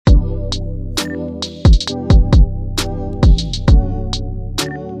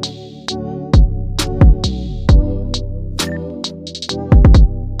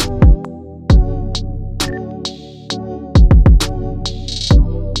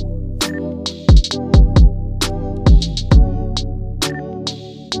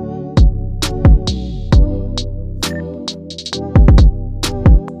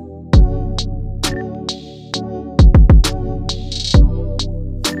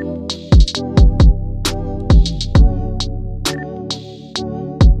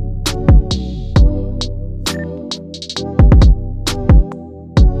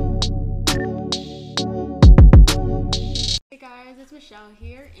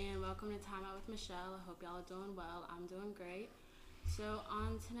and welcome to Time Out with Michelle. I hope y'all are doing well. I'm doing great. So,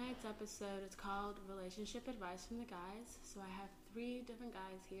 on tonight's episode, it's called Relationship Advice from the Guys. So, I have 3 different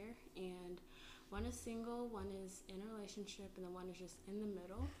guys here, and one is single, one is in a relationship, and then one is just in the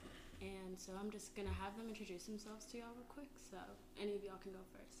middle. And so, I'm just going to have them introduce themselves to y'all real quick. So, any of y'all can go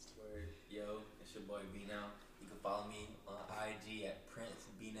first. Word. Yo, it's your boy B Now. You can follow me on IG at Prince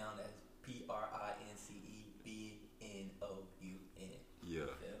B Now. That's PrinceBnoun.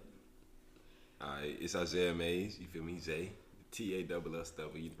 Yeah. Alright, it's Isaiah Mays. You feel me? Zay. TASS.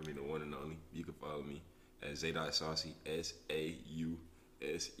 You feel me? The one and only. You can follow me at Zay.Saucy. SAUSEY. You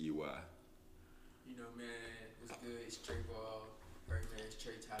know, man, what's good? It's Trey Ball. Right, man, it's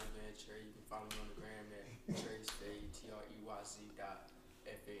Trey Tyler, man. Trey, you can follow me on the gram at Trey's Fade, TREYZ.FAADE.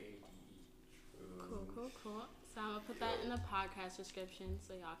 Cool. So I'm going to put that in the podcast description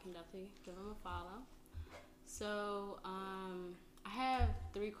so y'all can definitely give them a follow. So, I have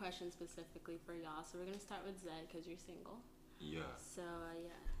 3 questions specifically for y'all. So we're going to start with Zed because you're single. Yeah. So,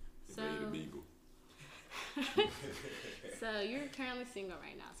 Ready to beagle. So you're currently single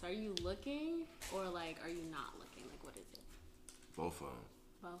right now. So are you looking or are you not looking? What is it? Both of them.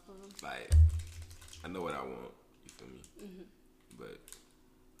 Both of them? Like, I know what I want. You feel me? Mm-hmm. But,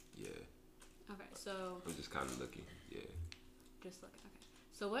 yeah. Okay, so... I'm just kind of looking, yeah. Just looking, okay.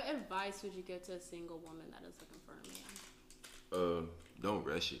 So what advice would you give to a single woman that is looking for a man? Don't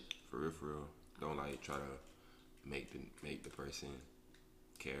rush it, for real. Don't try to make the person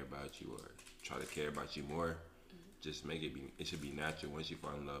care about you or try to care about you more. Mm-hmm. Just make it it should be natural. Once you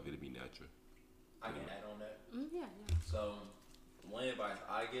fall in love, it'll be natural. I can add on that. Yeah. So, one advice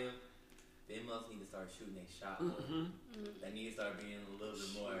I give, they must need to start shooting their shot more. They need to start being a little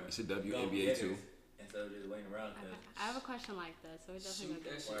bit more. It's a WNBA too. Instead of just waiting around. Okay. I have a question like that, so we're definitely Shoot going to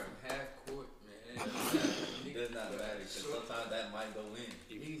that shit from half court, man. It does not matter, because sometimes that might go in.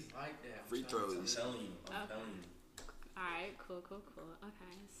 He's like that. Free throws. I'm telling you. Alright, cool.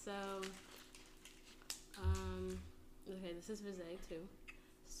 Okay, so, okay, this is for Zay too.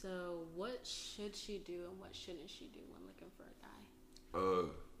 So, what should she do and what shouldn't she do when looking for a guy?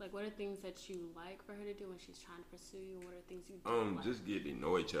 What are things that you like for her to do when she's trying to pursue you? And what are things you don't like? Just get to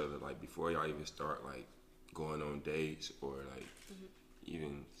know each other, before y'all even start, going on dates or,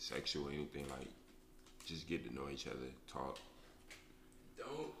 even sexual or anything, just get to know each other, talk.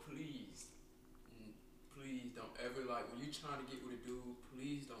 Please don't ever, when you're trying to get with a dude,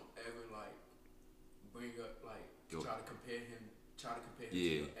 please don't ever, bring up, try to compare him to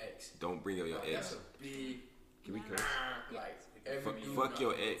your ex. Don't bring up your ex. That's a big... Can we curse? Fuck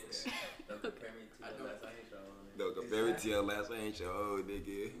your ex. Don't compare me to your last. I ain't your old nigga. Don't compare me to your last. I ain't your old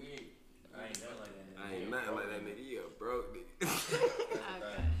nigga. I ain't nothing like that nigga. I ain't nothing like that nigga. You a broke nigga.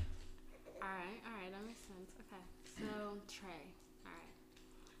 Okay. Alright, that makes sense. Okay. So, Trey. Alright.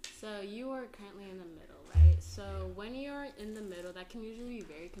 So, you are currently in the middle, right? So, when you're in the middle, that can usually be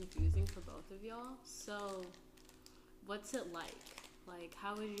very confusing for both of y'all. So, what's it like?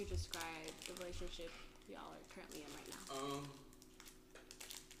 How would you describe the relationship y'all are currently in right now?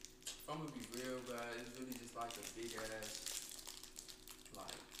 If I'm gonna be real, guys, it's really just a big ass,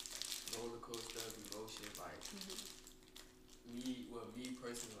 roller coaster of emotion. Me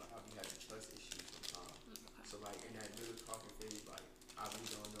personally, I be having trust issues sometimes. Okay. So in that middle talking phase, I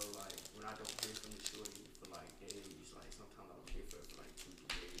really don't know, when I don't hear from the shorty for days, sometimes I don't hear from her for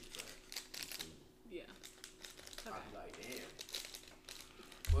 2-3 days, but yeah. Okay. I be damn.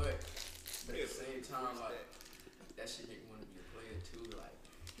 But at the same time, that shit make me want to be a player too,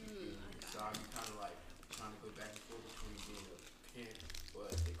 so I be kind of trying to go back and forth between being a pimp,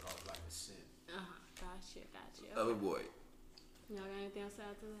 or as they call it, a simp. Gotcha. Okay. Other boy. Y'all got anything else to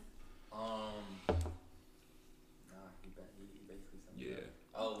add to that? Nah, he basically something. Yeah.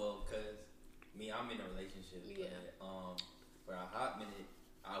 Oh well, cause I'm in a relationship. Yeah. But for a hot minute,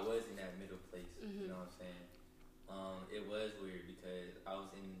 I was in that middle place. Mm-hmm. You know what I'm saying? It was weird because I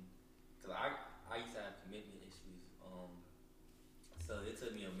used to have commitment issues. So it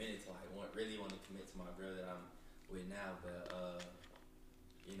took me a minute to really want to commit to my girl that I'm with now. But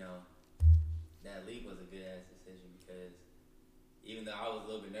that leap was a good ass decision because even though I was a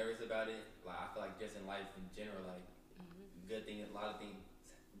little bit nervous about it, I feel just in life in general, a lot of things,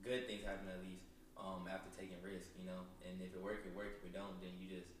 good things happen at least after taking risks, And if it works, it works. If it don't, then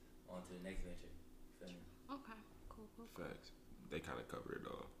you just on to the next venture. You feel me? Okay, cool. Facts. They kind of cover it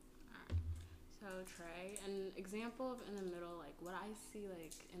all. Alright. So, Trey, an example of in the middle, what I see,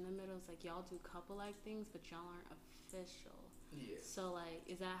 in the middle is, y'all do couple-like things, but y'all aren't official. Yeah. So,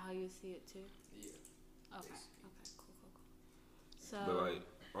 is that how you see it, too? Yeah. Okay, cool. So... But,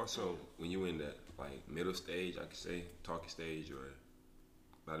 also, when you in that, middle stage, I could say, talking stage, or,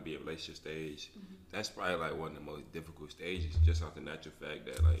 gotta be a relationship stage. That's probably like one of the most difficult stages, just off the natural fact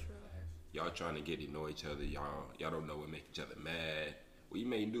that like y'all trying to get to know each other. Y'all don't know what make each other mad. Well, you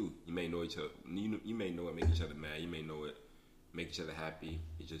may do. You may know each other. You may know what make each other mad. You may know what make each other happy.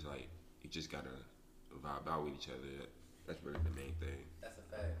 It's just like you just gotta vibe out with each other. That's really the main thing. That's a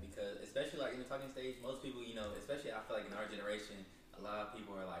fact, because especially like in the talking stage, most people, you know, especially I feel like in our generation, a lot of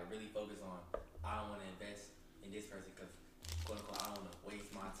people are like really focused on, I don't want to invest in this person because, quote unquote, I don't want to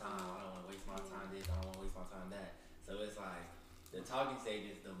waste my time. I don't want to waste my time this. I don't want to waste my time that. So it's like the talking stage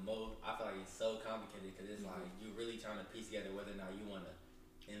is the most. I feel like it's so complicated because it's like you're really trying to piece together whether or not you want to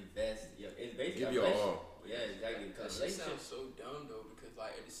invest. It's basically Give your all. Yeah, exactly. That Because shit sounds relationship. so dumb though, because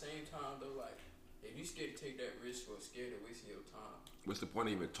like at the same time though, like if you scared to take that risk or scared of wasting your time, What's the point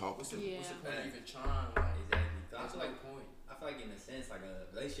of even talking? what's the Yeah. point of even trying? Like, Exactly. 'Cause I that's feel no like point. I feel like in a sense like a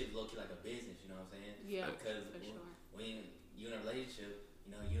relationship is low key like a business. You know what I'm saying? Yeah, Because for sure. when you're in a relationship,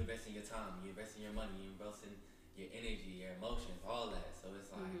 you know, you invest in your time, you invest in your money, you invest in your energy, your emotions, all that. So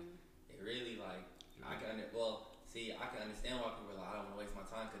it's like it really like I can I can understand why people are like I don't want to waste my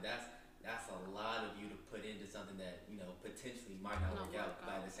time because that's a lot of you to put into something that you know potentially might not work out.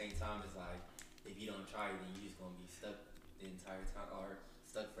 But at the same time, it's like if you don't try it, then you're just gonna be stuck the entire time or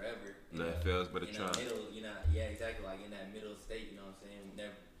stuck forever. Nothing fails but a try. Middle, yeah, exactly. Like in that middle state, you know what I'm saying?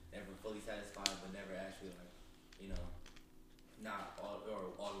 Never fully satisfied, but never actually like, you know, not all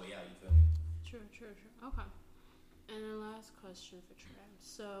the way out. You feel me? True. Okay. And then last question for Trey.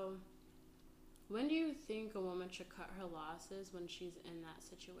 So, when do you think a woman should cut her losses when she's in that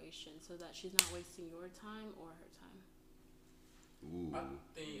situation so that she's not wasting your time or her time? Ooh, I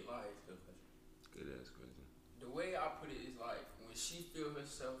think like Good question. good ass question. the way I put it is like when she feel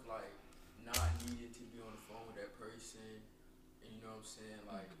herself like not needing to be on the phone with that person, and you know what I'm saying,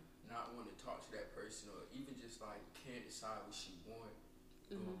 like not wanting to talk to that person, or even just like can't decide what she want,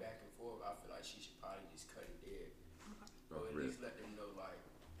 going back and forth. I feel like she should probably just cut it dead, or at least let them know like,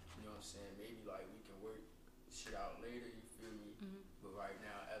 you know what I'm saying, maybe like we can work shit out later. You feel me? But right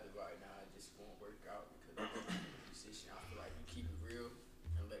now, as of right now, it just won't work out because I'm in a position. I feel like you keep it real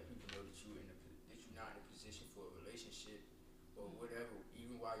and let people know that you're not in a position for a relationship or whatever.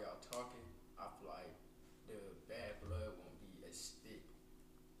 Even while y'all talking, I feel like the bad blood won't be as thick.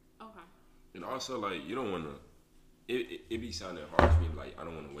 Okay. And also, like, you don't want to. It be sounding hard for me. Like, I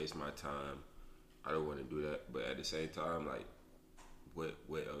don't want to waste my time. I don't want to do that. But at the same time, like, what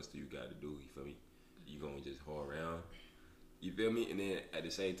else do you got to do? You feel me? You gonna just haul around? You feel me? And then at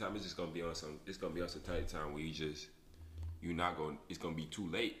the same time, it's just gonna be on some. It's gonna be on some tight time where you're not gonna. It's gonna be too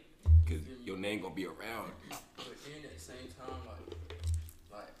late because your name gonna be around. But then at the same time,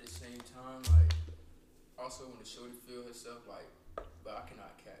 also when the shorty feel herself like, but I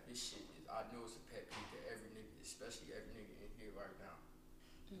cannot cap this shit. I know it's a pet peeve to every nigga, especially every nigga in here right now.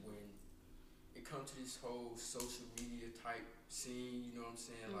 When it comes to this whole social media type scene, you know what I'm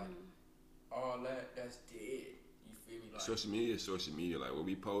saying? Like all that's dead. You feel me? Like Social media is social media. Like what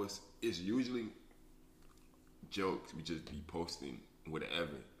we post is usually jokes. We just be posting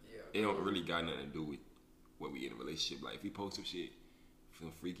whatever. yeah, It don't really got nothing to do with what we in a relationship. Like if we post some shit,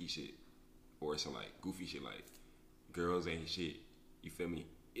 some freaky shit, or some like goofy shit, like girls ain't shit. You feel me?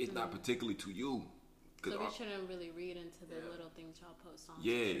 It's not particularly to you. So we shouldn't really read into the little things y'all post on.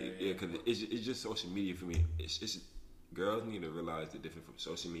 Yeah, because it's just social media for me. It's girls need to realize the difference from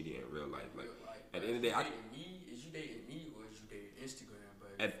social media and real life. Like at the end of the day, is you dating me or is you dating Instagram?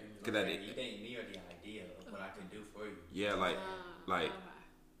 But You dating me or the idea of what I can do for you? yeah, like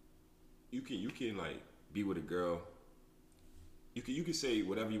Okay. you can like be with a girl. You can say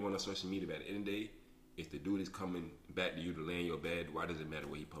whatever you want on social media, but at the end of the day, if the dude is coming back to you to lay in your bed, why does it matter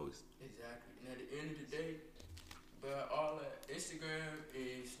what he posts? Exactly. And at the end of the day, but all that Instagram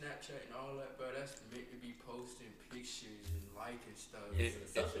and Snapchat and all that, but that's meant to be posting pictures and liking stuff.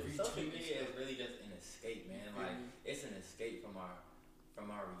 Social media is really just an escape, man. Like it's an escape from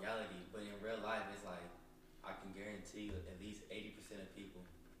our reality. But in real life, it's like I can guarantee you at least 80% of people,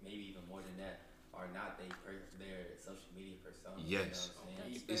 maybe even more than that, are not their social media persona. Yes. You know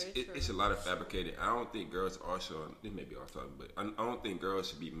what I'm saying? It's a lot of fabricated. I don't think girls also. This may be off topic, but I don't think girls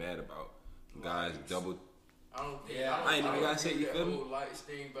should be mad about guys double. I don't think. Yeah, I ain't even gotta say you that feel me. whole lights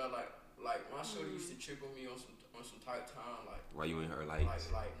thing, but like my shorty used to trip on me on some tight time, like. Why you in her lights?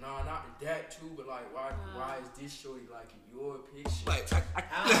 Like, nah, not that too, but like, why is this shorty liking your picture? Like,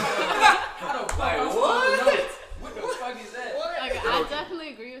 How the fuck? Like, I'm supposed what? to know? What the fuck is that? Like, I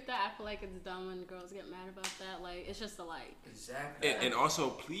definitely agree with that. I feel like it's dumb when girls get mad about that. Like, it's just a like. Exactly. and also,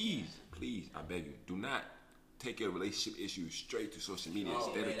 please, I beg you, do not take your relationship issues straight to social media Oh,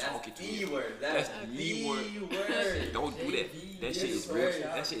 instead man, of that's talking to the you. word. That's the the word. word. Don't do that. That shit is real.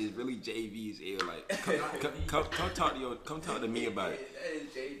 That shit is really JV's ill. Like, come talk to me about it. That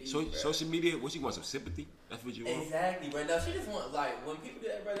is JV, So bro. social media, what you want, some sympathy? That's what you want. Exactly, bro. No, she just want like when people do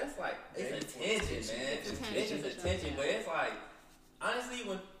that, bro. That's like it's attention, man. It's attention, but it's like honestly,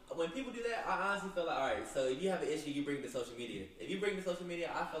 when people do that, I honestly feel like all right. So if you have an issue, you bring it to social media. If you bring it to social media,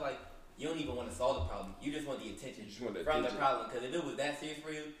 I feel like you don't even want to solve the problem. You just want the attention just want the from attention. the problem. Because if it was that serious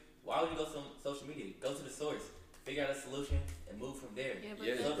for you, why would you go to social media? Go to the source, figure out a solution, and move from there. Yeah, but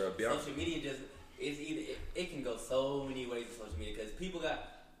Yeah, then- bro. Social media just is either it can go so many ways with social media because people got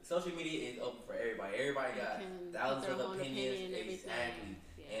social media is open for everybody. Everybody They got can thousands put their of own opinions. opinion and everything. Exactly.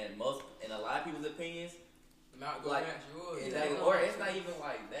 Yeah. And a lot of people's opinions Not like going match yours. exactly, Yeah. or it's not even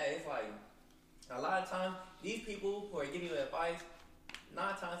like that. It's like a lot of times these people who are giving you advice,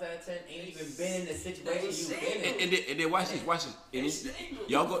 9 times out of 10 ain't even been in the situation you've been in. And then watch this. And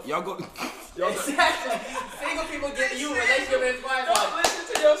y'all go. Exactly. Single people giving you relationship advice. Don't Like,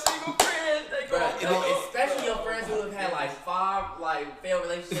 listen to your single friends. They go, bruh, especially your friends who have had like 5 like failed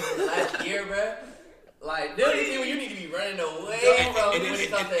relationships in the last year, bruh. Like, them the people you need to be running away from when it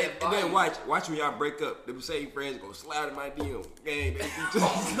comes to And then advice. watch when y'all break up. Them same friends go slide in my DM. Gang, baby.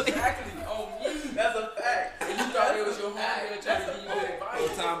 exactly. Oh, me. That's a fact. And you thought it was your homie that tried to give you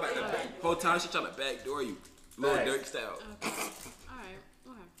Whole advice. time she trying to backdoor you. Lil Facts. Durk style. Okay. Alright.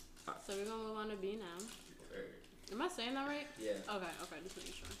 Okay. So we're gonna move on to B now. Am I saying that right? Yeah. Okay, just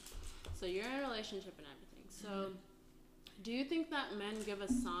making sure. So you're in a relationship and everything. So do you think that men give a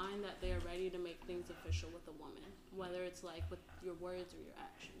sign that they are ready to make things official with a woman? Whether it's like with your words or your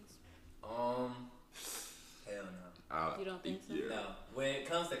actions? Hell no. You don't think so? Yeah. No. When it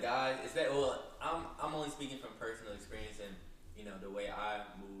comes to guys, it's that well, I'm only speaking from personal experience and the way I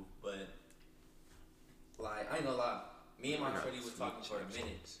move, but like I ain't gonna lie, me and my shorty was talking for a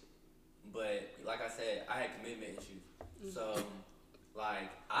minute, but like I said, I had commitment issues, so like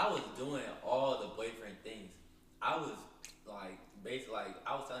I was doing all the boyfriend things. I was like basically like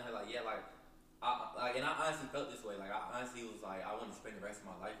I was telling her like yeah like and I honestly felt this way, like I honestly was like I want to spend the rest of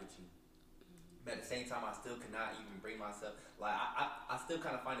my life with you. But at the same time, I still cannot even bring myself. Like I still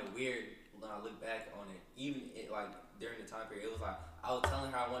kind of find it weird when I look back on it. Even like during the time period, it was like I was telling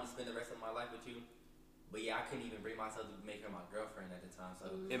her I wanted to spend the rest of my life with you, but yeah, I couldn't even bring myself to make her my girlfriend at the time. So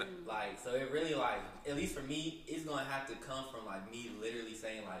so it really like at least for me, it's gonna have to come from like me literally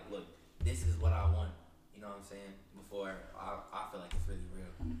saying like, look, this is what I want. You know what I'm saying? Before I feel like it's really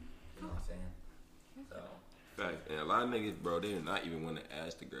real. You know what I'm saying? So. Fact. And a lot of niggas, bro, they do not even want to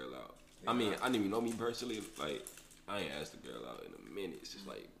ask the girl out. I mean, I didn't even know me personally. Like, I ain't asked the girl out in a minute. It's just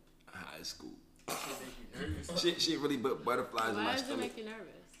like high school. Shit make you nervous. Shit really put butterflies in Why my does it stomach. make you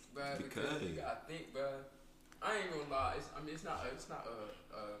nervous? Bruh, because you gotta think, bruh. I ain't gonna lie. It's not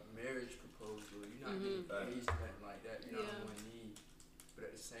a marriage proposal. You're not getting engaged or nothing like that. You're not on one knee. But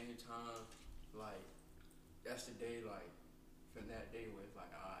at the same time, like that's the day, like from that day where it's like,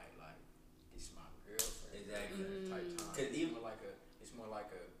 alright, like it's my girlfriend. Exactly. Type time. Cause It's more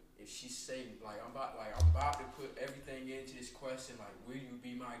like a. If she say like I'm about to put everything into this question, like will you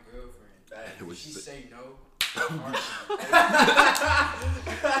be my girlfriend? If she say no,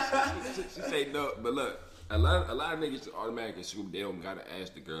 she say no, but look, a lot of niggas automatically assume they don't gotta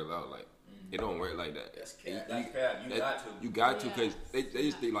ask the girl out. Like it don't work like that. That's That's crap. You got to. You got to, cause they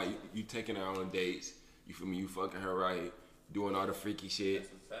just think like you taking her on dates. You feel me? You fucking her right, doing all the freaky shit,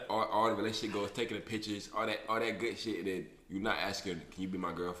 all the relationship goes, taking the pictures, all that good shit. And then you not asking her, can you be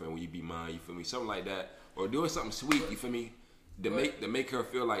my girlfriend? Will you be mine? You feel me? Something like that, or doing something sweet. You feel me? To make her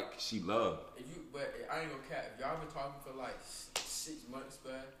feel like she loved. But I ain't gonna cap. If y'all been talking for like 6 months,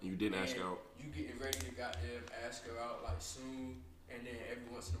 bruh. You didn't ask her out. You getting ready to goddamn ask her out like soon, and then every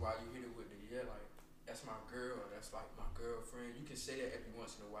once in a while you hit her with the like that's my girl, that's like my girlfriend. You can say that every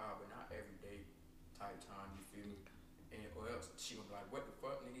once in a while, but not every day type time. You feel me? And or else she gonna be like, what the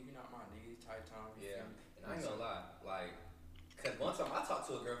fuck, nigga? You not my nigga type time. You feel me? And I ain't gonna lie, like, cause one time I talked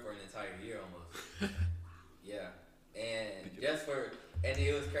to a girl for an entire year almost. Yeah, and it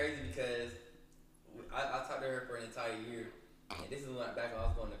was crazy because I talked to her for an entire year, and this is back when I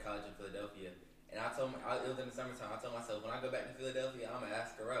was going to college in Philadelphia. And I told it was in the summertime. I told myself when I go back to Philadelphia, I'm gonna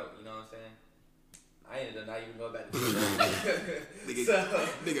ask her out. You know what I'm saying? I ended up not even going back to Philadelphia.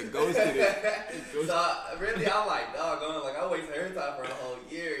 Nigga ghosted it. So really, I'm like, doggone, like I wasted her time for a whole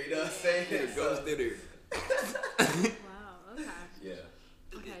year. You know what I'm saying? Nigga ghosted her. Wow, okay. Yeah.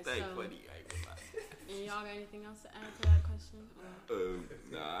 Okay, Thank so, funny. I ain't gonna lie. and y'all got anything else to add to that question?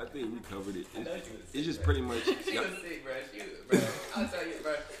 Nah, I think we covered it. I know you was It's just sick, pretty much. She was sick, bro. I'll tell you,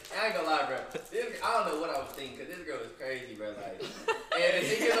 bro. I ain't gonna lie, bro. I don't know what I was thinking, because this girl was crazy, bro. Like, and the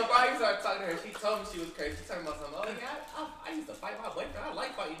thing is, nobody started talking to her. She told me she was crazy. She talking about something. Oh, yeah, I used to fight my boyfriend. I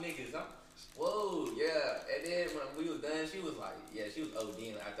like fighting niggas. Whoa, yeah. And then when we was done, she was like, yeah, she was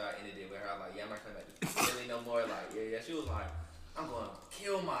ODing after I ended it with her. I was like, yeah, I'm not coming back to Philly no more. Like, yeah. She was like, I'm going to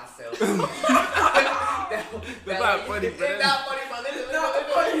kill myself. That's not funny, bro. It's not funny, but listen.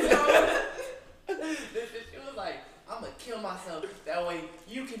 She was like, I'm going to kill myself. That way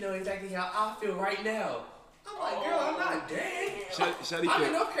you can know exactly how I feel right now. I'm like, girl, I'm not dead. I'm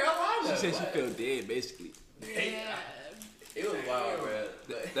in North Carolina. She said she felt dead, basically. Yeah. It was wild, bro.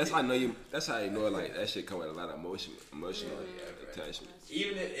 That's how I know you. That's how I know like that shit come with a lot of emotional attachment.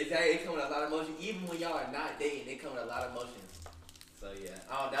 Even if it come with a lot of emotion. Even when y'all are not dating, it come with a lot of emotions. So yeah,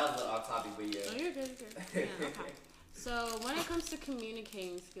 that was off topic, but yeah. Oh, you're good. Yeah, okay. So when it comes to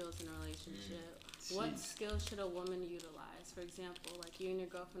communicating skills in a relationship, what skills should a woman utilize? For example, like you and your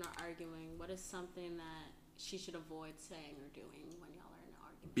girlfriend are arguing. What is something that she should avoid saying or doing when y'all are in an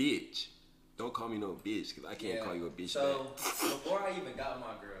argument? Bitch. Don't call me no bitch, because I can't call you a bitch so, before I even got with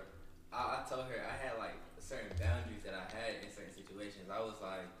my girl, I told her I had like certain boundaries that I had in certain situations. I was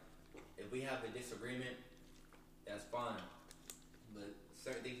like, if we have a disagreement, that's fine. But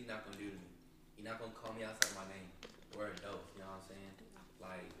certain things you're not going to do to me. You're not going to call me outside my name. We're adults, you know what I'm saying?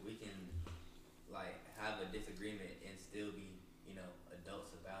 Like, we can like have a disagreement and still be, you know,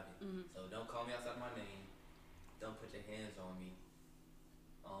 adults about it. Mm-hmm. So don't call me outside my name. Don't put your hands on me.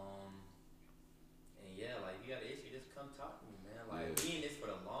 And yeah, like if you got an issue, just come talk to me, man. Like we in this for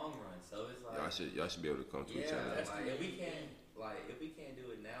the long run, so it's like y'all should be able to come to each other. Like if we can't do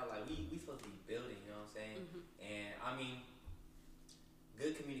it now, like we supposed to be building, you know what I'm saying? Mm-hmm. And I mean,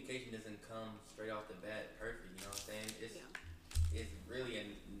 good communication doesn't come straight off the bat perfect, you know what I'm saying? It's really a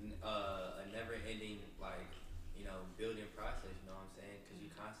never-ending like, you know, building process, you know what I'm saying? Because you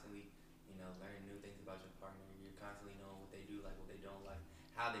constantly, you know, learn new things about your partner. You're constantly knowing what they do like, what they don't like,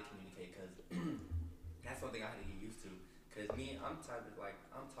 how they communicate. Because that's something I had to get used to. Because me, I'm talkative. If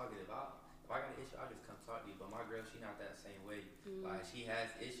I got an issue, I'll just come talk to you. But my girl, she not that same way. Mm-hmm. Like she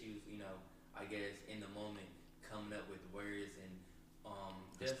has issues, you know, I guess in the moment, coming up with words and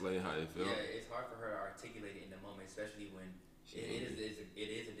explain how you feel. Yeah, it's hard for her to articulate it in the moment, especially when it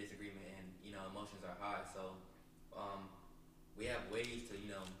is a disagreement and, you know, emotions are high. So we have ways to, you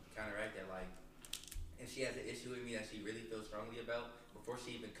know, counteract that. Like if she has an issue with me that she really feels strongly about, before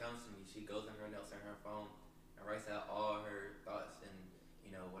she even comes to me, she goes in her notes on her phone and writes out all her thoughts and, you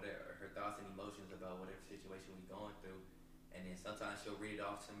know, whatever her thoughts and emotions about whatever situation we're going through. And then sometimes she'll read it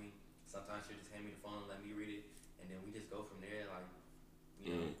off to me. Sometimes she'll just hand me the phone and let me read it, and then we just go from there. Like,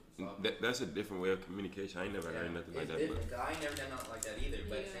 you know, that's a different way of communication. I ain't never heard nothing like that. But I ain't never done nothing like that either.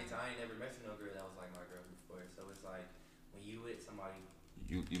 But at the same time, I ain't never met no girl that was like my girl before. So it's like when you with somebody,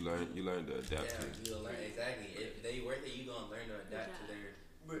 you learn to adapt to it. You'll learn exactly. If they work it, you gonna learn to adapt to their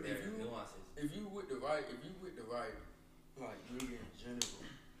nuances. If you with the right like nigga in general,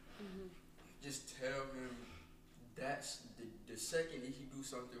 just tell him that's the second if you do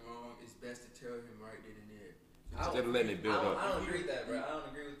something wrong, it's best to tell him right then and there. Instead of letting it build up. I don't agree with that, bro. I don't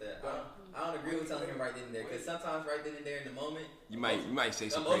agree with that. I don't agree with telling him right then and there, because sometimes right then and there in the moment, you might say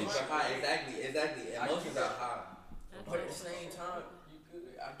some emotions crazy. are high. Exactly. Emotions are high. But at the same time, you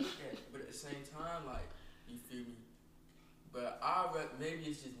could. I get that. But at the same time, like, you feel me? But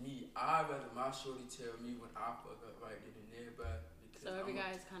maybe it's just me. I'd rather my shorty tell me when I fuck up right then and there, but because so every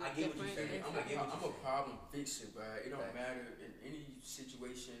guy is kind of different. I'm a problem fixer, but it don't matter in any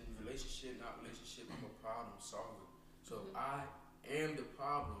situation, relationship, not relationship. I'm a problem solver. So if I am the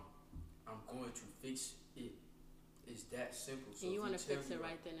problem, I'm going to fix it. It's that simple. So and you want to fix it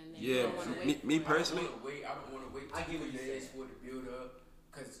right then and there. Yeah, me personally. I don't want to wait 2 days for it to build up.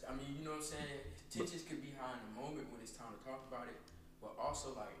 Because, I mean, you know what I'm saying? Tensions could be high in the moment when it's time to talk about it. But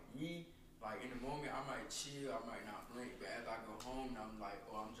also, like, me, like, in the moment, I might chill, I might not blink. But as I go home, and I'm like,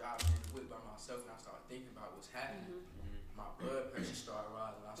 I'm driving in the whip by myself, and I start thinking about what's happening. My blood pressure started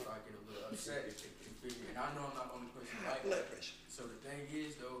rising. I started getting a little upset. You feel me? And I know I'm not the only person like that. So the thing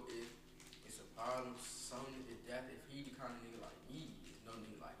is, though, if it's a problem, if he the kind of nigga like me, it's no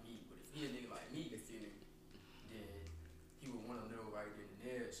nigga like me. But if he a nigga like me, you feel me? Then he would want to know right then and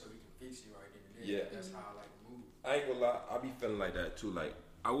there so he can fix it right then and there. Yeah. That's how I like to move. I ain't gonna lie, I be feeling like that too. Like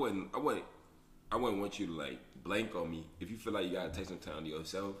I wouldn't want you to like blank on me. If you feel like you gotta take some time to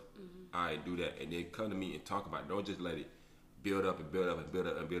yourself, I do that, and then come to me and talk about it. Don't just let it build up and build up and build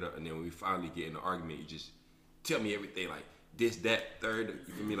up and build up, and then when we finally get in an argument, you just tell me everything like this, that, third.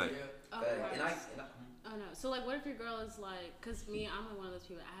 You feel me? Like, Oh no. So like, what if your girl is like, cause me, I'm like one of those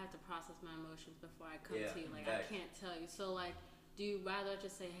people. I have to process my emotions before I come to you. Like, I can't tell you. So like, do do you rather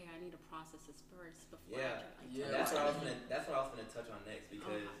just say, hey, I need to process this first before Yeah. I can, Yeah. That's what I was gonna touch on next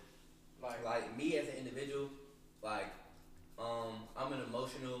because like me as an individual, like I'm an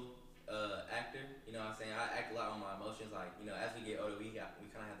emotional actor. You know what I'm saying? I act a lot on my emotions. Like, you know, as we get older, we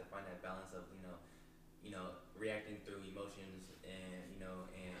kind of have to find that balance of you know, reacting through emotions and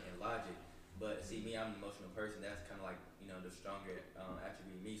and logic. But see, me, I'm an emotional person. That's kind of like, you know, the stronger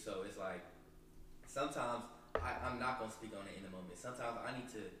attribute of me. So it's like sometimes I'm not gonna speak on it in the moment. Sometimes I need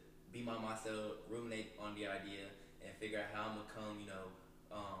to be by myself, ruminate on the idea, and figure out how I'm gonna come,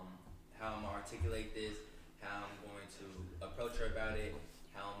 how I'm gonna articulate this, how I'm going to approach her about it,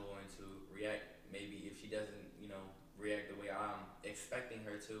 how I'm going to react. Maybe if she doesn't, react the way I'm expecting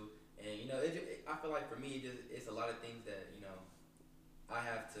her to, and I feel like for me, it's a lot of things that I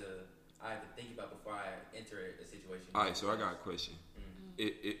have to think about before I enter a situation. All right, so I got a question.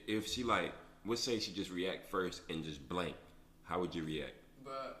 If she like, let's say she just react first and just blank, how would you react?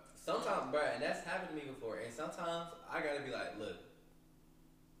 But sometimes, bro, and that's happened to me before. And sometimes I gotta be like, look,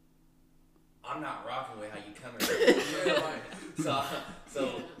 I'm not rocking with how you coming.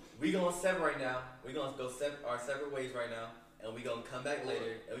 So we gonna separate now. We gonna go our separate ways right now, and we gonna come back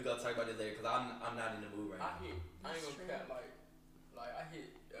later, and we gonna talk about this later. Cause I'm not in the mood right now. I ain't gonna cap like I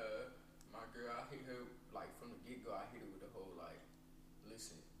hit my girl. I hit her like from the get go. I hit her with the whole like,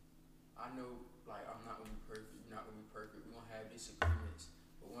 listen, I know like I'm not gonna be perfect. You're not gonna be perfect. We're gonna have disagreements,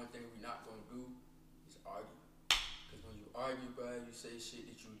 but one thing we're not gonna do is argue. Cause when you argue, bro, you say shit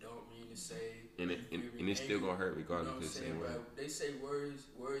that you don't mean to say, and it's still gonna hurt regardless of the same word. They say words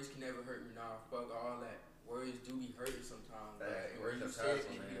can never hurt me. Now fuck all that. Words do be hurting sometimes. Right? And when you say it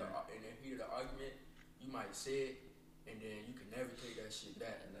in the heat of the argument, you might say it, and then you can never take that shit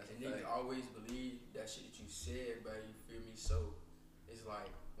back. And niggas always believe that shit that you said, bro. You feel me? So it's like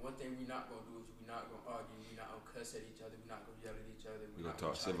one thing we not gonna do is we not gonna argue. We not gonna cuss at each other. We not gonna yell at each other. We gonna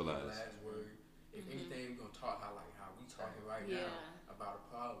talk civilized. Last word. If anything, we gonna talk how we talking right now about a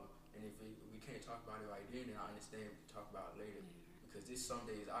problem. And if we can't talk about it right then I understand we can talk about it later. Because there's some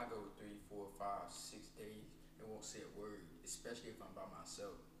days I go 3, 4, 5, 6 days and won't say a word, especially if I'm by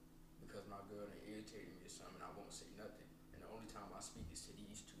myself. Because my girl done irritated me or something, I won't say nothing. And the only time I speak is to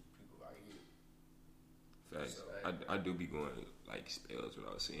these two people right here. Facts. So, I do be going like spells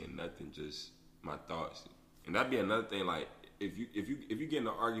without saying nothing, just my thoughts. And that'd be another thing. Like if you get in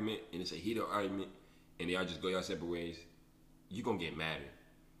an argument and it's a heated argument and y'all just go your separate ways, you gonna get madder.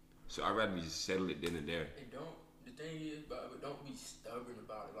 So I'd rather just settle it then and there. And the thing is, but don't be stubborn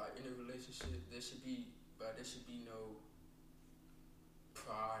about it. Like in a relationship, there should be no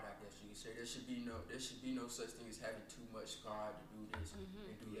pride, I guess you could say. There should be no such thing as having too much pride to do this and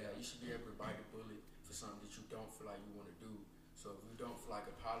do that. You should be able to bite a bullet for something that you don't feel like you want to do. So if you don't feel like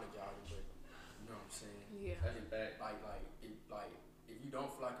apologizing, but you know what I'm saying? Yeah. That's a fact. If you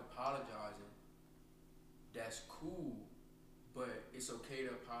don't feel like apologizing, that's cool. But it's okay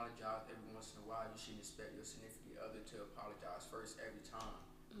to apologize every once in a while. You shouldn't expect your significant other to apologize first every time.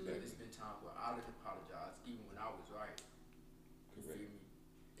 Because there's been times where I didn't apologize even when I was right. You feel me?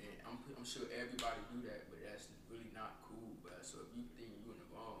 And I'm sure everybody do that, but that's really not cool. But so if you think you're in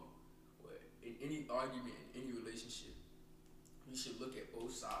the wrong, well, in any argument, in any relationship, you should look at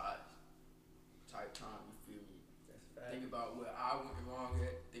both sides type time. You feel me? That's a fact. Think about where I went wrong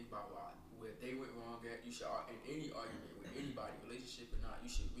at. Think about where they went wrong at. You should, in any argument with anybody, relationship or not,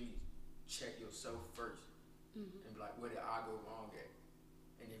 you should really check yourself first and be like, where did I go wrong at?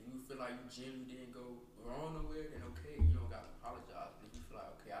 And if you feel like you genuinely didn't go wrong nowhere, then okay, you don't gotta apologize. But if you feel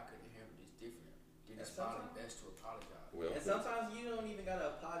like, okay, I could have handled this different, then it's probably best to apologize. Well, And sometimes you don't even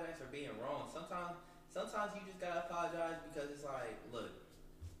gotta apologize for being wrong. Sometimes you just gotta apologize because it's like, look,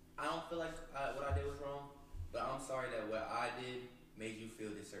 I don't feel like what I did was wrong, but I'm sorry that what I did made you feel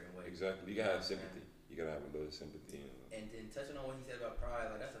this certain way. exactly. You gotta have sympathy. You gotta have a little sympathy. And then touching on what he said about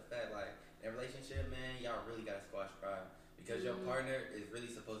pride, like that's a fact. Like in a relationship, man, y'all really gotta squash pride because your partner is really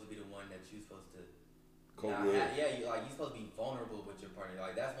supposed to be the one that you're supposed to. You're supposed to be vulnerable with your partner.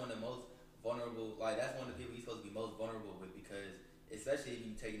 Like that's one of the most vulnerable. Like that's one of the people you're supposed to be most vulnerable with because especially if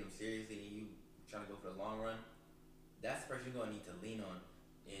you taking them seriously and you trying to go for the long run, that's the person you're gonna need to lean on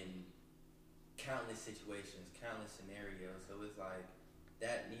in countless situations, countless scenarios. So it's like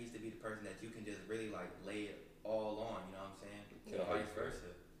that needs to be the person that you can just really like lay it all on. You know what I'm saying? Yeah. Or vice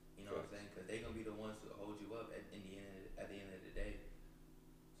versa. You know what I'm saying? Because they're gonna be the ones to hold you up at the end of the day.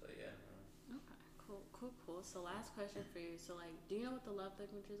 So yeah. Okay. Cool. So last question for you. So like, do you know what the love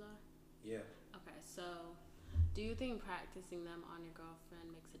languages are? Yeah. Okay. So, do you think practicing them on your girlfriend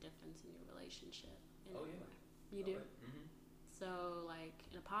makes a difference in your relationship? Oh yeah. You do? Mm-hmm. So like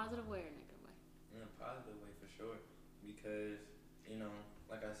in a positive way or negative way? In a positive way for sure, because you know,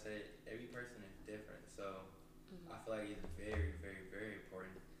 like I said, every person is different. So I feel like it's very, very, very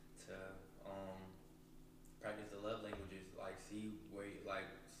important to practice the love languages. Like see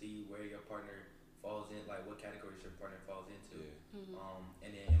where your partner falls in, like what categories your partner falls into,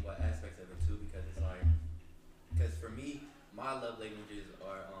 and then in what aspects of it too. Because it's like, because for me, my love languages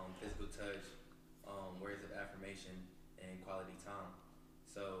are physical touch, words of affirmation, and quality time.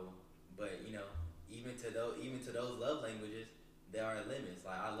 So, but you know, even to those love languages, there are limits.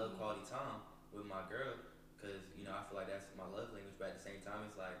 Like I love quality time with my girl, because you know I feel like that's my love language. But at the same time,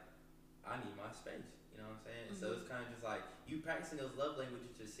 it's like I need my space. You know what I'm saying? So it's kind of just like you practicing those love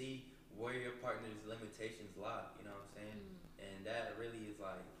languages to see where your partner's limitations lie. You know what I'm saying? And that really is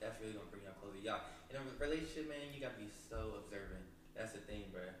like, that's really gonna bring y'all closer. Y'all in a relationship, man, you gotta be so observant. That's the thing,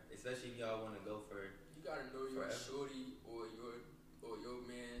 bro. Especially if y'all want to go for. You gotta know your shorty or your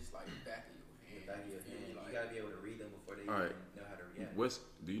man's like back of your hand. The back of your hand. Like, you gotta be able to read them before they Alright. even know how to react.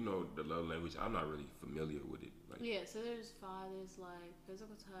 Do you know the love language? I'm not really familiar with it. Like, Yeah, so there's 5. There's like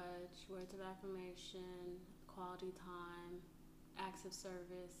physical touch, words of affirmation, quality time, acts of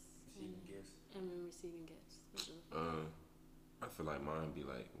service, Receiving gifts. and then receiving gifts. I feel like mine be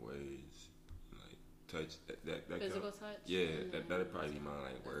like words, like touch. That Physical touch. Yeah, that'd probably be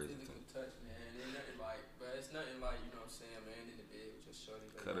mine, like words. physical touch, man. Ain't nothing like, but it's nothing like, you know what I'm saying, man, in the bed with your shorty.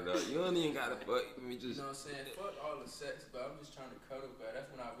 Cut it up. You don't even gotta fuck. Me just. You know what I'm saying? Fuck all the sex, but I'm just trying to cuddle, but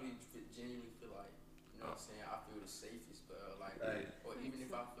that's when I really genuinely feel like, you know what I'm saying, I feel the safest, but like, or even if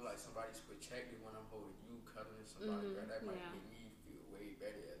I feel like somebody's protected when I'm holding you, cuddling somebody, bro, that might make me feel way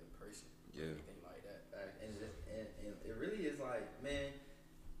better as a person. Yeah. Anything like that. And it really is like, man,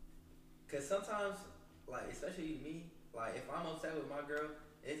 because sometimes, like, especially me, like, if I'm upset with my girl,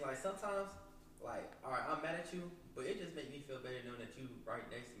 it's like sometimes, like, all right, I'm mad at you, but it just makes me feel better knowing that you right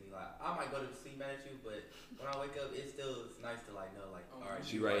next to me. Like, I might go to sleep mad at you, but when I wake up, it's nice to, like, know, like, all right,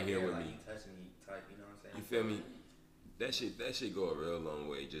 she right here with like, me. You touching me type, you know what I'm saying? You feel me? That shit go a real long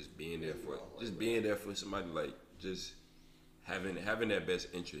way. Just being there for somebody, like just having that best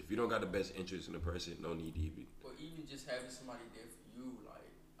interest. If you don't got the best interest in the person, no need to even. Or even just having somebody there for you.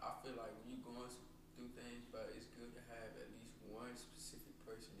 Like, I feel like when you're going through things, but it's good to have at least one specific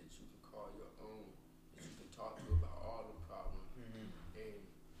person that you can call your own, that you can talk to about all the problems, and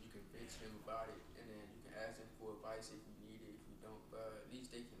you can bitch him about it, and then you can ask him for advice if you need it. If you don't, but at least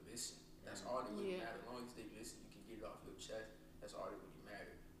they can listen. That's all that really matters. As long as they listen, you can get it off your chest. That's all that really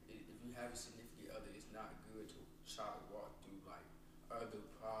matters. If you have a significant other, it's not good to try to walk through like other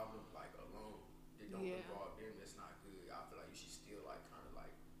problems like alone that don't involve them. That's not good. I feel like you should still like kind of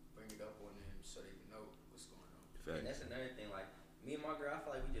like bring it up on them so they know what's going on. And that's another thing. Like me and my girl, I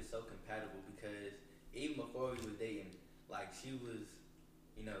feel like we just so compatible because even before we was dating, like she was,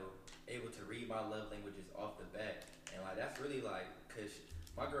 you know, able to read my love languages off the bat, and like that's really like, cause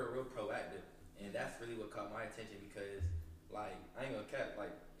my girl real proactive, and that's really what caught my attention because, like, I ain't gonna cap,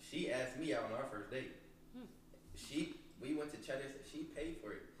 like she asked me out on our first date. We went to Cheddar, she paid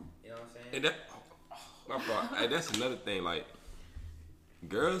for it. You know what I'm saying? And that, my fault. Hey, that's another thing. Like,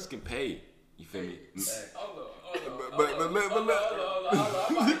 girls can pay. You feel me? Hold on. But I'm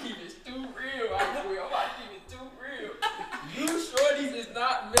about to keep it too real. I'm about to keep it too real. You shorties is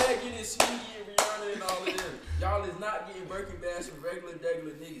not Megan and Sweetie and Rihanna and all of them. Y'all is not getting Birkin bags from regular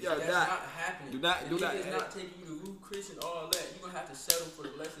niggas. That's not happening. Do not. Niggas not taking you to Ruth Chris and all that. You gonna have to settle for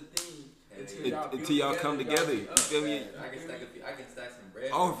the lesser thing until y'all come together. You feel me? I can stack some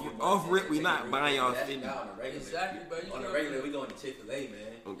bread. Off rip, we not buying y'all $50. Exactly, but on the regular, we going to Chick-fil-A, man.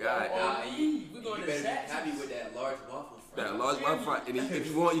 Oh God. We going you to better be Zaxby's. happy with that large waffle fry. That large Wi-Fi, and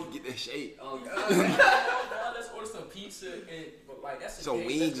if you want, you can get that shade. Oh God. Let's order some pizza and like that's Some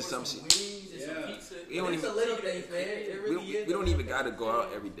wings or some shit. Wings and some pizza. We don't It's even. a little things, man. It really is. We don't even gotta go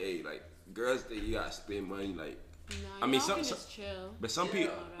out every day. Like girls, you gotta spend money. Like, No, I mean, y'all can some- just chill. but some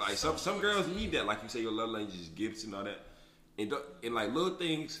people, like some girls need that. Like you say, your love language is gifts and all that. And like little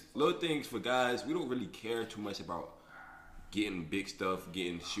things for guys, we don't really care too much about getting big stuff,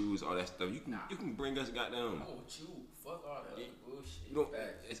 getting shoes, all that stuff. You can bring us goddamn. Oh, you fuck all that bullshit. You don't.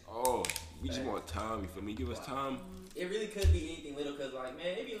 It's all. We just want time. You feel me? Give us time. It really could be anything little, cause like,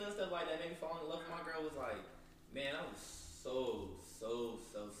 man, it be little stuff like that. Made me fall in love with my girl. Was like, man, I was so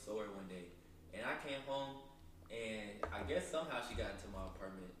sore one day, and I came home, and I guess somehow she got into my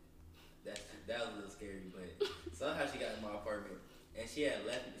apartment. That was a little scary, but somehow she got in my apartment, and she had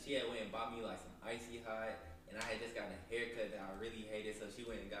went and bought me like some icy hot, and I had just gotten a haircut that I really hated, so she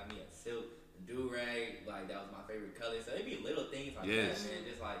went and got me a silk do-rag, like that was my favorite color. So it'd be little things like that, man.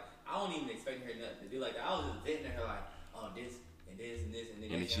 Just like I don't even expect her nothing to do like that. I was just venting at her like, oh, this and this and this and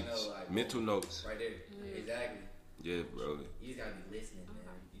then And next thing I know, like mental notes. right there, exactly. Yeah, bro. You just gotta be listening,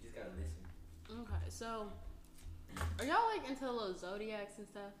 man. You just gotta listen. Okay, so are y'all like into the little zodiacs and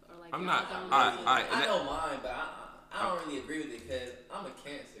stuff, or like I'm y'all not. don't I know mine, but I don't really agree with it because I'm a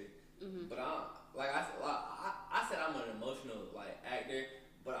Cancer. But I said I'm an emotional like actor,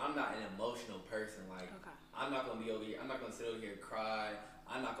 but I'm not an emotional person. Like I'm not gonna be over here. I'm not gonna sit over here and cry.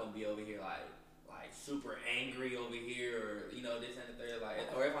 I'm not gonna be over here like super angry over here, or this and the third.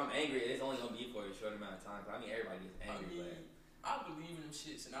 Like, or if I'm angry, it's only gonna be for a short amount of time. I mean, everybody gets angry. I believe in them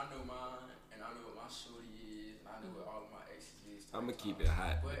shits, and I know mine, and I know what my shorty is, and I know what all of my exes is. I'm gonna keep it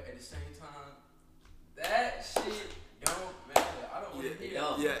hot. But at the same time, that shit don't matter. I don't want to hear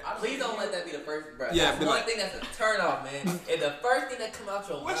it. Yeah. Please don't let that be the first, bro. Yeah, that's one thing that's a turn off, man. If the first thing that come out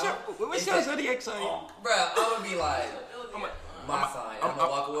your What's mouth, your zodiac sign? Bro, I'm gonna be like, my sign. I'm gonna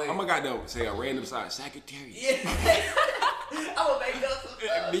walk away. I'm gonna goddamn say a random sign, Sagittarius. Yeah. I'm gonna make up some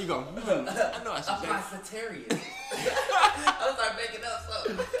stuff. You go, I know I said I'm Sagittarius. I'm gonna start making up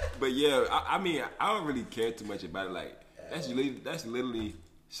stuff. But yeah, I mean, I don't really care too much about it. Like, that's literally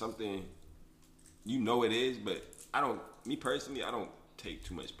something you know it is, but me personally, I don't take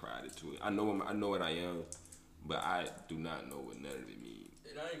too much pride into it. I know what I am, but I do not know what none of it means.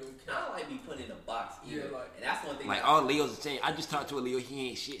 And I ain't gonna care. I don't like be put in a box either. Yeah, like, and that's one thing. Like, all Leos are saying, I just talked to a Leo, he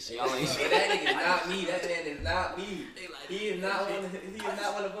ain't shit, so y'all ain't shit. That nigga is not me. That man is not me. He is not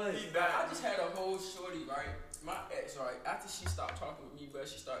one of us. I just had a whole shorty, right? My ex, right? After she stopped talking with me, but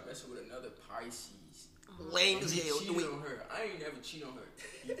she started messing with another Pisces. Lame as hell. Cheated on her. I ain't never cheat on her.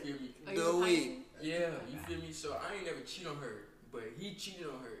 You feel me? Do it. Yeah, you feel me? So I ain't never cheat on her, but he cheated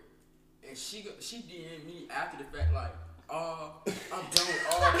on her, and she DM'd me after the fact like, I'm done with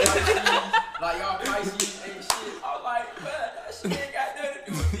all Pisces. Like, y'all Pisces ain't shit. I was like, man, that shit ain't got nothing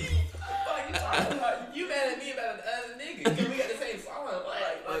to do with me. What you talking about? You mad at me about the other nigga? Cause we got the same song.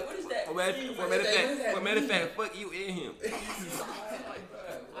 Like, what is that? For matter of fact, fuck you and him. Like, bro,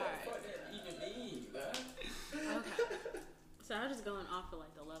 what the fuck that even mean, man? Okay. So I'm just going off of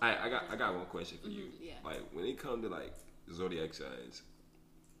like the level. I got one question for you. Yeah. Like, when it comes to like zodiac signs,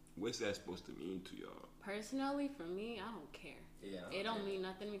 what's that supposed to mean to y'all? Personally, for me, I don't care. Yeah. It don't mean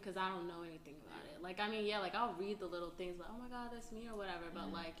nothing because I don't know anything about it. Like, I mean, yeah, like I'll read the little things like, oh my god, that's me or whatever.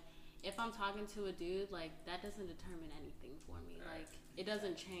 But like, if I'm talking to a dude, like that doesn't determine anything for me. Like, it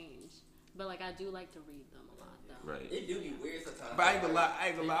doesn't change. But like, I do like to read them a lot though. Right. It do be weird sometimes. But I ain't gonna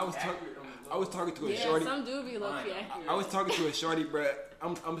lie. I was talking to a shorty. Some do be low key accurate. I was talking to a shorty, bruh.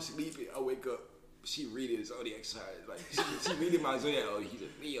 I'm sleeping. I wake up. She reading zodiac signs. Like, she reading my zodiac. Oh, he's a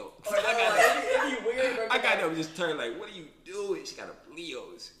Leo. It'd be weird. I got them just turned like, what are you doing? She got a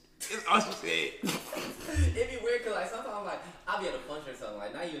Leos. That's all she said. It'd be weird because like sometimes like I'll be at a function or something, like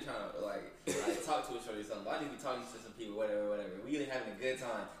not even trying to like talk to a shorty or something, but I just be talking to some people, whatever. We really having a good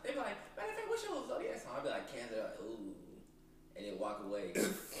time. They be like, matter of fact, what's your zodiac sign? I'll be like, Cancer. Like, ooh. And then walk away.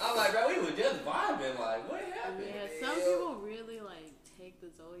 I'm like, bro, we were just vibing. Like, what happened? Yeah, some people really like take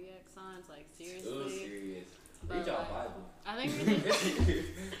the zodiac signs like seriously. Ooh, serious. But Read y'all like, Bible. I think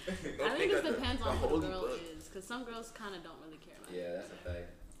it just depends on who the girl is, because some girls kind of don't really care about it. Yeah, that's a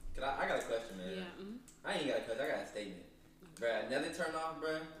fact. Cause I got a question, man. Yeah. I ain't got a question. I got a statement. Bruh, another turn off,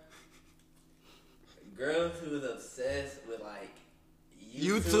 bruh. Girls who is obsessed with like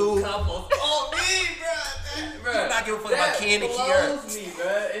YouTube couples. Oh me, bruh. I'm not giving a fuck about Ken and Kiara. Blows me,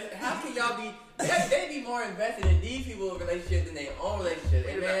 bruh. How can y'all be? They be more invested in these people's relationships than their own relationships.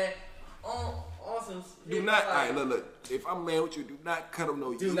 Hey, man, on some. Do not. Alright, look. If I'm mad with you, do not cut them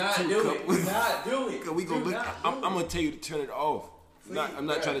no YouTube Do not do it. couple. Do not do it. Cause we gonna look. I'm gonna tell you to turn it off. I'm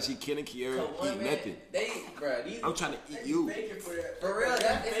not trying to see Ken and Kiara eat nothing. I'm trying to eat you. For real,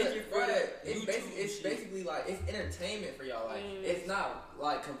 it's basically like it's entertainment for y'all. Like it's not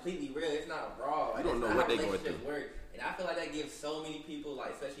like completely real. It's not raw. Like, you don't know what they going through. Work. And I feel like that gives so many people,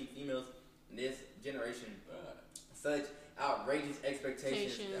 like especially females in this generation, such outrageous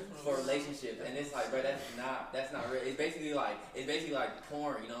expectations for relationships. And it's like, bro, that's not real. It's basically like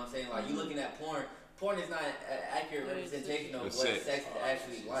porn. You know what I'm saying? Like you looking at porn. Porn is not an accurate representation of what sex is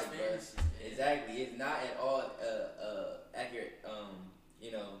actually like, bro. Exactly, it's not at all accurate.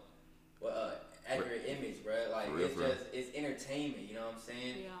 Accurate image, bro. Like it's entertainment. You know what I'm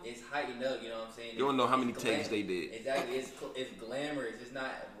saying? Yeah. It's heightened up. You know what I'm saying? You don't know how many takes they did. Exactly, it's glamorous. It's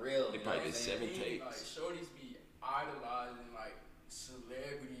not real. They probably did 7 takes. Like shorties be idolizing like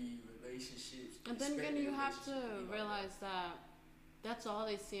celebrity relationships. And then again, you have to realize that that's all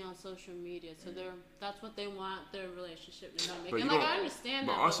they see on social media. So that's what they want their relationship to mimic. But And you like I don't- understand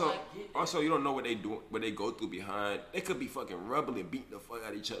But that. also, but like, also you don't know what they do, what they go through behind. They could be fucking rubbing, beating the fuck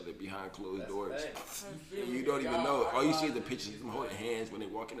out of each other behind closed doors. Facts. And you don't even know. All you see is the pictures of them holding hands when they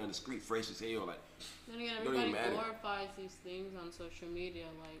walking down the street, fresh as hell. Like, then again, don't even everybody matter. glorifies these things on social media,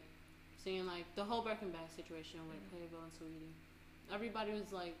 like seeing like the whole Birkin bag situation with Quavo and Saweetie. Everybody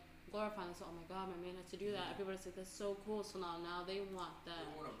was like glorifying this. Oh my god, my man had to do that. Everybody's like, that's so cool. So now they want that.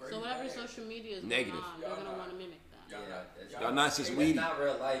 They want a Birkin So whatever bag. social media is Negative. going on, they're gonna want to mimic that. Yeah, that's y'all not just that's weedy. not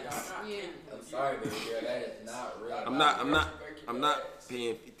real life. Yeah. I'm sorry, baby girl. That is not real. I'm not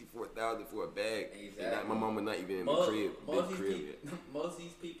paying $54,000 for a bag. Exactly. And my mama not even in the Most, crib, most, big these crib people, yet. most of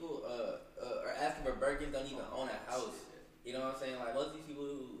these people are asking for Birkins, don't even own a house. You know what I'm saying? Like most of these people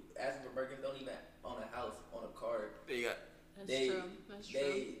who asking for Birkins don't even own a house, own a car. They got, That's They true. That's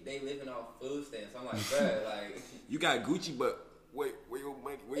true. they living off food stamps. I'm like, bruh, like you got Gucci, but where your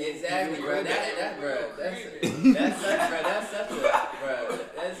money? Where your- exactly, where bro. your-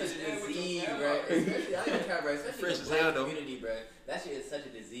 That's such a disease, bro. Especially I don't care, bro. Especially Fresh in as the hell, black though. community, bro. That shit is such a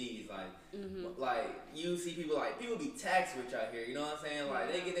disease. Mm-hmm. Like you see people like people be tax rich out here. You know what I'm saying?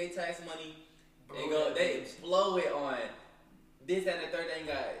 Like they get their tax money, they blow it on this, that, and the third thing.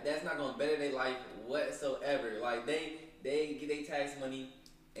 That's not gonna better their life whatsoever. Like they get their tax money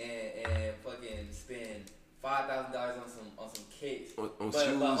and fucking spend $5,000 on some kicks. on But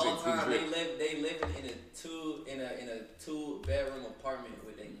shoes the whole and time cruise they living in a two bedroom apartment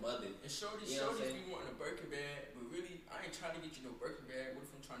with their mother. And shorties You know what I'm be wanting a Birkin bag, but really, I ain't trying to get you no Birkin bag. What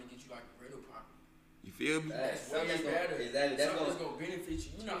if I'm trying to get you like a rental property? You feel me? That's Way something better. Exactly. That's Something gonna that's gonna benefit you.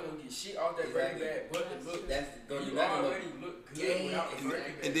 You're not gonna get shit off that Birkin Exactly. bag, but the look. that's gonna You you not gonna already look good Yeah, without the and-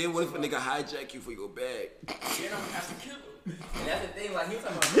 Birkin bag. And then what if a nigga hijack you for your bag? Then I'm gonna have to kill him. And that's the thing, like he was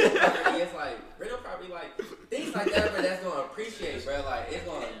talking about rental property. It's like rental property, like things like that, bro. That's gonna appreciate, bro. Like it's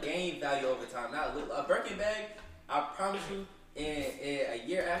gonna gain value over time. Now, look, a Birkin bag, I promise you, in a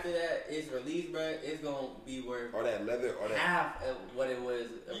year after that it's released, bro, it's gonna be worth All that leather, all that. half of what it was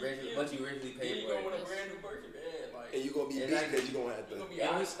originally, what you originally Then paid you gonna for. want a brand new Birkin bag, like And you gonna be Exactly. big because you gonna have you to. gonna be And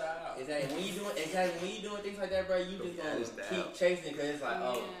out we- of style. Exactly. When you doing things like that, bro, you just That is gonna style. keep chasing because it's like,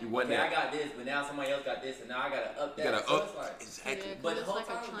 oh, Yeah. You want okay, I that. got this, but now somebody else got this, and now I gotta up You that. gotta So up. it's like, Exactly. Yeah. but the It's whole like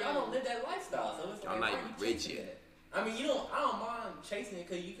a time y'all trend. don't live that lifestyle, so it's Y'all like, not why even you rich chasing yet. that? I mean, I don't mind chasing it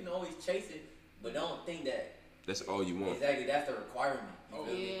because you can always chase it, but don't think that That's all you want. exactly that's the requirement. You Oh,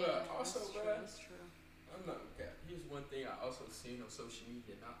 feel me? Yeah. But also, that's bro, true. That's true. I'm not okay. Here's one thing I also seen on social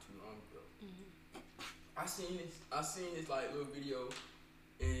media not too long ago. I seen this like little video,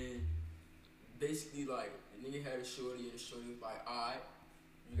 and basically like the nigga had a shorty, and the shorty was like, alright,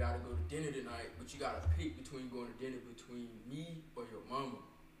 you gotta go to dinner tonight, but you gotta pick between going to dinner between me or your mama.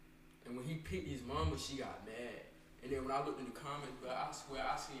 And when he picked his mama, she got mad. And then when I looked in the comments, but I swear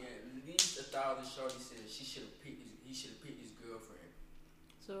I seen at least 1,000 shorties said he should have picked his girlfriend.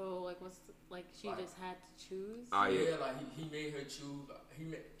 So like, she Like- just had to choose? Oh yeah. Like he made her choose.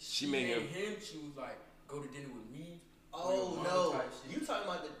 Like, She she made made him- him choose. Like go to dinner with me. Oh Mama no, type shit. you talking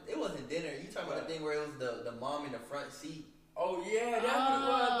about it wasn't dinner. You talking about the thing where it was the mom in the front seat. Oh yeah, that's what it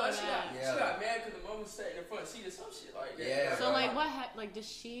Oh, was. Like, she yeah. got mad because the mama sat in the front seat or some shit like that. Yeah, So bro. like, what happened? Like, did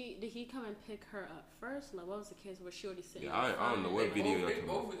he come and pick her up first? Like, what was the case? Was she already sitting? Yeah, in I don't know what They video both, y'all they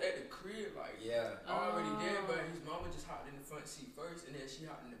talking both about. was at the crib like Yeah. already there, Oh. but his mama just hopped in the front seat first, and then she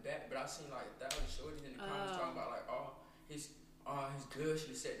hopped in the back. But I seen like 1,000 shorties in the comments talking about like, his girl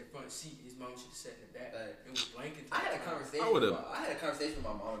should have sat in the front seat. His mama should have sat in the back. Right. It was blankets. I had a conversation. I would've- I had a conversation with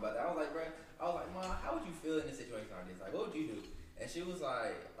my mom about that. I was like, Mom, how would you feel in a situation like this? Like, what would you do? And she was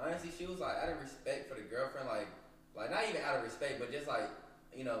like, honestly, out of respect for the girlfriend, like not even out of respect, but just like,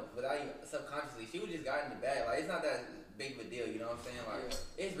 without even subconsciously, she would just got in the bag. Like, it's not that big of a deal, you know what I'm saying? Like,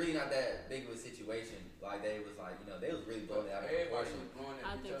 it's really not that big of a situation. Like, they was like, they was really blowing it out of Everybody proportion. was blowing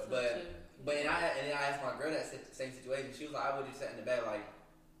I that think bitch so up. But- too. But and then I asked my girl that same situation. She was like, I would just sat in the bag like,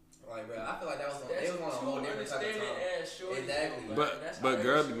 bro, I feel like that was on, they was on a whole different type of time. Exactly. But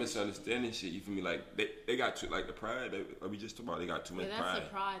girls be misunderstanding shit. You feel me? Like they got too like the pride. We just talked about. They got too much Yeah, that's pride.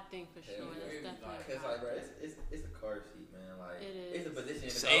 a pride thing for sure. Yeah, That's yeah. definitely. Cause like, bro, it's a car seat, man. Like, It it's a is. position. in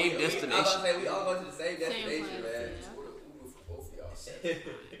the Same car. destination. I was about to say we all go to the same Same destination, place, man. yeah. What a Uber for both of y'all.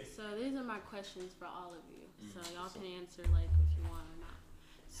 So these are my questions for all of you. So Mm-hmm. y'all can answer like if you want or not.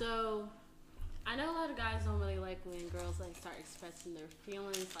 So I know a lot of guys don't really like when girls like start expressing their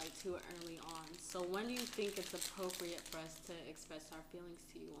feelings like too early on. So when do you think it's appropriate for us to express our feelings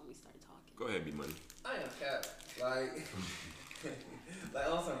to you when we start talking? Go ahead, be money. I am cap. Like, like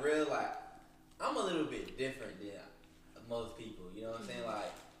on some real, like, I'm a little bit different than most people. You know what I'm saying?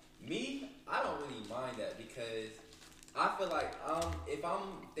 Like, me, I don't really mind that because I feel like if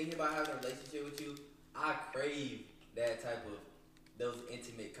I'm thinking about having a relationship with you, I crave that type of those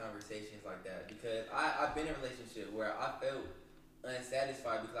intimate conversations like that because I've been in a relationship where I felt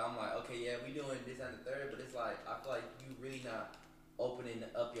unsatisfied because I'm like, okay, yeah, we doing this and the third, but it's like I feel like you really not opening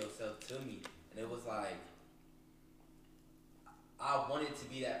up yourself to me, and it was like I wanted to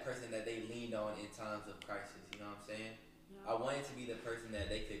be that person that they leaned on in times of crisis. You know what I'm saying? Yeah. I wanted to be the person that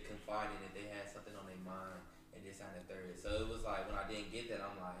they could confide in if they had something on their mind and this and the third. So it was like when I didn't get that,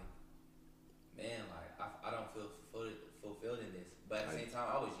 I'm like, man, like I don't feel fulfilled in this. But at the same time,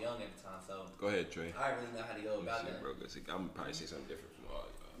 I was young at the time, so Go ahead, Trey. I didn't really know how to go about Shit, that. bro, 'cause I'm probably say something different from all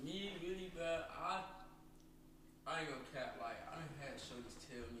y'all. Me really bad. I ain't gonna cap. Like I done had shorties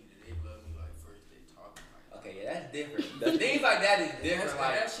tell me that they love me like first they talking like. Okay, yeah, that's different. The things like that is different.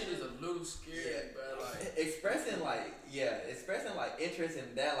 Like that shit is a little scary, but like expressing like interest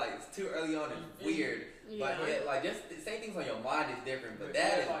in that like it's too early on is weird. Yeah. But yeah, like just saying things on your mind is different. But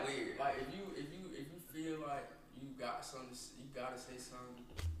that is like, weird. Like if you feel like you got something, you gotta say something.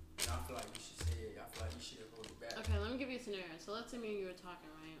 And I feel like you should say it. I feel like you should hold it back. Okay, let me give you a scenario. So let's say me and you were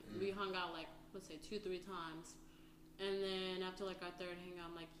talking, right? We hung out like, let's say 2-3 times. And then after like our third hangout,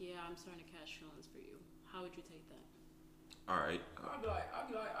 I'm like, yeah, I'm starting to catch feelings for you. How would you take that? All right. I'd be like,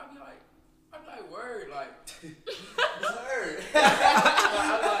 word, like, Word.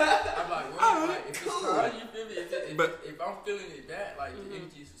 I'm like, word, like, if it's time, you feel me? If I'm feeling it back, like, the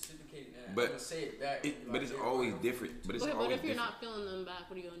energy is reciprocating that, But I'm gonna say it back. But it's always different. But it's Okay, but always if you're different. not feeling them back,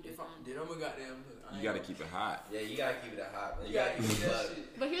 what are you gonna do If I'm, then? then I'm a goddamn. You gotta keep it hot. Yeah, you gotta keep it hot. Man. You gotta keep that But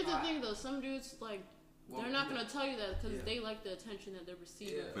shit. But here's the hot. thing though, some dudes like they're not gonna tell you that because they like the attention that they're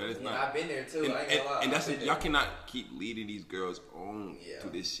receiving. Yeah. But it's yeah, not. I've been there too. I ain't gonna lie. And that's I've been y'all there. cannot keep leading these girls on Yeah. to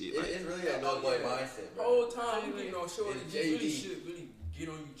this shit. It- Like, it's really that no boy mindset, The bro. whole time you getting on shorty, It's you really JV. should really get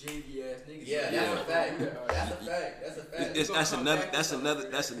on you JV ass niggas. Yeah, Yeah. that's a fact. Yeah, alright. That's a fact. That's a fact.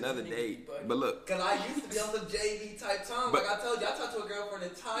 that's another day. But look, Cause I used to be on some JV type time. But- Like I told you, I talked to a girl for an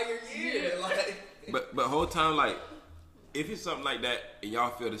entire year. Like, but whole time, like, if it's something like that and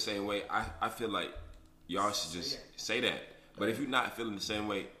y'all feel the same way, I feel like y'all should just say that. But if you're not feeling the same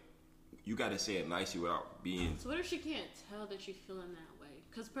way, you gotta say it nicely without being. So what if she can't tell that she's feeling that way?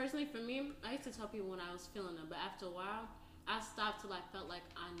 Because personally, for me, I used to tell people when I was feeling them, but after a while, I stopped till I felt like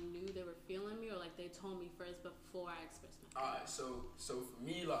I knew they were feeling me or like they told me first before I expressed myself. Alright, so for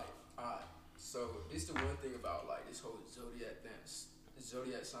me, like, so this the one thing about like this whole zodiac thing, the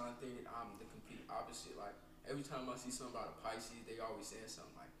zodiac sign thing. I'm the complete opposite. Like every time I see something about a Pisces, they always saying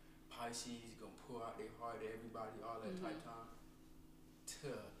something like Pisces gonna pour out their heart to everybody, all that type time.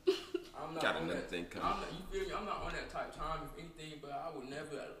 I'm not Got on another that. thing coming. I'm not, you feel me? I'm not on that type time, if anything. But I would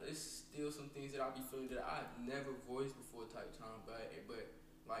never. It's still some things that I be feeling that I've never voiced before type time. But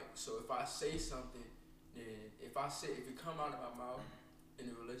like, so if I say something, then if it come out of my mouth in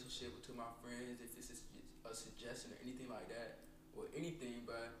a relationship with my friends, if it's a suggestion or anything like that, or anything,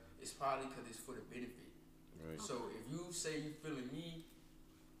 but it's probably because it's for the benefit. Right. So if you say you feeling me,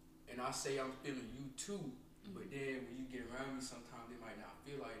 and I say I'm feeling you too, but then when you get around me, sometimes it might not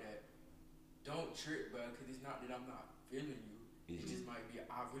feel like that. Don't trip, bro, because it's not that I'm not feeling you. It just might be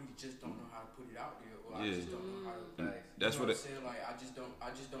I really just don't know how to put it out there, or I Yeah. just don't know how to. That's you what know it. I'm saying. Like I just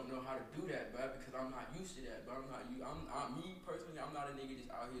don't know how to do that, bro, because I'm not used to that. But I'm me personally. I'm not a nigga that's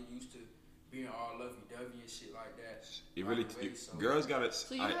out here used to being all lovey-dovey and shit like that. It really. Right away, so- Girls gotta.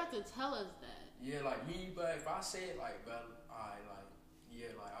 So you have to tell us that. Yeah, like me, but if I say it like, but I like,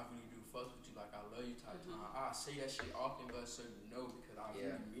 yeah, like I really do fuck with you, like I love you type time. I say that shit often, but so you know, because I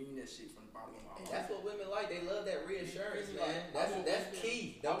really mean that shit from the bottom of my and heart. that's what women like. They love that reassurance, Really, man. like, That's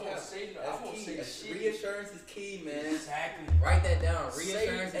key. Don't I won't cap. say that. I That's won't key. say That's- shit. Reassurance is key, man. Exactly. Write that down. Say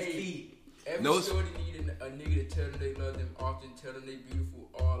Reassurance it, is key. Every No, shorty need a nigga to tell them they love them often, tell them they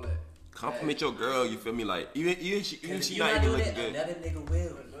beautiful, all that. Compliment your girl. You feel me? Like even she If not even looking it, good. another nigga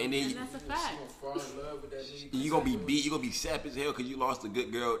will. And then And that's a fact. She gonna fall in love with that nigga. you gonna be beat. You gonna be sap as hell because you lost a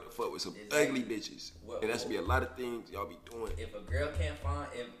good girl to fuck with some Exactly. ugly bitches. What- And that's be a lot of things y'all be doing. If a girl can't find,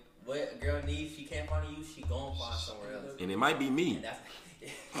 if what a girl needs, she can't find you, she gon' find somewhere else. And it might be me. And that's.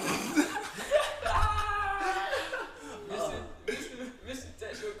 Listen,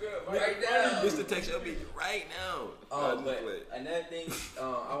 text your girl Right now. Mr. Text your bitch right now. Oh, Nah, but just play. another thing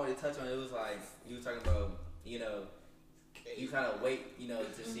I wanted to touch on, it was like you were talking about, you know, you kind of wait, you know,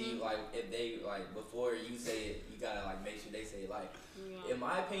 to see like if they like before you say it, you gotta like make sure they say it. Like, Yeah. in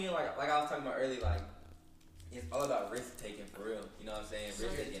my opinion, like I was talking about earlier, like it's all about risk taking for real. You know what I'm saying?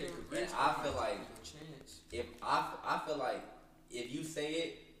 Risk taking. And I feel like if I feel like if you say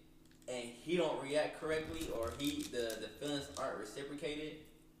it and he don't react correctly or the feelings aren't reciprocated,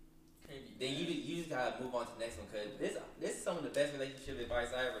 can't be. then you just gotta move on to the next one, cause this is some of the best relationship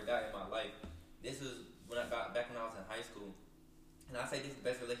advice I ever got in my life. This was back when I was in high school, and I say this is the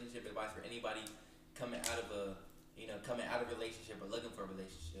best relationship advice for anybody coming out of a relationship or looking for a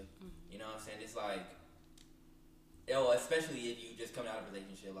relationship. You know what I'm saying? It's like, especially if you just coming out of a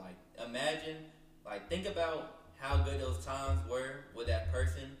relationship. Like, imagine, like, think about how good those times were with that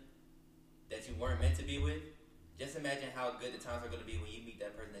person that you weren't meant to be with. Just imagine how good the times are going to be when you meet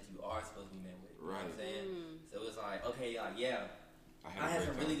that person that you are supposed to be met with. You know what I'm saying? So it's like, okay, like, yeah, I had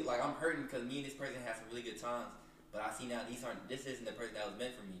some really, like, I'm hurting because me and this person had some really good times, but I see now this isn't the person that was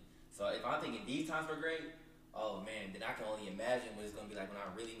meant for me. So if I'm thinking these times were great, oh man, then I can only imagine what it's going to be like when I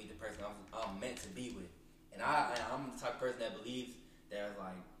really meet the person I'm meant to be with. And I'm the type of person that believes there's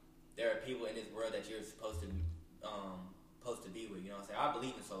like, there are people in this world that you're supposed to be with. You know what I'm saying? I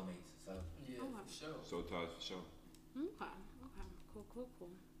believe in soulmates. So yeah, for sure. So Todd, for sure. Okay. Cool.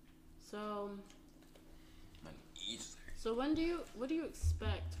 So what do you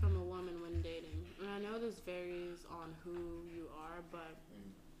expect from a woman when dating? And I know this varies on who you are, but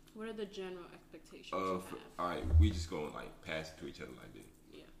what are the general expectations you have? All right, we just gonna like pass it to each other like this.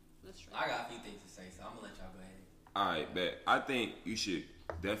 Yeah, that's true. I got a few things to say, so I'm gonna let y'all go ahead. All right, bet. I think you should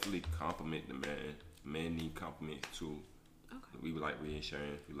definitely compliment the man. Men need compliments too. Okay. We like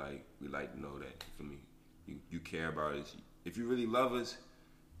reassurance. We like to know that. You feel me? You care about us. If you really love us,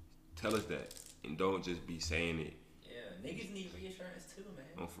 tell us that, and don't just be saying it. Yeah, niggas need reassurance too, man.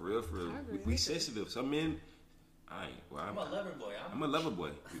 Oh, for real. We sensitive. Some men. I'm a lover boy. I'm a lover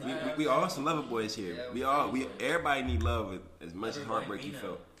boy. We all some lover boys here. Yeah, everybody need love as much as Lover heartbreak boy, you Nino.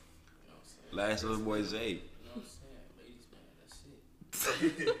 felt. You know what I'm saying? Last lover boy Zay. You know what I'm saying? Ladies, man, that's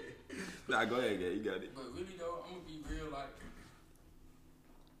it. Nah, go ahead, you got it. But really though, I'm gonna be real, like,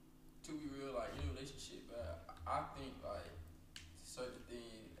 in a relationship, I think like certain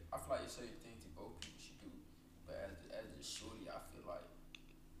things, I feel like certain things that both people should do. But as a shorty, I feel like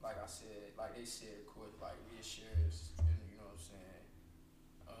I said, like they said, of course, like reassurance, and you know what I'm saying,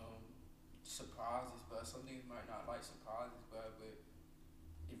 surprises, but some niggas might not like surprises, but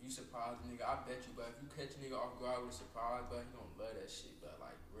if you surprise a nigga, I bet you, but if you catch a nigga off guard with a surprise, but he gonna love that shit, but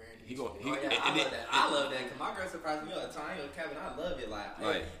like random. I love that because my girl surprised me all the time. Kevin, I love it.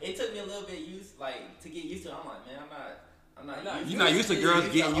 Like, it took me a little bit to get used to it. I'm like, man, I'm not. You're not used to girls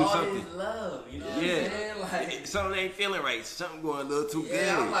getting you all something. This love, you know what I'm saying? Like, something ain't feeling right. Something going a little too good.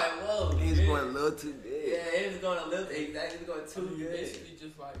 yeah, I'm like, whoa, It's man. going a little too good. Yeah, it's going a little exactly. It's going too good. Basically,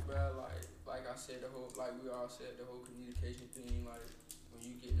 just like, bro, like I said, we all said the whole communication thing. Like, when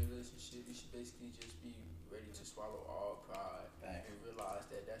you get in a relationship, you should basically just be ready to swallow all pride and realize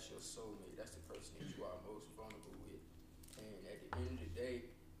that that's your soulmate. That's the person that you are most vulnerable with. And at the end of the day,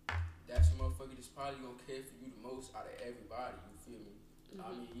 that's the motherfucker that's probably gonna care for you the most out of everybody. You feel me? I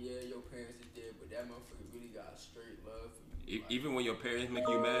mean, yeah, your parents is dead, but that motherfucker really got straight love for you. Even when your parents make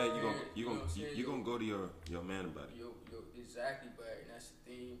you mad, you gonna go to your man about it. Exactly, but and that's the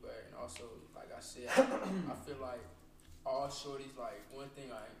thing. But and also, like I said, I feel like all shorties, like one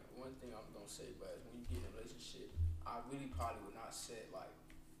thing I'm gonna say, but when you get in a relationship, I really probably would not set like,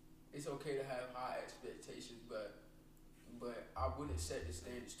 it's okay to have high expectations, but I wouldn't set the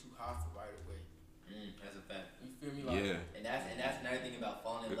standards too high for right away. That's a fact. You feel me? Like, Yeah. And that's another thing about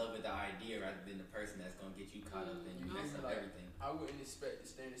falling in love with the idea rather than the person that's gonna get you caught up and you mess up like, everything. I wouldn't expect the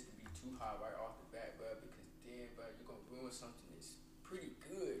standards to be too high right off the bat, bro, because then, bro, you're gonna ruin something that's pretty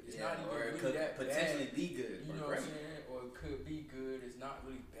good. It's not even or it really could that potentially bad. be good. You or know great. what I'm saying? Or it could be good. It's not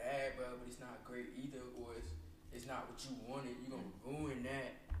really bad, bro, but it's not great either. Or it's not what you wanted. You're gonna ruin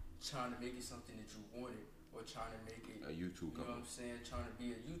that trying to make it something that you wanted, or trying to make it A YouTube You know couple. what I'm saying? Trying to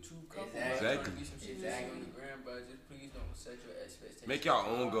be a YouTube couple. Exactly. Trying to be some shit Exactly. on the ground, but just please don't set your expectations. Make your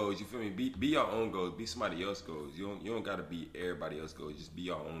own goals. You feel me? Be your own goals. Be somebody else's goals. You don't gotta be everybody else's goals. Just be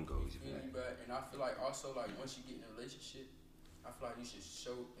your own goals. You feel me? But and I feel like also like once you get in a relationship, I feel like you should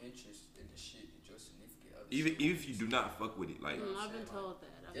show interest in the shit that your significant other. Even if you do not fuck with it, like I've been told that.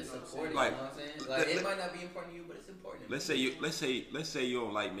 Just You know what I'm support it. saying? You know what I'm saying? Like, it might not be important to you, but it's important. let's say you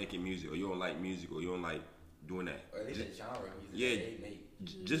don't like making music, or you don't like music, or you don't like doing that. Or at least the genre of music. Yeah. They make.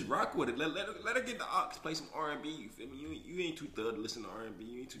 Just rock with it. Let her get the aux, play some R&B. You feel me? You ain't too thug to listen to R&B.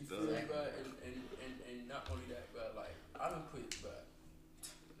 You ain't too You feel thug. me, but and not only that, but like I don't put, but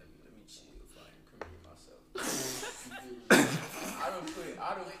let me chill if I incriminate myself. I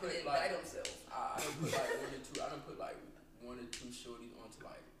don't put like one or two shorties onto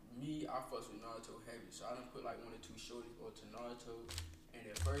like me. I fuss with Naruto heavy, so I don't put like one or two shorties onto Naruto. And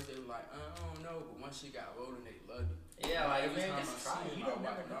at first they were like, I don't know. But once she got rolling, they love you. Yeah, like, every man, time just I try see it. You my don't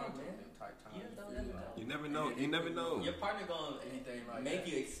never wife, know, I'm man. them type time. You don't feel never me? know. You never know. You never know. Your partner gonna Anything like make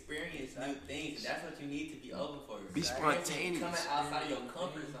that. you experience new things, and that's what you need to be open for. Be spontaneous. Coming outside of your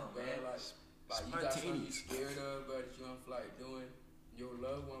comfort zone, Bro, man. like you got something you scared of, but you don't feel like doing. Your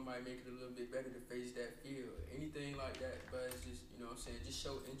loved one might make it a little bit better to face that fear. Anything like that, but it's just, you know what I'm saying, just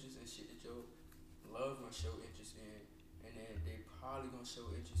show interest in shit that your loved one show interest in, and then they probably gonna show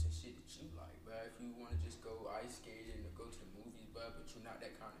interest in shit that you like. But if you wanna just go ice skating or go to the movies, but you're not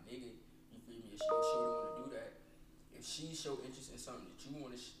that kind of nigga, you feel me? If she don't show you wanna do that, if she show interest in something that you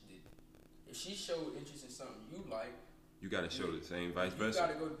wanna, if she show interest in something you like, You gotta show the same vice you versa.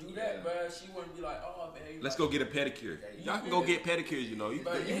 gotta go do that, but she wouldn't be like, oh man. Let's like, go get a pedicure. Y'all can go get pedicures, you know. You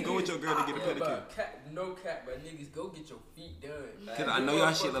can go with your girl to get a pedicure. No cap, but niggas go get your feet done. Cause I know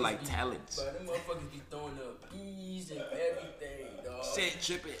y'all shit look like talents. But them motherfuckers be throwing up bees and everything, dog. Shit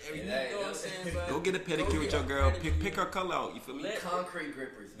tripping, everything. You know what I'm saying, bro? Go get a pedicure with your girl. Pick her color out. You feel me? Concrete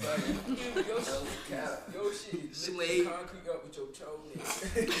grippers, man. But your shit is lifting concrete up with your toe.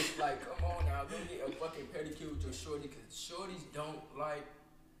 It's like, come on now, go get a fucking pedicure with your shorty, cause shorties don't like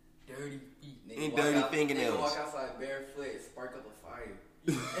dirty feet. And dirty fingernails. Nigga walk outside barefoot, spark up a fire.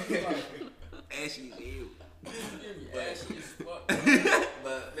 Ashy as hell. Ashy as fuck.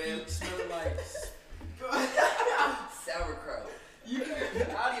 But man, Feet smell like sauerkraut.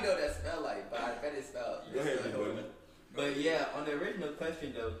 How do you know that smell like? But I bet it smell. Go ahead, buddy. But yeah, on the original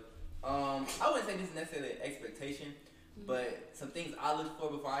question though, I wouldn't say this is necessarily an expectation, but some things I looked for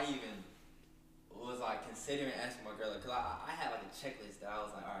before I even was like considering asking my girl, cause I had like a checklist that I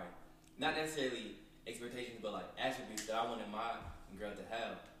was like, all right, not necessarily expectations, but like attributes that I wanted my girl to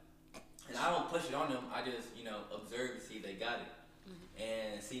have. And I don't push it on them. I just, observe to see if they got it.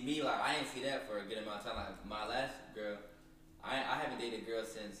 And see me, like, I didn't see that for a good amount of time. Like, my last girl, I haven't dated a girl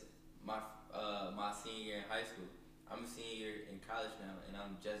since my senior year in high school. I'm a senior in college now, and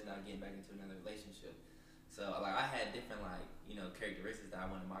I'm just now getting back into another relationship. So, like, I had different, like, characteristics that I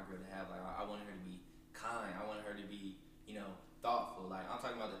wanted my girl to have. Like, I wanted her to be kind. I wanted her to be, thoughtful. Like, I'm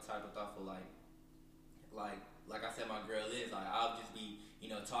talking about the type of thoughtful, like I said, my girl is. Like, I'll just be,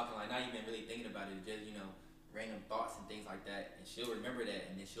 talking, like, not even really thinking about it. Just, random thoughts and things like that. And she'll remember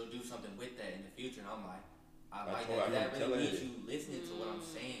that, and then she'll do something with that in the future. And I'm like, I like that. That really means you listening to what I'm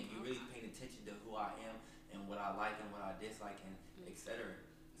saying. You really paying attention to who I am and what I like and what I dislike and etc.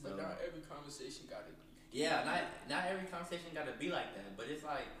 But not every conversation got to be. Yeah, not every conversation got to be like that. But it's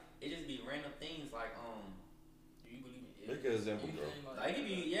like, it just be random things like, do you believe in Make an example, bro. Like, it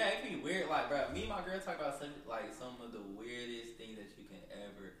could be weird. Like, bro, me and my girl talk about some of the weirdest things that you can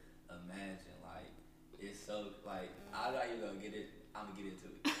ever imagine. Like, it's so, like, I'm not even gonna get it. I'm gonna get into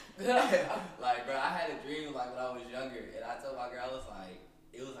it. Like, bro, I had a dream, like, when I was younger, and I told my girl, it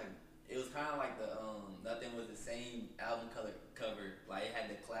was kind of like the, Nothing Was the Same album cover. Like, it had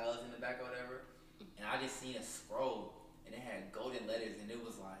the clouds in the back or whatever, and I just seen a scroll, and it had golden letters, and it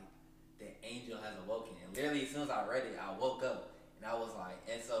was like, the angel has awoken. And literally, as soon as I read it, I woke up, and I was like,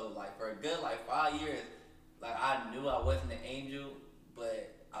 and so, like, for a good, 5 years, like, I knew I wasn't an angel,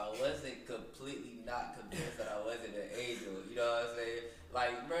 but I wasn't completely not convinced that I wasn't an angel. You know what I'm saying?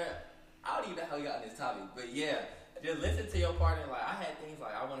 Like, bruh, I don't even know how we got on this topic, but yeah, just listen to your partner. Like, I had things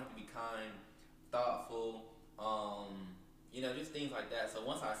like I wanted to be kind, thoughtful, just things like that. So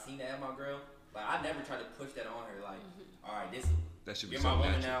once I seen that in my girl, like, I never tried to push that on her. Like, all right, that should be you're my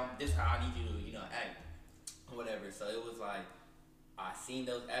woman natural. now. This is how I need you to, act, or whatever. So it was like I seen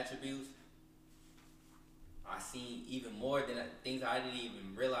those attributes. I seen even more than things I didn't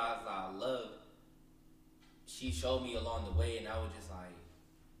even realize I loved. She showed me along the way, and I was just like,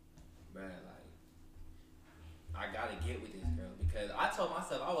 bruh, like, I gotta get with this girl. Because I told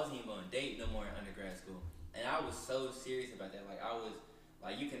myself I wasn't even gonna date no more in undergrad school. And I was so serious about that. Like, I was,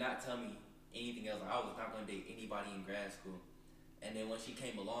 like, you cannot tell me anything else. Like, I was not gonna date anybody in grad school. And then when she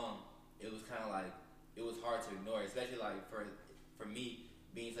came along, it was kind of like, it was hard to ignore, especially, like, for me,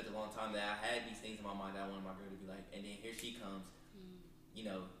 being such a long time that I had these things in my mind that I wanted my girl to be like, and then here she comes,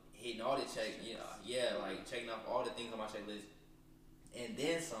 hitting all the checks, like checking off all the things on my checklist, and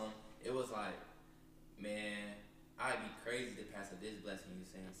then some. It was like, man, I'd be crazy to pass up this blessing you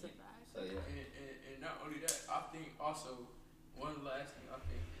saying. That's a fact. So yeah. And not only that, I think also one last thing I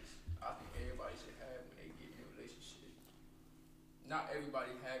think everybody should have when they get in a relationship. Not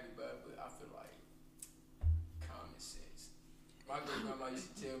everybody have it, but I feel like common sense. My great grandma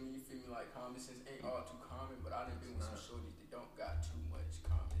used to tell me, you feel me, like common sense ain't all too common, but I done been with some shorties that don't got too much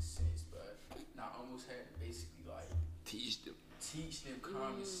common sense, but I almost had to basically like Teach them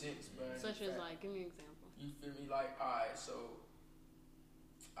common sense, but such as like, give me an example. you feel me, like, alright, so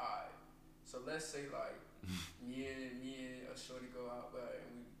So let's say like me and a shorty go out, but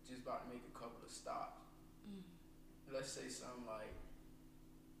and we just about to make a couple of stops. Let's say something like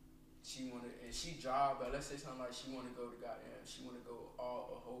she drive, but let's say something like she wanna go to she wanna go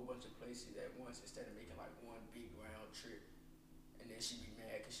a whole bunch of places at once instead of making like one big round trip. And then she be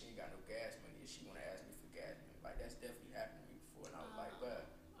mad because she ain't got no gas money and she wanna ask me for gas money. Like that's definitely happened to me before, and I was like, but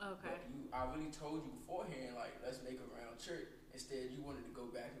I really told you beforehand, like let's make a round trip. Instead, you wanted to go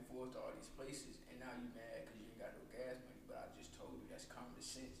back and forth to all these places, and now you mad because you ain't got no gas money. But I just told you that's common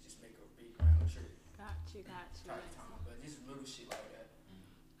sense. Just make a big round trip. Got you. Type time, but just little shit like that.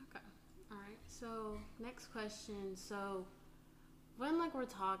 Okay. All right. So next question. So when like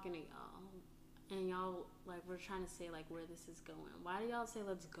we're talking to y'all, and y'all like we're trying to say like where this is going, why do y'all say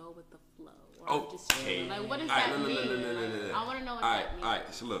let's go with the flow? Or just chill? Like what does that mean? No. I want to know what that means. All right.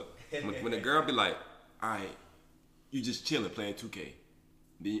 So look, when a girl be like, all right, you just chilling playing 2K,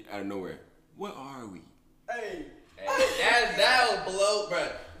 then out of nowhere, where are we? Hey, that will blow, bro.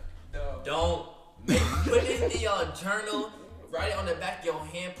 no. Don't put this in your journal. Write it on the back of your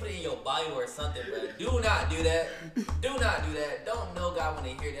hand. Put it in your bio or something, bro. Do not do that. Do not do that. Don't know God when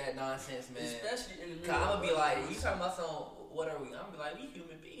they hear that nonsense, man. Especially in the middle. Cause I'm gonna be like, you talking about some? What are we? I'm gonna be like, we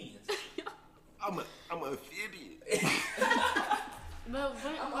human beings. I'm an amphibian.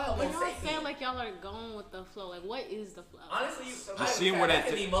 But when y'all say like y'all are going with the flow, like what is the flow? Honestly, seeing where that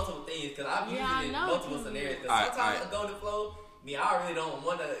can be multiple things. Cause I've used it in multiple scenarios. Cause sometimes I go with the flow. I really don't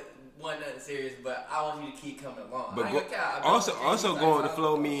want nothing serious, but I want you to keep coming along. But also going with the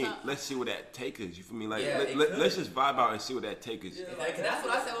flow mean let's see where that take us. You feel me? Like let's just vibe out and see where that take us. Yeah, cause that's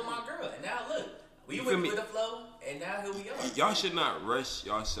what I said with my girl. And now look, we went with the flow, and now here we are. Y'all should not rush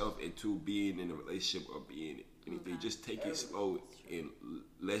yourself into being in a relationship or being anything. Okay. Just take it slow and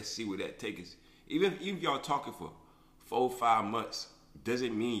let's see where that take us. Even if y'all talking for 4-5 months,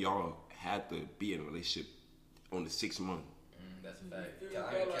 doesn't mean y'all have to be in a relationship on the 6th month. That's a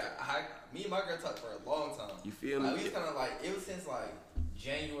fact. Me and my girl talked for a long time. You feel me? Like, we was kind of like, it was since like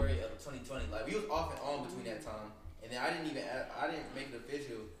January of 2020. Like we was off and on between that time, and then I didn't make it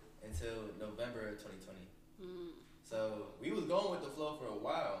official until November of 2020. So we was going with the flow for a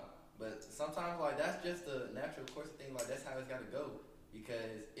while, but sometimes like that's just the natural course of things. Like that's how it's got to go,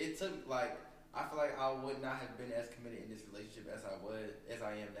 because it took like I feel like I would not have been as committed in this relationship as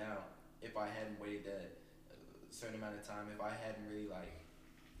I am now if I hadn't waited that certain amount of time, if I hadn't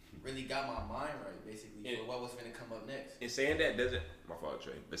really got my mind right, basically, for what was going to come up next. And saying that doesn't, my fault,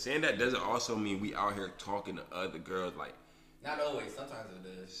 Trey, but saying that doesn't also mean we out here talking to other girls, like. Not always, sometimes it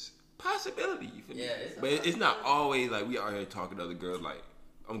does. Possibility, you feel me? Yeah, but it's not always like we out here talking to other girls, like,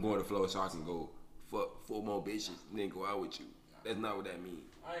 I'm going to flow so I can go fuck 4 more bitches and then go out with you. That's not what that means.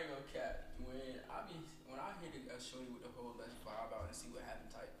 I ain't gonna cap. When I hear a shorty with the whole let's vibe out and see what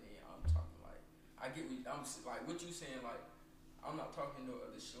happens type thing, I'm talking like, I'm like what you saying, like I'm not talking to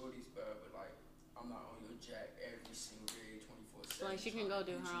other shorties, but like I'm not on your jack every single day, 24/7. Like she can go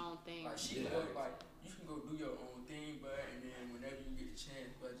do her own thing. Like she can go, like you can go do your own thing, but and then whenever you get the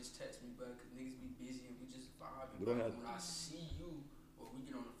chance, but just text me, but cause niggas be busy and we just vibing. But when I see you or we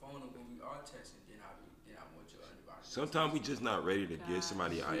get on the phone or when we are texting, then I want your undivided. Sometimes we just not ready to give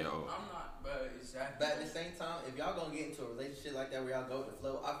somebody IO. I'm not, but exactly. But at the same time, if y'all gonna get into a relationship like that where y'all go with the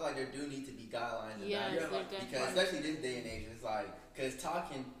flow, I feel like there do need to be guidelines. Yes, because especially this day and age, it's like because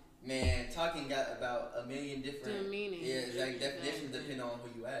talking got about a million different meanings. Yeah, it's like definitions depending on who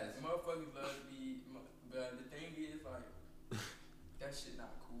you ask. Motherfuckers love to be, but the thing is like that shit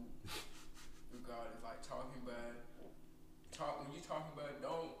not cool. Regardless, like talking bad, when you talking about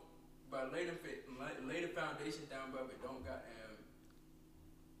don't. But lay the foundation down, but don't goddamn.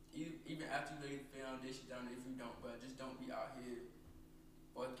 Even after you lay the foundation down, if you don't, but just don't be out here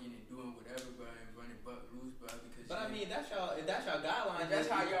fucking and doing whatever, but and running butt loose, but because. But I mean, if that's y'all guidelines. That's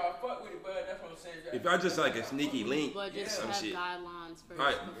how y'all fuck with it, but that's what I'm saying. If y'all just like a sneaky link, but just some have shit. guidelines first. All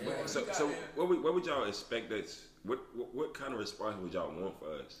right. Yeah. So what would y'all expect us? What kind of response would y'all want for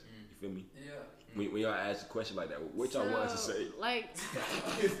us? You feel me? Yeah. When y'all ask a question like that, what y'all want us to say? Like,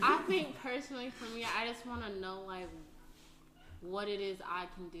 I think personally for me, I just want to know like what it is I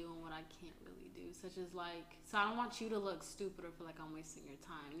can do and what I can't really do. Such as like, so I don't want you to look stupid or feel like I'm wasting your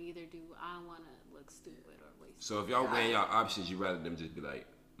time. Neither do I want to look stupid or waste. So if y'all weighing y'all options, you rather them just be like,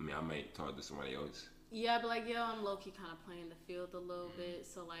 I might talk to somebody else. Yeah, but like, I'm low-key kind of playing the field a little bit.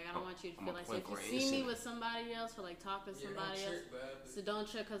 So like, I don't want you to feel like, so if you see me with somebody else or like talk to somebody else, so don't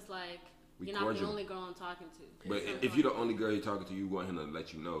trip, cause like. you're not the cordial. only girl I'm talking to. But Something if you're like the only girl you're talking to, you want him to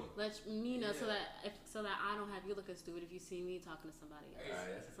let you know. let me know so that I don't have you looking stupid if you see me talking to somebody else.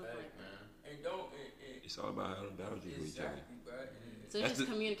 Alright, that's a Something fact, like that. man. And don't. It's all about having boundaries with each other. Exactly, bro. So it's That's just the-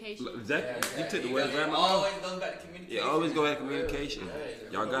 communication. Exactly. You took the It words goes- right it out of my mouth. always goes back to communication. Yeah, always go at communication.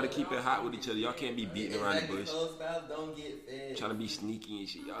 Yeah. Y'all gotta keep it hot with each other. Y'all can't be beating around the bush, Close mouths don't get fed. trying to be sneaky and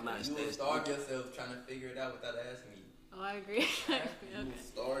shit. Y'all not You will that starve sneaky. yourself trying to figure it out without asking me. Oh, I agree. You Okay. will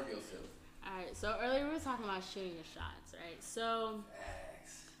starve yourself. All right. So earlier we were talking about shooting your shots, right?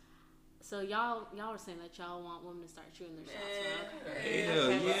 So y'all were saying that y'all want women to start shooting their shots, right? Okay. Hell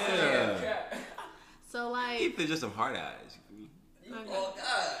Okay. yeah. So like, If they're just some hard eyes. You, Okay. oh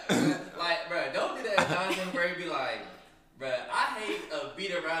God. Like, bro, don't do that. Jonathan Bray be like, bro, I hate a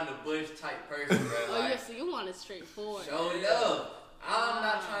beat around the bush type person, bro. oh Like, yeah, so you want it straightforward. show it up. I'm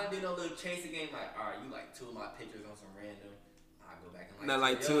not trying to do no little chasing game. Like, all right, you like two of my pictures on some random. I go back and like. Not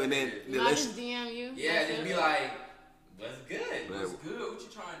like your two and then pictures. Not let's. just DM you. Yeah, That's just it? be like, what's good? Right. What's good? What you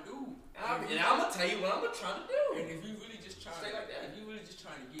trying to do? And I'm gonna tell you what I'm trying to do. And if you really just trying, Straight like that. if you really just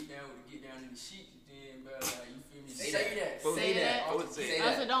trying to get down in the sheets, then bro, like, you feel me? Say that. Folks Say that. I would say Say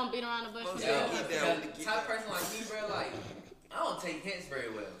Also, that. don't beat around the bush. Folks with say it. keep Yeah, that. because type of person like me, bro, like, I don't take hints very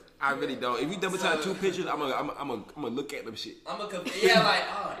well. I really don't. If you double tap two pictures, I'm gonna look at them shit. I'm a yeah, like,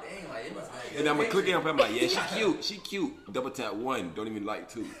 oh dang, like it was like. And I'm gonna click it up. I'm like, yeah, she cute. Double tap one, don't even like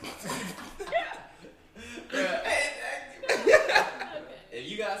two. If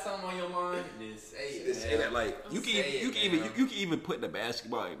you got something on your mind, just say it. Just say that, like you can Say it, man. you can even put the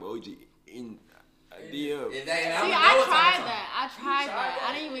basketball emoji in a DM. If they, See, and I know what tried type of that. I tried that.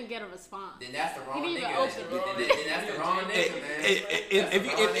 I didn't even get a response. Then that's the wrong He didn't nigga. even Then open that's the wrong nigga, man. That's If the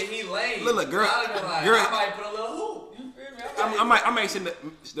you wrong nigga. He lame. look, girl, I might put a little hoop. You feel me? I might send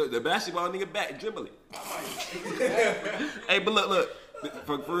the basketball nigga back dribbling. Hey, but look,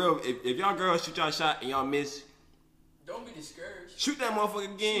 for real, if y'all girls shoot y'all shot and y'all miss, Don't be discouraged. shoot that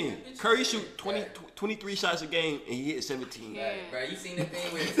motherfucker again. Curry shoot 23 shots a game and he hit 17. Yeah. Bro, you seen the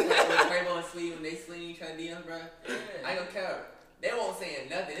thing with Quavo and Sweet when they sling each other DMs, bro? I ain't gonna care. They won't say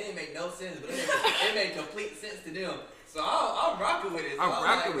nothing. It didn't make no sense, but it made complete sense to them. So I'm rocking with it. So I'm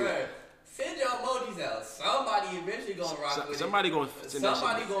rocking with bro, it. send your emojis out. Somebody eventually gonna rock with Somebody it. gonna send that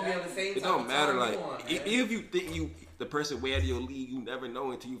Somebody shit. gonna be on the same It type don't of matter. time Like you on, man. if you think the person way out of your league, you never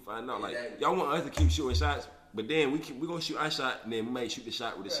know until you find out. Like Exactly. y'all want us to keep shooting shots, but then we gonna shoot our shot and then we might shoot the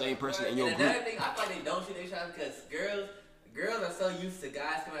shot with the same person in your and group. another thing, I feel like they don't shoot their shots because girls are so used to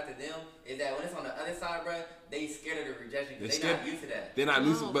guys coming after them, is that when it's on the other side, bro, they scared of the rejection because They they not scared. used to that. They're not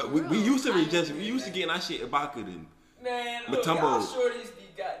used to, No, but for we real. used to I rejection. We agree. used to getting our shit Ibaka then. Man, look, Matumbo. y'all shorties be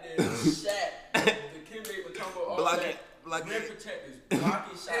goddamn Shaq, the Kimberly Matumbo, all Block that. it, block Rim it. protectors,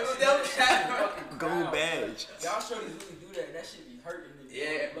 blocking shots. It was them That shit shots, be bro. fucking Gold crowd. badge. Y'all shorties really do that. That shit be hurting niggas.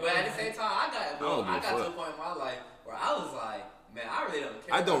 Yeah, but at the same time, I got to don't give a a fuck. point in my life where I was like, man, I really don't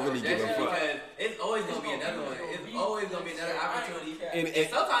care. I don't about really give a rejection fuck. because it's always gonna be another one. It's always gonna be another opportunity. And And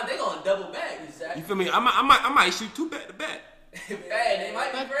sometimes they gonna double back. you feel me? I might shoot two back to back. Bad, they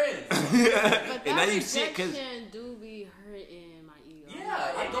might be friends. But And now that you sick because rejection do be hurting my ego.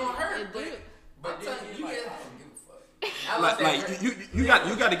 Yeah, it gonna hurt. It do. But I'm then telling it's you, like, get- I don't give a fuck. I was like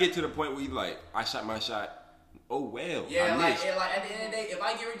you got to get to the point where you like I shot my shot. Oh well, Yeah, I like, missed. and like at the end of the day, if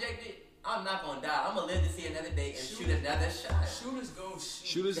I get rejected, I'm not gonna die. I'm gonna live to see another day and shoot another shot. Shooters gon' shoot.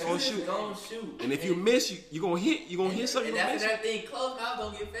 Shooters gonna shoot. Gonna shoot. And if you miss, you gonna hit. You gonna hit something. And You gonna that's miss. another thing. Close mouth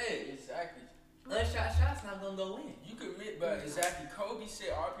don't get fed. Exactly. Unshot shots not gonna go in. You could admit, but exactly. Kobe said,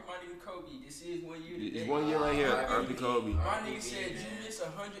 RP my nigga Kobe. This is 1 year today. It's 1 year right here. R.I.P. RP Kobe. My nigga said you miss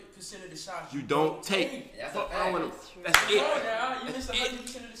 100% of the shots You don't take. That's Fuck, a I fact. wanna- That's true. That's Come on it. now, you miss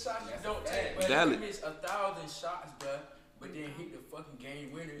 100% of the shots you don't take. But Valid. you miss 1,000 shots, bruh, but then hit the fucking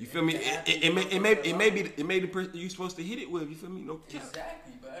game winner. You feel me? It may be the person you supposed to hit it with. You feel me? No cap.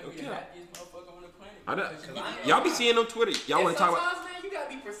 Exactly, but I be Okay. the happiest motherfucker on the planet. I know. Because you Cause get- Y'all be seeing on Twitter. Y'all And want to talk about? sometimes, man, you gotta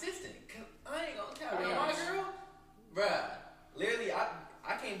be persistent. Cause I ain't gonna tell you, my girl, bruh. Literally,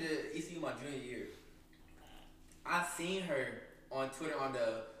 I came to ECU my junior year. I seen her on Twitter on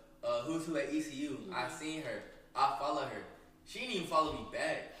the Who's Who at ECU. I seen her. I follow her. She didn't even follow me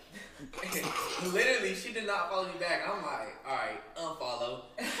back. Literally, she did not follow me back. I'm like, all right, unfollow.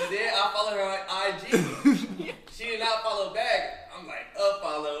 So then I follow her on IG. She did not follow back. I'm like,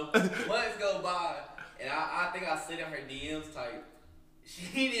 unfollow. Months go by, and I think I slid in her DMs type.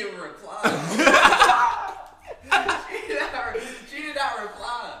 She didn't reply. she did not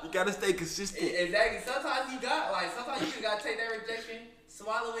reply. You gotta stay consistent. Exactly. Sometimes you gotta take that rejection,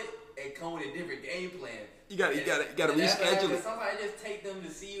 swallow it, and come with a different game plan. You gotta And that's what happens. reschedule it. Sometimes just take them to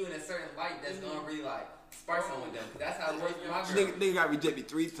see you in a certain light that's gonna really like spark something with them. Cause that's how it works with my girl. Nigga got rejected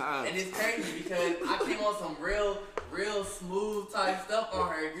 3 times. And it's crazy because I came on some real smooth type stuff on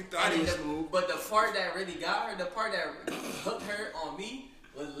her. You thought it was smooth. But the part that really got her, the part that hooked her on me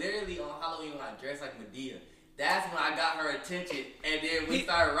was literally on Halloween when I dressed like Medea. That's when I got her attention, and then we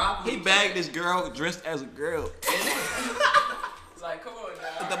started rocking. He bagged this girl dressed as a girl. Like, come on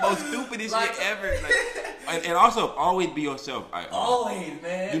now. The most stupidest shit ever. Like, and also, always be yourself. Always,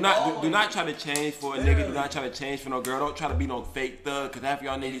 man. Do not try to change for a nigga. Do not try to change for no girl. Don't try to be no fake thug. Cause half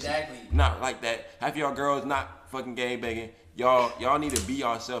y'all niggas not like that. Half y'all girls not fucking gang banging. Y'all need to be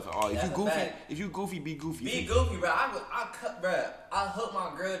yourself at all. If you goofy, be goofy. Be goofy, bro. I hooked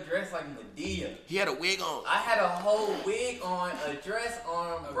my girl dressed like Medea. He had a wig on. I had a whole wig on, a dress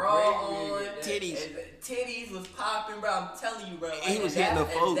on, bra on, titties. Titties was popping, bro. I'm telling you, bro. Like, he was hitting the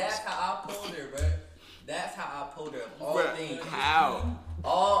folks. That's how I pulled her, bro. That's how I pulled her. All Bruh, things. how?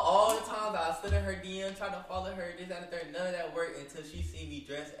 All the times I slid in her DM, tried to follow her, this, that, and the third. None of that worked until she seen me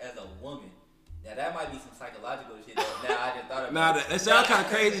dressed as a woman. Now that might be some psychological shit. Now I just thought about it. That sounds kind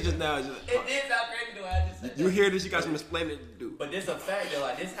of crazy just now. It did sound crazy though. I just said You that. hear this? You got some explaining to do. But this a fact though.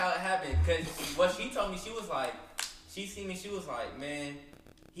 Like this how it happened. Cause what she told me, she was like, she seen me. She was like, man,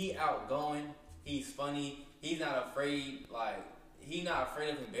 he outgoing. He's funny. He's not afraid. Like he not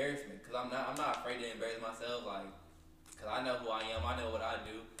afraid of embarrassment. Cause I'm not afraid to embarrass myself. Like, cause I know who I am. I know what I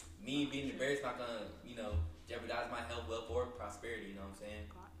do. Me being embarrassed not gonna, jeopardize my health, wealth, or prosperity. You know what I'm saying?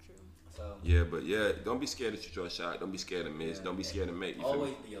 So Yeah, don't be scared to shoot your shot. Don't be scared to miss. Don't be scared to make.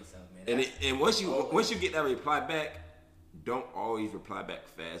 Always be yourself, man. And once you get that reply back, don't always reply back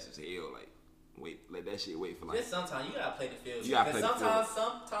fast as hell. Like let that shit wait for like. Just sometimes you gotta play the field. You gotta play the field.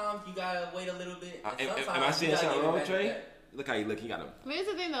 Sometimes you gotta wait a little bit. Am I saying something wrong, Trey? Look how you look. He got a. But here's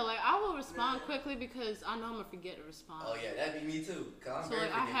the thing though, like I will respond quickly because I know I'm gonna forget to respond. Oh yeah, that'd be me too. So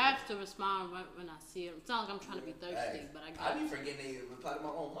like I have to respond when I see it. It's not like I'm trying to be thirsty, but I be forgetting to reply to my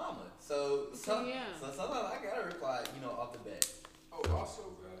own mama. So sometimes I gotta reply, off the bat. Oh, also,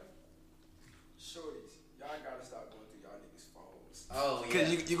 bro, shorties, y'all gotta stop going through y'all niggas' phones. Oh yeah.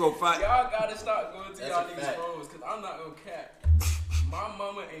 Cause you gonna fight. Y'all gotta stop going through y'all niggas' fact. phones. Cause I'm not gonna cap. My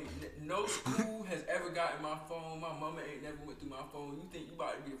mama ain't no school has ever gotten my phone. My mama ain't never went through my phone. You think you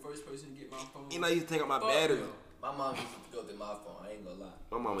about to be the first person to get my phone? You used to take out my Fuck battery. no. My mom used to go through my phone. I ain't gonna lie.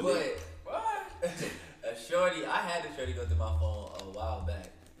 My mama But did. What? I had a shorty go through my phone a while back.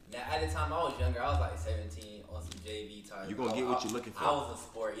 Now at the time I was younger, I was like 17 on some JV type. You gonna get what you're looking for. I was a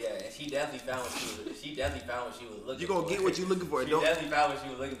sport, yeah, and she definitely found what she was. She definitely found what she was looking for. You gonna get what you're looking for. She definitely found what she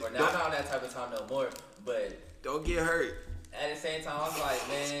was looking for. Now I'm not on that type of time no more, but Don't get hurt. at the same time, I was like,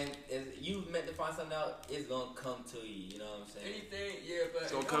 man, if you meant to find something out, it's gonna come to you. You know what I'm saying? Anything, yeah, but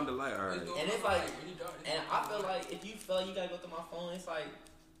It's gonna come to light, alright. And it's like, and I feel like if you feel you gotta go through my phone, it's like,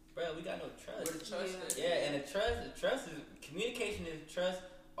 bro, we got no Where the trust. trust at? Yeah, and the trust is communication and trust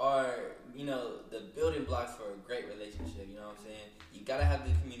are the building blocks for a great relationship. You know what I'm saying? You gotta have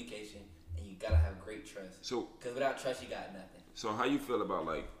good communication and you gotta have great trust. So Because without trust, you got nothing. So how you feel about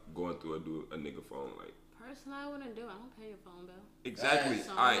like going through a nigga phone? Like personally, I wouldn't do it. I don't pay your phone bill. exactly. Right.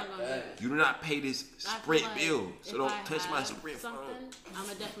 So All right. I'm not gonna do it. You do not pay this I feel Sprint like bill, so if don't I touch my have Sprint phone. something, I'm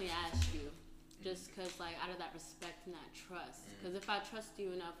gonna definitely ask you, just cause like out of that respect and that trust. Cause if I trust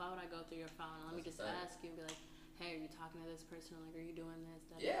you enough, why would I go through your phone and let me just ask you and be like, hey, are you talking to this person? Like, are you doing this?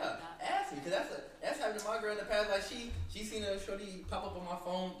 That, Yeah, that? ask me, because that's happened to my girl in the past. Like she seen a shorty pop up on my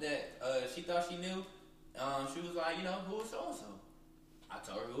phone that she thought she knew. She was like, who was so and so? I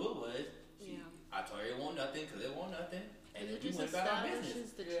told her who it was. I told her it won't nothing because it won't nothing. And then it we just went about our business.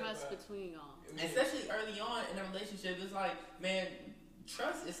 establishes the trust between y'all. And especially early on in a relationship, it's like, man,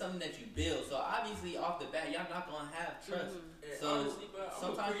 trust is something that you build. So obviously off the bat, y'all not gonna have trust. And So honestly, bro, I'm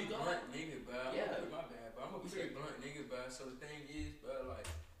sometimes a pretty you gonna. blunt nigga, bro. Yeah. My bad, but I'm a pretty blunt nigga, bro. So the thing is, bro,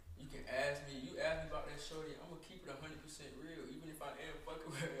 like, you can ask me, about that shorty, I'm gonna keep it 100% real. Even if I am fucking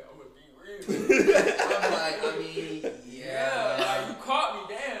with her, I'm gonna be real. I'm like, Yeah, like, you caught me,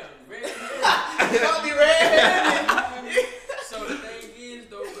 damn. Red You caught me red-handed. So the thing is,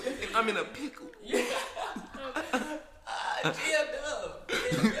 though, I'm in a pickle. yeah. Jammed up.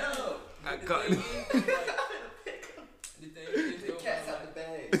 I The caught thing you. is, like, the thing is, The though, cat's bro, out the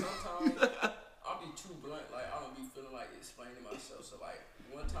bag. sometimes I'll be too blunt, like I don't be feeling like explaining myself. So like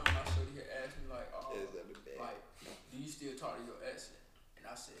one time my shorty here asked me like, oh, like, do you still talk to your ex? And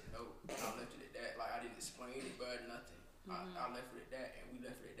I said no. And I left it at that. Like I didn't explain it, but nothing. I left it at that, and we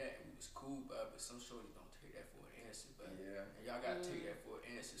left it at that, and we was cool, but some shorties don't take that for an answer, but Yeah. and y'all gotta take that for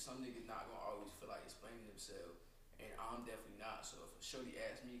an answer. Some niggas not gonna always feel like explaining themselves, and I'm definitely not. So if a shorty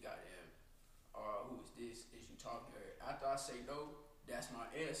asks me, goddamn, who is this? Is you talking to her? After I say no, that's my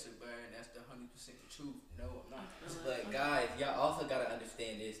answer, but that's the 100% the truth. No, I'm not. But guys, y'all also gotta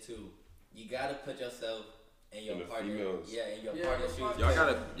understand this too. You gotta put yourself in your In the partner, females. in your partner's shoes.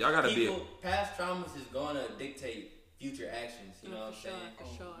 Y'all gotta be. Past traumas is gonna dictate future actions. You know what I'm saying?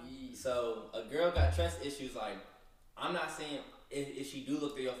 For sure. So a girl got trust issues. Like, I'm not saying if she do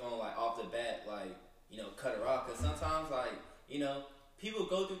look through your phone like off the bat, like, you know, cut her off. Cause sometimes, like, you know, people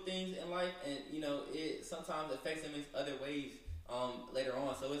go through things in life, and you know, it sometimes affects them in other ways later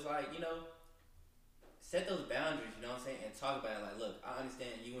on. So it's like, you know, set those boundaries. You know what I'm saying, and talk about it. Like, look, I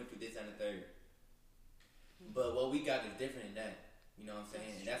understand you went through this and the third, but what we got is different than that. You know what I'm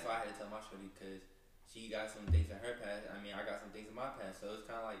saying, and that's why I had to tell my shorty, because she got some things in her past. I mean, I got some things in my past. So it's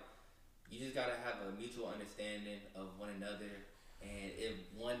kind of like, you just gotta have a mutual understanding of one another. And if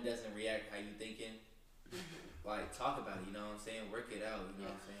one doesn't react how you thinking, like, talk about it. You know what I'm saying? Work it out. You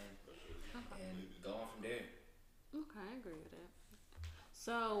know what I'm saying? Okay. And go on from there. Okay, I agree with it.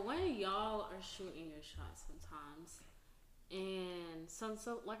 So when y'all are shooting your shots sometimes, and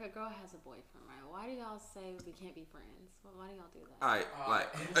so like a girl has a boyfriend, right? Why do y'all say we can't be friends? Why do y'all do that?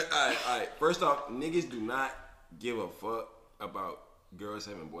 Alright. First off, niggas do not give a fuck about girls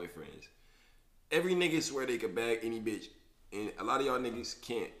having boyfriends. Every nigga swear they could bag any bitch, and a lot of y'all niggas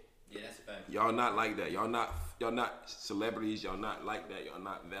can't. Yeah, that's a fact. Y'all not like that. Y'all not celebrities. Y'all not like that. Y'all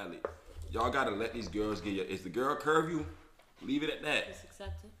not valid. Y'all gotta let these girls get you. If the girl curve you, leave it at that. Just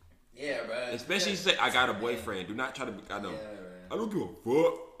accept it. Yeah, bro. Especially say I got a boyfriend. Do not try to. I know. Yeah, I don't give a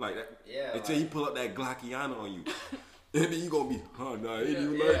fuck like that. Yeah. Until he pull up that Glockiana on you, and then you gonna be, nah, he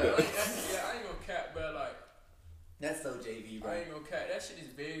didn't Yeah, like I that. ain't gonna cap, but like, that's so JV, bro. I ain't gonna cap. That shit is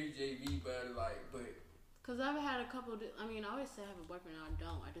very JV, but like, but. Cause I've had a couple. I mean, I always say I have a boyfriend, and I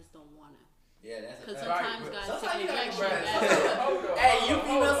don't. I just don't want to. Yeah, that's a Cause fact. sometimes guys Sometimes take you gotta, rejection. bro. Hey, you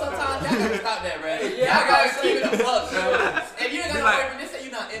females sometimes y'all gotta stop that, bro. Y'all gotta keep it a buck, bro. If you ain't got no boyfriend, just say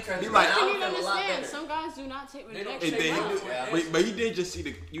you're not interested. Be like, I You would need to feel a lot understand. better. Some guys do not take They don't rejection. And then, Yeah. but you did just see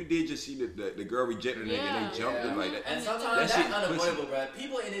the girl rejected the nigga and they jumped him like that. And That sometimes shit that's unavoidable, bro.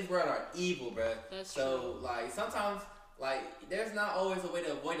 People in this world are evil, bro. That's so true. like sometimes like there's not always a way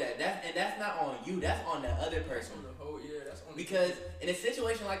to avoid that. That's not on you. That's on the other person. On the whole, yeah, that's on Because in a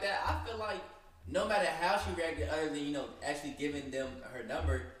situation like that, I feel like no matter how she reacted, other than, you know, actually giving them her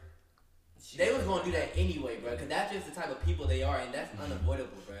number, they was gonna do that anyway, bro. Cause that's just the type of people they are, and that's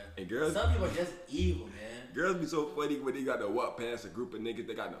unavoidable, bro. And girls, Some people are just evil, man. girls be so funny when they got to walk past a group of niggas.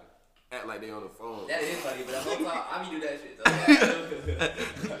 They got to act like they on the phone. That is funny, but the whole time I be do that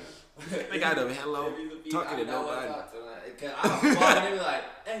shit. Though. They got them hello talking to nobody. Cause I'll walk and they be like,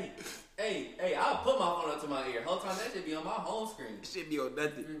 hey, I'll put my phone up to my ear. Whole time that should be on my home screen. Shit be on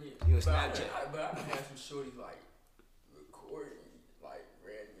nothing. But You on I Snapchat. done had some shorties like recording like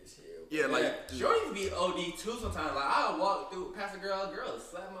random as hell. Yeah, like Shorties be OD too sometimes. Like I'll walk through past a girl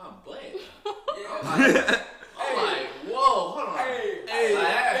slap my butt. Yeah, I'm like, whoa, hold on.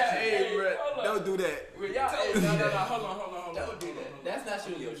 hey, bro, hold on. don't do that. Well, y'all, no, hold on. Don't do that. That's not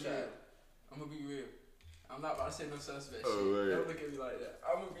shooting your shot. I'm gonna be real. I'm not about to say no suspect Oh, shit. right. Don't look at me like that.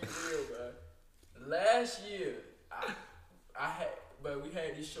 I'm gonna be real, bro. Last year, we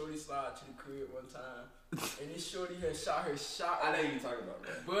had this shorty slide to the crib one time, and this shorty had shot her shot. I know you talking about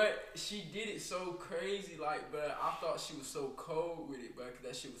that. But she did it so crazy, like, but I thought she was so cold with it, but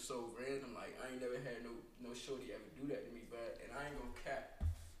that shit was so random. Like, I ain't never had no shorty ever do that to me, but and I ain't gonna cap.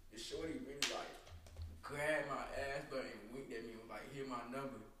 The shorty really like grabbed my ass butt and winked at me and was like, "Here my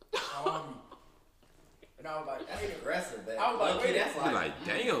number, call me." And I was like, That's "Wait." aggressive, man. I was like, Okay, wait, that's Be like,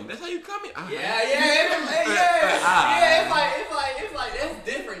 damn, that's how you coming? It's like that's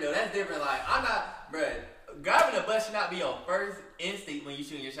different though. That's different. Like I'm not, bruh. Grabbing a butt should not be your first instinct when you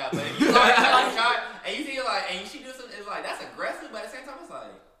shooting your shot. But if you like a shot and you see it like, and you should do something, it's like that's aggressive. But at the same time, it's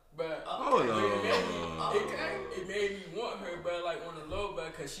like, But Hold it on. made me want her, but like on the low,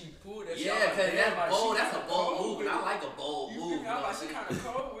 but cause she pulled that shit. yeah, I'm like, because damn, that's like, bold. she That's a kinda bold cold move, with and I it. like a bold You move. feel me? I like she kind of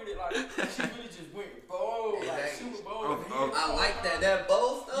cold with it, like she really just went bold, like Exactly. super bold. I like that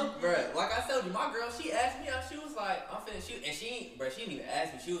bold stuff, bruh. Like I told you, my girl, she asked me out. She was like, "I'm finna shoot," and she didn't even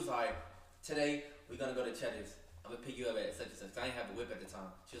ask me. She was like, "Today we're gonna go to Cheddar's. I'm gonna pick you up at such and such." I didn't have a whip at the time.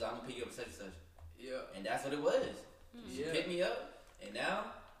 She was like, "I'm gonna pick you up at such and such," Yeah, and that's what it was. She yeah. picked me up, and now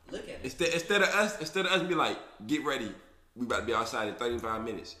look at it. Instead of us be like, get ready. We about to be outside in 35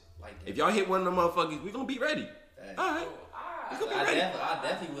 minutes. Like that. If y'all hit one of them motherfuckers, we gonna be ready. That- All right. I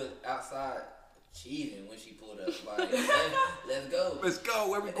definitely was outside cheating when she pulled up. Like, let's go. Let's go.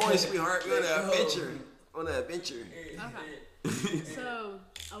 Where we going, sweetheart? We on an adventure. On an adventure. Okay. So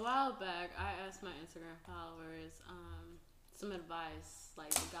a while back, I asked my Instagram followers some advice,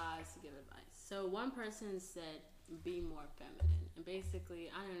 like the guys to give advice. So one person said be more feminine. And basically,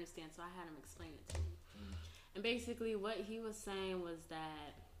 I didn't understand, so I had him explain it to me. And basically, what he was saying was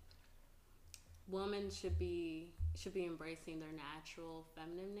that women should be embracing their natural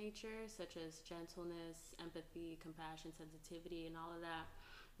feminine nature, such as gentleness, empathy, compassion, sensitivity, and all of that,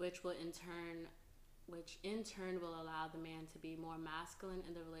 which in turn will allow the man to be more masculine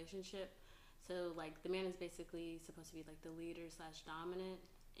in the relationship. So like the man is basically supposed to be like the leader / dominant,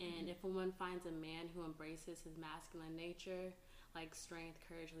 and if a woman finds a man who embraces his masculine nature, like strength,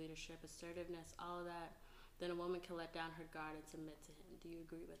 courage, leadership, assertiveness, all of that, then a woman can let down her guard and submit to him. Do you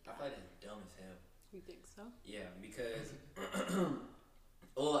agree with that? I feel like that's dumb as hell. You think so? Yeah, because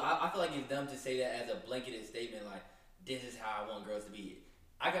well, I feel like it's dumb to say that as a blanketed statement, like this is how I want girls to be.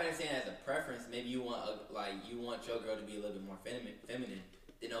 I can understand as a preference. Maybe you want you want your girl to be a little bit more feminine.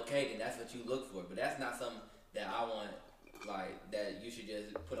 Then okay, then that's what you look for. But that's not something that I want. Like that you should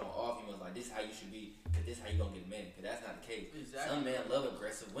just put on all females. Like this is how you should be, because this is how you gonna get a man. Because that's not the case. Exactly. Some men love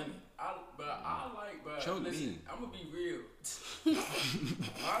aggressive women. Listen, I'm gonna be real.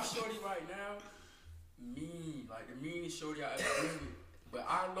 My shorty right now, mean, like the meanest shorty I ever been with. But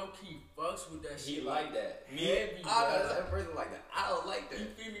I low key fucks with that shit. He like that. Heavy, I know that person like that. I don't like that. You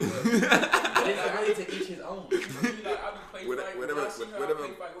feel me? But it's really to each his own. You feel me? Like I be playing fight. Whatever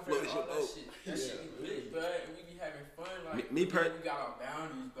Floats your boat. that shit. That shit be lit, but we be having fun. Like we got our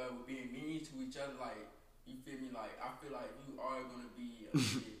boundaries, but we're being mean to each other. Like you feel me? Like I feel like you are gonna be a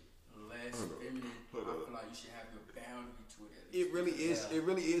bit less feminine. I feel like you should have your boundary to it. It really is. Yeah. It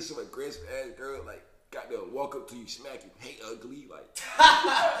really is some aggressive ass girl. Like got to walk up to you, smack you, hey ugly. Like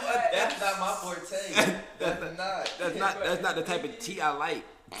that's not my forte. That's not the type of tea I like.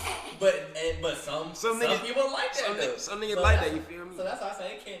 But some people like that. Some niggas like that. You feel me? So that's why I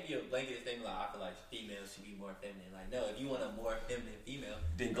say it can't be a blanket thing. Like I feel like females should be more feminine. Like no, if you want a more feminine female,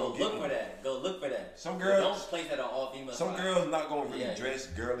 then go look for that. Go look for that. Some girls don't place that on all females. Some girls not gonna really dress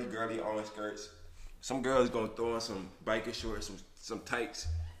girly on skirts. Some girls gonna throw on some biker shorts, some tights,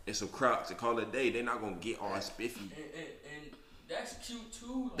 and some Crocs and call it a day. They're not gonna get all spiffy. And that's cute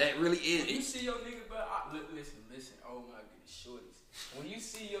too. Like, that really is. When you see your nigga back, listen. Oh my goodness, shorties. When you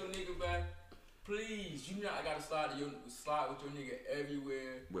see your nigga back, please, you not gotta slide with your nigga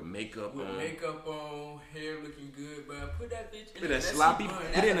everywhere. With makeup on, hair looking good, but put that bitch in a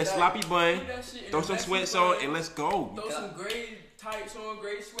sloppy bun. Throw some sweats on and let's go. Throw some gray tights on,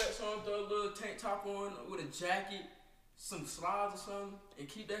 gray sweats on, throw a little tank top on with a jacket, some slides or something, and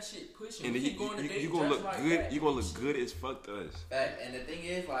keep that shit pushing. And then you gonna look like good. That. You gonna look good as fuck to us. And the thing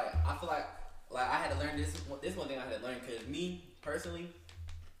is, like, I feel like I had to learn this. This one thing I had to learn, because me personally,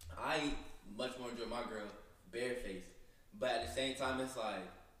 I much more enjoy my girl barefaced. But at the same time, it's like,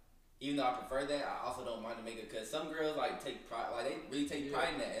 even though I prefer that, I also don't mind the makeup, because some girls like take pride, like they really take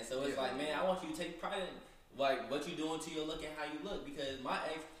pride in that, and so it's like, man, I want you to take pride in like what you doing to your look and how you look, because my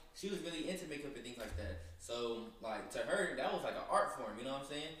ex, she was really into makeup and things like that. So like to her, that was like an art form, you know what I'm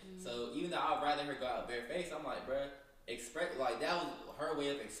saying? Mm-hmm. So even though I'd rather her go out barefaced, I'm like, bruh, express, like that was her way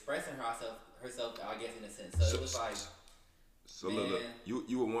of expressing herself, I guess, in a sense. So it was like. So look,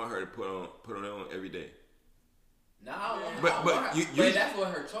 you would want her to put on every day. No, I don't but that's what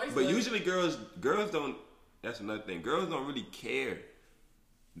her choice. But usually girls don't. That's another thing. Girls don't really care.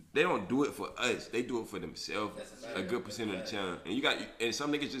 They don't do it for us. They do it for themselves. A good percent of the time. And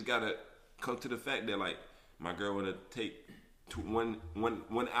some niggas just gotta come to the fact that like my girl wanna take 1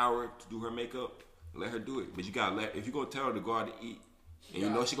 hour to do her makeup. Let her do it. But you gotta if you gonna tell her to go out to eat, and you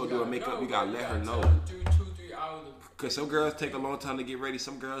know she gonna do her makeup, you gotta let her know. 2-3 hours. Cause some girls take a long time to get ready.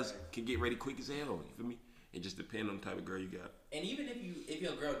 Some girls can get ready quick as hell. You feel me? It just depends on the type of girl you got. And even if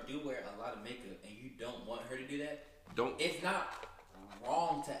your girl do wear a lot of makeup and you don't want her to do that, it's not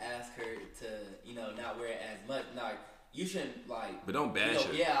wrong to ask her to not wear it as much. Like you shouldn't like. But don't bash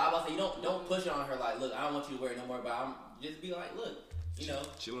her. Yeah, I was about to say don't push it on her. Like, look, I don't want you to wear it no more. But just be like, look,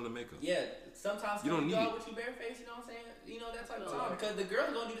 chill on the makeup. Yeah, sometimes you don't need it with you barefaced. You know what I'm saying? That type of time, because the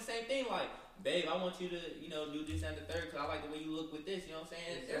girls gonna do the same thing. Like, babe, I want you to, do this and the third, because I like the way you look with this, you know what I'm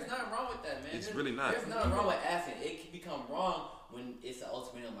saying? There's nothing wrong with that, man. It's really not. There's nothing wrong with asking. It can become wrong when it's an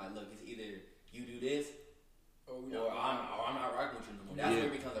ultimatum, like, look, it's either you do this, or I'm not rocking with you no more. That's where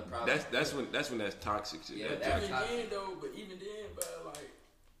it becomes a problem. That's when that's toxic shit. Yeah, that's toxic. But even then, like,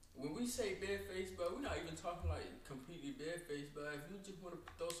 when we say barefaced, but we're not even talking like completely barefaced, but if you just want to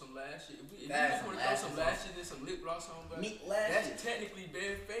throw some lashes, if you just want to throw some lashes and some lip gloss on, but that's technically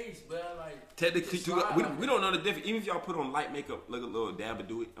barefaced, but like technically too. We don't know the difference. Even if y'all put on light makeup, like a little dab of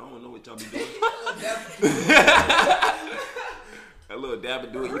do it. I don't know what y'all be doing. A little dab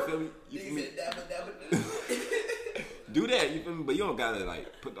of do it. You feel me? Do that. You feel me? But you don't gotta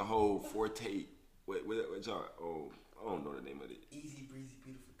like put the whole forte what y'all? Oh, I don't know the name of it. Easy breezy,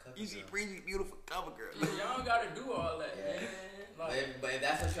 beautiful cover. Easy girl. breezy, beautiful cover girl. Yeah, y'all don't gotta do all that, Yeah. man. Like, But if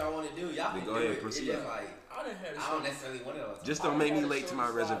that's what y'all want to do, y'all Then can go do ahead, it. proceed. It's just like I done had a I don't necessarily want it all the time. Just don't make me late to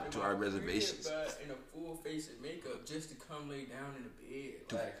our reservations. In a full face of makeup just to come lay down in the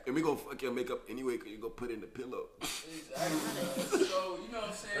bed. Like, And we gonna fuck your makeup anyway, cause you gonna put it in the pillow. Exactly. So, you know what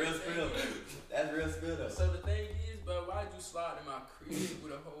I'm saying? real spill. That's real spill though. So the thing is, but why'd you slide in my crib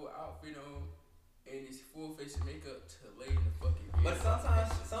with a whole outfit on and this full face of makeup to lay in the fucking bed? But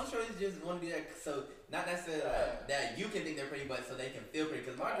sometimes some shorties just want to do that. So not necessarily that you can think they're pretty, but so they can feel pretty.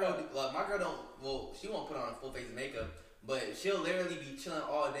 Cause my girl don't. Well, she won't put on a full face of makeup, but she'll literally be chilling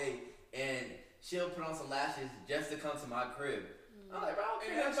all day and she'll put on some lashes just to come to my crib. I'm like, bro, I don't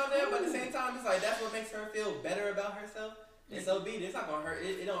care about that. But at the same time, it's like that's what makes her feel better about herself. And so be it. It's not gonna hurt.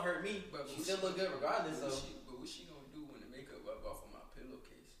 It don't hurt me. But She still look good regardless. So But what she gonna do when the makeup rub off on my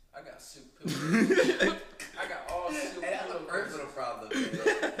pillowcase? I got silk pillowcase. I got all silk hey, that's a pillowcases. personal problem.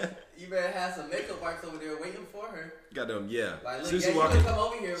 Man. You better have some makeup wipes over there waiting for her. Got them, yeah. Like, look, Susie yeah, you walking. can come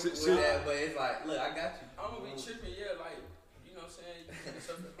over here with Su- that, but it's like, look, I got you. I'm gonna be tripping, yeah, like, you know what I'm saying? You can do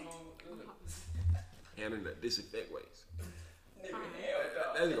stuff at home. Handling the disinfect ways. Nigga, hell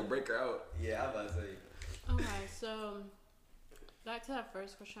no. That's gonna break her out. Yeah, I'm about to say. Okay, so back to that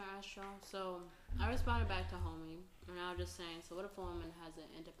first question I asked y'all. So I responded back to homie, and I was just saying, so what if a woman has an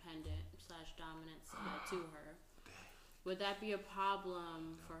independent / dominant side to her? Would that be a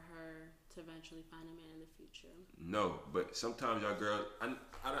problem for her to eventually find a man in the future? No, but sometimes y'all girl,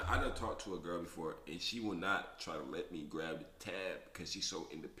 I done talked to a girl before, and she will not try to let me grab the tab because she's so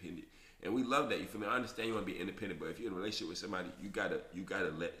independent. And we love that. You feel me? I understand you want to be independent, but if you're in a relationship with somebody, you gotta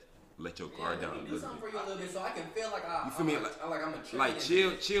let your guard down a Let me do little something bit. for you a little bit so I can feel like You feel me? I'm a Like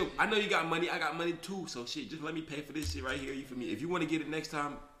chill. I know you got money. I got money too. So shit, just let me pay for this shit right here. You feel me? If you want to get it next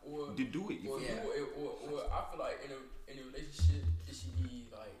time, then do it. You Or, feel me? or I feel like in a relationship, it should be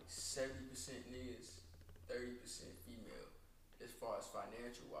like 70% niggas, 30% female, as far as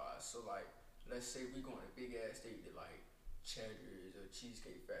financial wise. So like, let's say we go on a big ass date to like Cheddar's or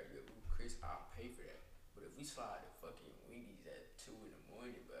Cheesecake Factory or Chris, I'll pay for that. But if we slide to fucking Wendy's at 2 in the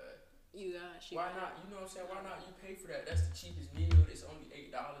morning, but why not? You know what I'm saying? Why not you pay for that? That's the cheapest meal. It's only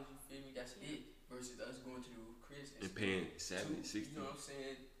 $8. You feel me? That's it. Versus us going to the Chris And paying 70, 60, You know what I'm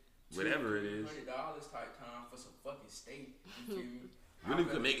saying? whatever it is. $100 type time for some fucking steak. You feel me? Really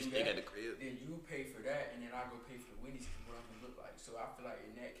I'd could rather make a do steak that at the crib. Then you pay for that, and then I go pay for the Wendy's because what I'm gonna look like. So I feel like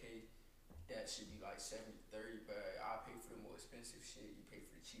in that case, that should be like 70-30. But I pay for the more expensive shit. You pay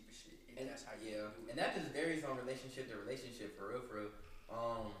for the cheaper shit. And that's how you do it. And that just varies on relationship to relationship for real.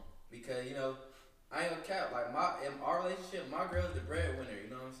 Because you know, I ain't gonna cap. Like in our relationship, my girl's the breadwinner.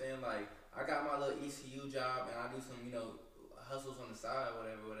 You know what I'm saying? Like I got my little ECU job, and I do some hustles on the side,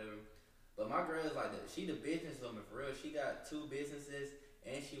 whatever. But my girl is like she the businesswoman for real. She got 2 businesses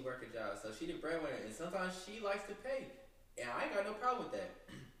and she work a job, so she the breadwinner. And sometimes she likes to pay, and I ain't got no problem with that.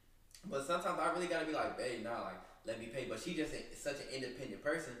 But sometimes I really gotta be like, babe, nah, like let me pay. But she just such an independent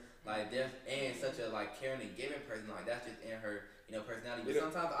person, like and such a like caring and giving person. Like that's just in her, personality. But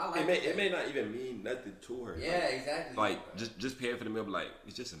sometimes I like it may not even mean nothing to her. Yeah, exactly. Like just paying for the meal, but like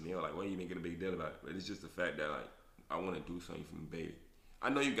it's just a meal. Like why are you even get a big deal about it? But it's just the fact that like I want to do something for me, baby. I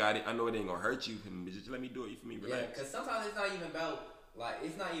know you got it. I know it ain't gonna hurt you. But just let me do it. You for me, relax. Yeah, because sometimes it's not even about like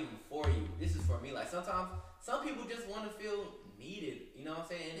it's not even for you. This is for me. Like sometimes some people just want to feel needed. You know what I'm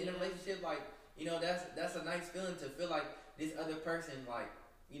saying? And in a relationship, like that's a nice feeling to feel like this other person like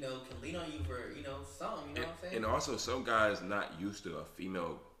can lean on you for something. You know what I'm saying? And also, some guys not used to a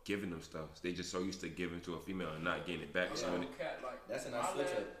female giving them stuff. They just so used to giving to a female and not getting it back. So that's a nice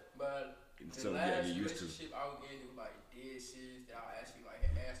switch up. But the something last you get used to. relationship I was in, it was like dead serious that I actually like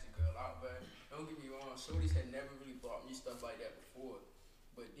had asked the girl out. But don't get me wrong, shorties had never really bought me stuff like that before.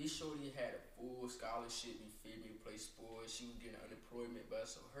 But this shorty had a full scholarship, you feel me, to play sports. She was getting unemployment,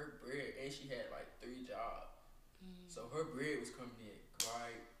 but so her bread, and she had like 3 jobs. So her bread was coming in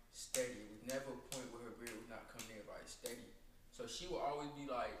right steady. It was never a point where her bread was not coming in right steady. So she would always be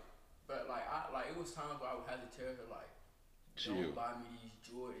like, but like it was times where I would have to tell her like, don't buy me these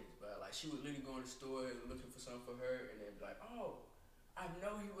Jordans. But like she would literally go in the store looking for something for her, and then be like, oh, I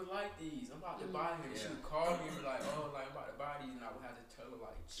know he would like these. I'm about to buy him. And she would call me and be like, oh, like I'm about to buy these, and I would have to tell her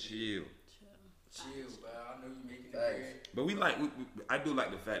like, chill, but I know you making it bread. But I do like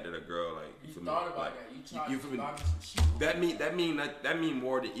the fact that a girl like you thought about that. You tried to buy me some shit. That mean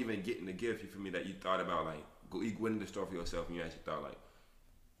more than even getting the gift. You feel me? That you thought about like you went in the store for yourself and you actually thought like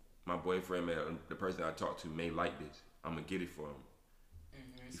my boyfriend, the person I talk to may like this. I'm gonna get it for him.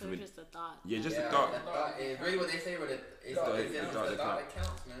 So it's just a thought. Yeah, just a thought. It's really what they say, but it's the thought that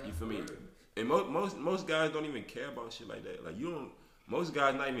counts, man. You feel me? And most guys don't even care about shit like that. Like you don't. Most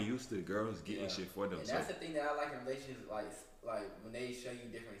guys not even used to girls getting shit for them. And that's the thing that I like in relationships, like when they show you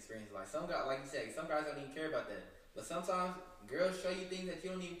different experiences. Like some guys, like you said, some guys don't even care about that. But sometimes girls show you things that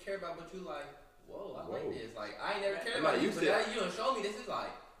you don't even care about, but you like, whoa, I like this. Like I ain't never cared about you, but now you don't show me. This is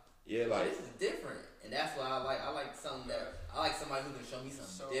like, this is different, and that's why I like something that I like somebody who can show me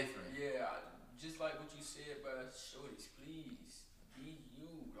something different. Yeah, just like what you said, but shorties, please be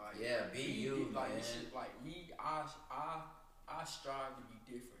you. Like be you, like man. shit, like me, I strive to be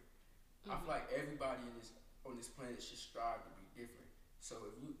different. I feel like everybody on this planet should strive to be different. So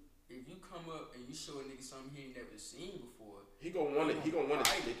if you come up and you show a nigga something he ain't never seen before, he gonna want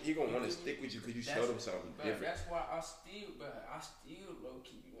to stick with you because you showed him something different. That's why I still low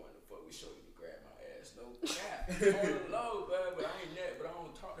key be wanting to fuck with shorty to grab my ass. No cap, on the low, but I ain't that. But I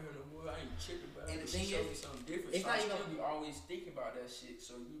don't talk to her no more. I ain't tripping about it. And the She thing showed is, me something different. it's So not I even still be always thinking about that shit.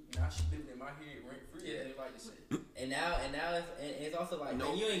 So now she living in my head rent free. As they like to say. And now it's also like,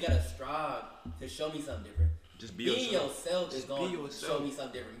 man, you ain't gotta strive to show me something different. Just be Being yourself. yourself is going to show me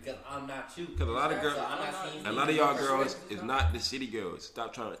something different because I'm not you. Because a lot of girls, So a lot of y'all girls is not the city girls.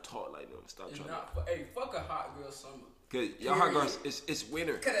 Stop trying to talk like them. Stop It's trying not. Hey, fuck a hot girl summer. Cause y'all hot girls, it's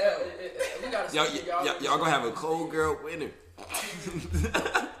winter. We gotta Y'all gonna have a cold girl winter.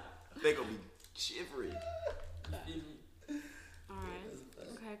 They gonna be shivering. Alright.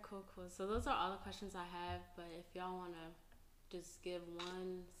 Okay, cool. So those are all the questions I have, but if y'all wanna just give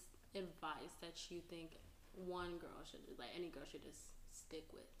one advice that you think one girl should, like any girl should just stick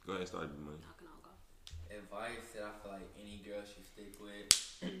with. Go ahead, start the money. How can I go? Advice that I feel like any girl should stick with.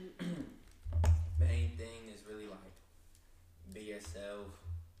 Main thing is really like be yourself.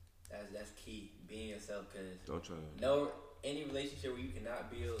 That's key. Being yourself, cause Don't try to. Any relationship where you cannot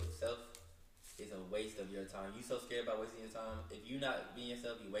be yourself is a waste of your time. You so scared about wasting your time. If you not being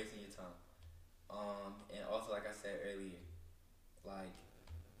yourself, you wasting your time. And also like I said earlier, like,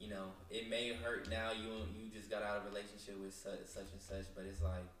 you know, it may hurt now. You just got out of a relationship with such and such, but it's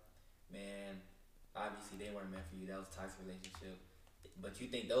like, man, obviously they weren't meant for you. That was a toxic relationship. But you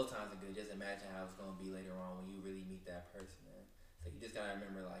think those times are good. Just imagine how it's gonna be later on when you really meet that person, man. So you just gotta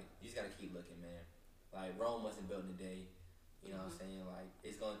remember, like, you just gotta keep looking, man. Like Rome wasn't built in a day. You know what I'm saying? Like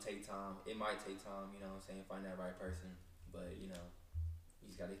it's gonna take time. It might take time. You know what I'm saying? Find that right person. But you know, you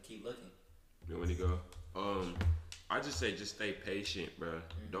just gotta keep looking. You know when you go. I just say just stay patient, bro.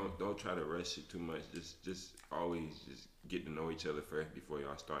 Don't try to rush it too much. Just always just get to know each other first before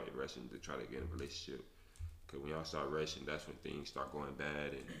y'all start rushing to try to get in a relationship. Cause when y'all start rushing, that's when things start going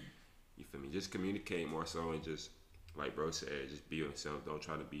bad. And you feel me? Just communicate more so, and just like bro said, just be yourself. Don't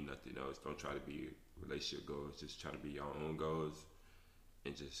try to be nothing else. Don't try to be relationship goals. Just try to be your own goals,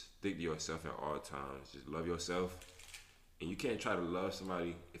 and just stick to yourself at all times. Just love yourself. And you can't try to love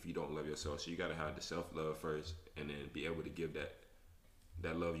somebody if you don't love yourself. So you gotta have the self-love first, and then be able to give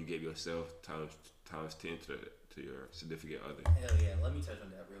that love you gave yourself times 10 to your significant other. Hell yeah, let me touch on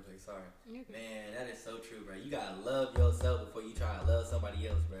that real quick. Sorry. Man, that is so true, bro. You gotta love yourself before you try to love somebody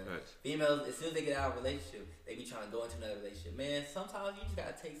else, bro. Right. Females, as soon as they get out of a relationship, they be trying to go into another relationship. Man, sometimes you just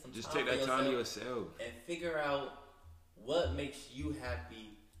gotta take some Just time take that for time to yourself yourself and figure out what makes you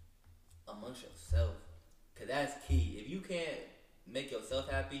happy amongst yourself. Cause that's key. If you can't make yourself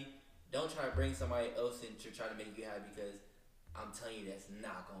happy, don't try to bring somebody else in to try to make you happy, because I'm telling you that's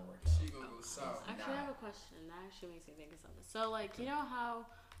not gonna work out. She gonna go south. Actually, I have a question. That actually makes me think of something. So, like, you know how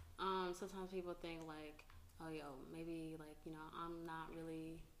sometimes people think, like, oh, yo, maybe, like, you know, I'm not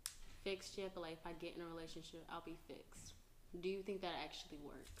really fixed yet, but, like, if I get in a relationship, I'll be fixed. Do you think that actually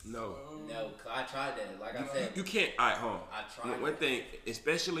works? No, cause I tried that. Like I said, you can't. I tried. One thing,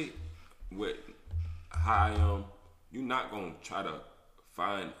 especially with how I am, you're not gonna try to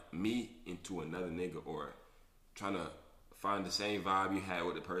find me into another nigga, or trying to find the same vibe you had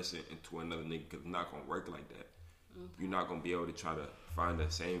with the person into another nigga, because it's not gonna work like that. You're not gonna be able to try to find the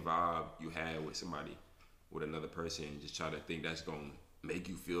same vibe you had with somebody, with another person, and just try to think that's gonna make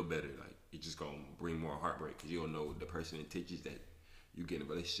you feel better. Like it's just gonna bring more heartbreak, because you don't know the person intentions that you get in a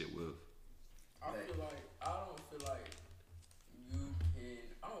relationship with. I don't feel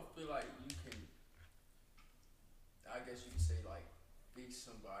like you can. I guess you could say like fix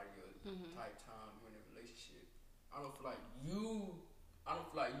somebody or type time you're in a relationship. I don't feel like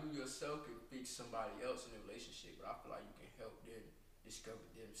you yourself can fix somebody else in a relationship, but I feel like you can help them discover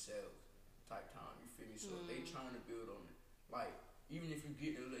themselves type time. You feel me? So if they trying to build on it, like even if you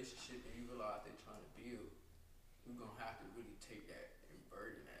get in a relationship and you realize they're trying to build, you're gonna have to really take that and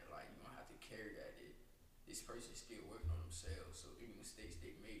burden that. Like you're gonna have to carry that. This person's still working on themselves, so any mistakes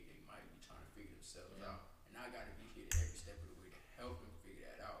they make, they might be trying to figure themselves out. And I gotta be here every step of the way to help them figure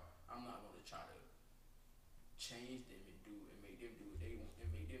that out. I'm not gonna change them and make them do what they want and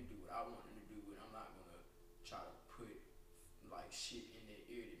make them do what I want them to do. And I'm not gonna try to put like shit in their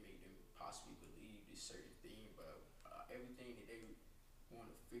ear to make them possibly believe this certain thing. But everything that they want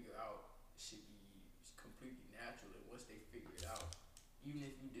to figure out should be completely natural. And once they figure it out, even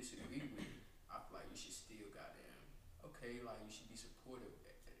if you disagree with it, I feel like you should still goddamn okay. Like you should be supportive.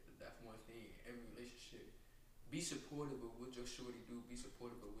 That's one thing. Every relationship, be supportive of what your shorty do. Be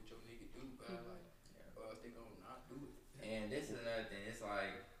supportive of what your nigga do. But like, or if they gonna not do it. And this is another thing. It's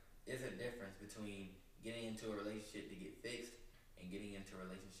like it's a difference between getting into a relationship to get fixed and getting into a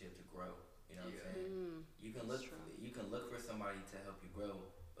relationship to grow. You know what I'm saying? You can look for somebody to help you grow,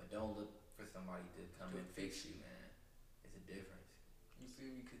 but don't look for somebody to come and fix you, man. It's a difference. You feel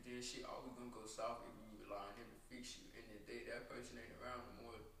me? Cause then shit always gonna go south if you rely on him to fix you, and the day that person ain't around no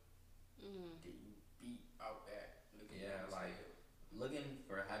more, then you beat out that looking. Yeah, like looking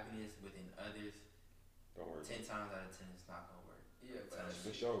for happiness within others. Don't worry. 10 times out of 10, it's not gonna work. Yeah, but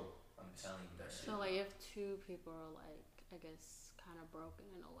For sure. I'm telling you that. So like if two people are like, I guess, kind of broken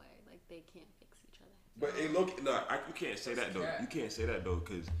in a way, like they can't fix each other. But hey, look, you can't say that though. You can't say that though,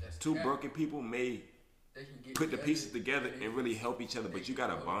 because two broken people may they can get put the together pieces together and really help each other. But you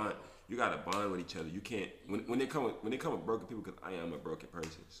gotta bond. You gotta bond with each other. You can't when they come with broken people. Because I am a broken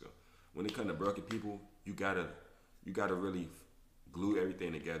person, so when it comes to broken people, you gotta really glue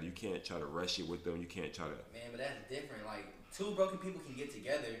everything together. You can't try to rush it with them. You can't try to. Man, but that's different. Like two broken people can get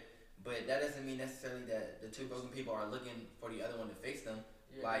together, but that doesn't mean necessarily that the two broken people are looking for the other one to fix them.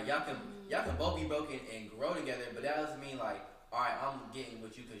 Yeah. Like y'all can both be broken and grow together, but that doesn't mean like, all right, I'm getting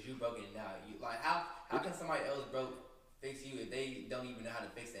with you because you broken now. You like how can somebody else broke fix you if they don't even know how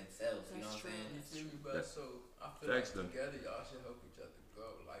to fix themselves? You know what I'm saying? You feel me? But so I feel like together y'all should help each other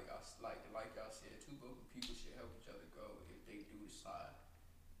grow. Like y'all said, two broken people should help each other grow if they do decide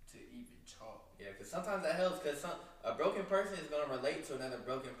to even talk. Yeah, because sometimes that helps. Because a broken person is gonna relate to another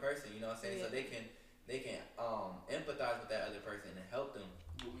broken person. You know what I'm saying? Yeah. So they can empathize with that other person and help them.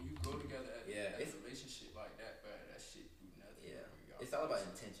 But when you grow together as it's a relationship like that, man, that shit do nothing. Yeah, it's all about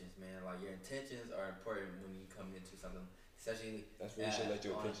intentions, man. Like your intentions are important when you come into something, especially. That's when you should let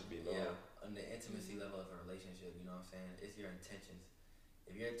your intentions be known. Yeah, on the intimacy level of a relationship. You know what I'm saying? It's your intentions.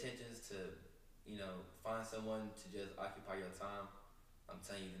 If your intentions to, find someone to just occupy your time, I'm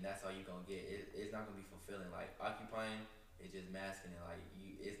telling you, then that's all you're gonna get. It's not gonna be fulfilling. Like occupying is just masking it. Like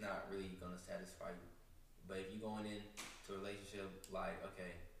it's not really gonna satisfy you. But if you're going into a relationship like,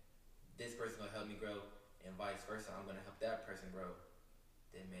 okay, this person's gonna help me grow, and vice versa, I'm gonna help that person grow,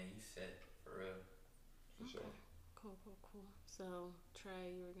 then man, you set for real. For sure. Cool. So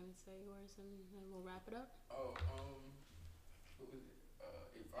Trey, you were gonna say yours, and then we'll wrap it up. Oh, what was it?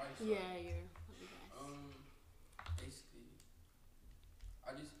 Advice. Yeah, your advice. Basically,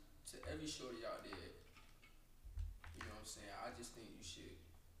 I just to every shorty out there, you know what I'm saying. I just think you should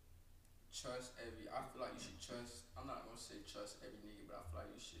trust I feel like you should trust. I'm not gonna say trust every nigga, but I feel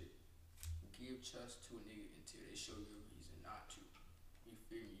like you should give trust to a nigga until they show you a reason not to. You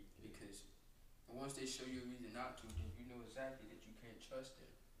feel me? Because once they show you a reason not to, then you know exactly that you can't trust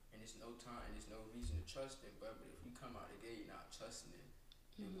them, and there's no time and there's no reason to trust them. But if you come out the gate not trusting them,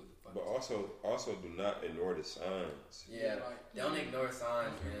 then what the fuck? But also do not ignore the signs. Yeah, don't ignore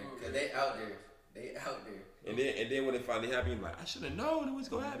signs, man, because they out there. And then when it finally happened, you're like, I should have known it was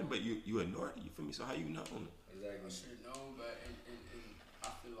gonna happen, but you ignored it. You feel me? So how you know? Exactly. I should have known, but and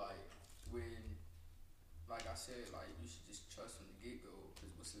I feel like when, like I said, like you should just trust from the get go.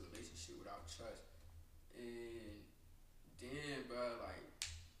 Because what's a relationship without trust? And then, bro, like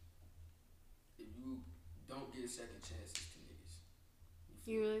if you don't get second chances to niggas,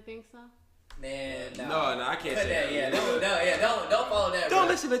 You really think so? Man, no, I can't say that. Yeah, don't follow that. Don't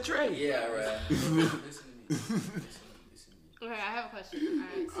bro. listen to Trey. Yeah, right. Listen to me. Okay, I have a question.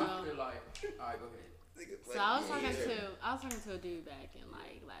 Alright, so I feel like, alright, go ahead. So I was talking to a dude back in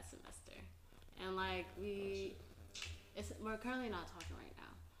like last semester, and like we're currently not talking right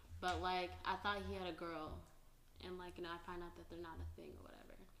now, but like I thought he had a girl, and like I find out that they're not a thing or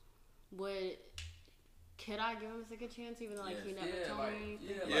whatever. Could I give him a second chance even though like he never told me?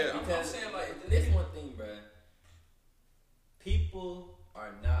 Because I'm saying like this one thing, bro. People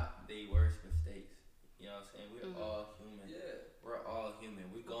are not their worst mistakes. You know what I'm saying? We're all human. Yeah. We're all human.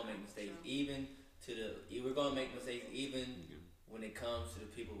 We're gonna make mistakes. We're gonna make mistakes even when it comes to the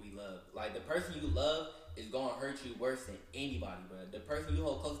people we love. Like the person you love is gonna hurt you worse than anybody, bro. The person you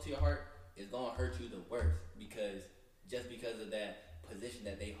hold close to your heart is gonna hurt you the worst because of that position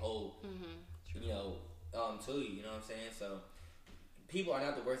that they hold. To you. You know what I'm saying? So people are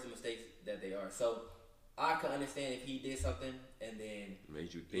not the worst of mistakes that they are. So I could understand if he did something and then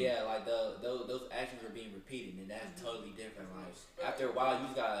Made you think. yeah, like those actions were being repeated, and that's totally different. Like after a while, you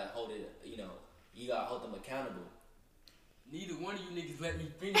just gotta hold it. You gotta hold them accountable. Neither one of you niggas let me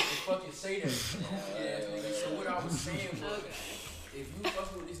finish and fucking say that. Yeah, nigga. So what I was saying was, if you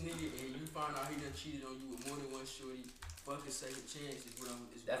fuck with this nigga and you find out he done cheated on you with more than one shorty, fuck a second chance is what I'm.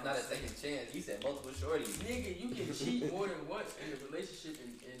 That's not a second chance. You said multiple shorties. Nigga, you can cheat more than once in a relationship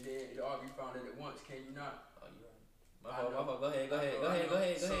and then it all be found out at once. Can you not? Oh, you right. My fault. Go ahead.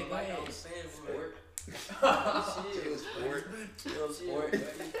 So like I was saying, Sport. Chill sport.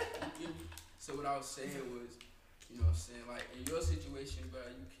 So what I was saying was, you know what I'm saying, like in your situation, bro,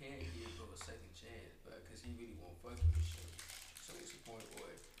 you can't give bro a second chance, bro, because he really won't fuck you and shit. So what's the point,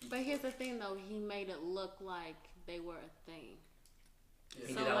 boy? But here's the thing, though. He made it look like they were a thing.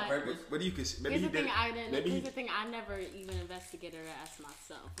 He So, did it on like, purpose. What do you consider? Maybe Here's he the thing did. I didn't. Maybe Here's he. the thing I never even investigated or asked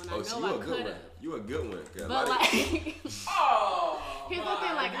myself when Oh, I so know you I a good could one. have. You a good one. 'Cause a But lot of- like, Oh, here's the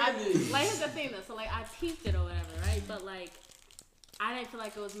thing. Like here's the thing though. So like I peeped it or whatever, right? But like, I didn't feel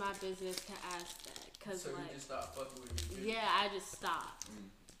like it was my business to ask that, cause so like, you just stopped fucking with him. yeah, I just stopped.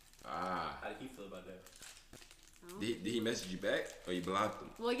 Ah. How do you feel about that? Did he message you back or you blocked him?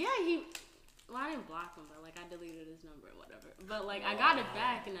 Well, yeah, well, I didn't block him, but like I deleted his number or whatever. But like I got it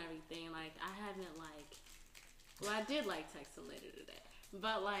back and everything. Like I haven't well, I did like text him later today.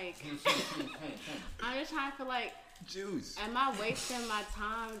 But like, I'm just trying to feel like, Juice. am I wasting my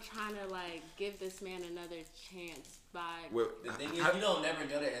time trying to like give this man another chance by? Well, The thing is, how, you don't never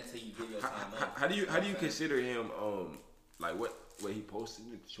know that until you give your time up. how do you consider him like what he posted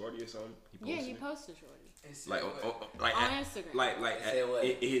shorty or something? He posted shorty Like on Instagram. like Say what?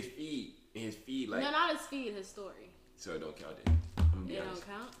 in his feed like no, not his feed, his story. so it don't count then. I'm gonna be It honest.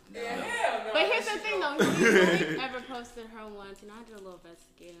 don't count. No. Yeah, hell no. But here's the thing though, he only ever posted her once, and I did a little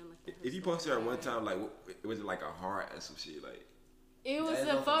investigating. Like, If you posted her one time, like was it like a heart or some shit like? it was That is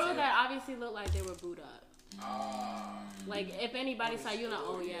a open photo to- that obviously looked like they were booed up. Like if anybody saw, you know,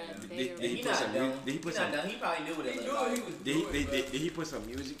 oh yeah, they Did were. he He put not some? dumb. Did he put He not some? dumb. He probably knew what He it knew looked what like. he was Did doing, bro. he put some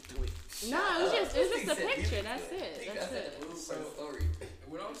music to it? No, it was just He a said picture. you- That's it. He That's got it. that So- story.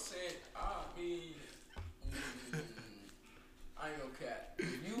 What I'm saying, I mean, I ain't no cat.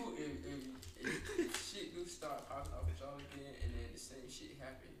 If shit do start popping off with y'all again, and then the same shit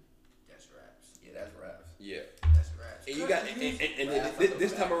happen, that's raps. Yeah, that's raps. Yeah. That's raps. And you got and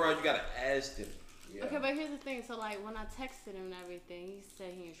this time around you gotta ask him. Yeah. Okay, but here's the thing. So like when I texted him and everything, he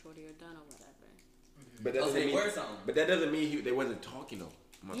said he and Shorty are done or whatever. But that Oh, so doesn't they mean. were something. But that doesn't mean they wasn't talking though.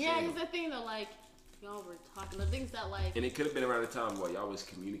 I'm Yeah, saying, here's the thing though. Like y'all were talking, the things that like. and it could have been around the time while y'all was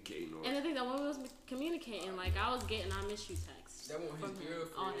communicating or. And the thing that when we was communicating, like I was getting I miss you texts. That wasn't his from him,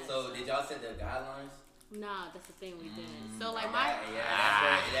 girlfriend. all that So stuff. did y'all set the guidelines? Nah, that's the thing we didn't. So like my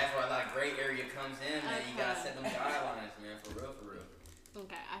Yeah, that's where like gray area comes in, man. You gotta Okay. set them guidelines, man, for real, for real.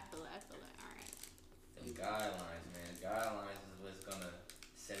 okay, I feel it. All right. Them guidelines, man. Guidelines is what's gonna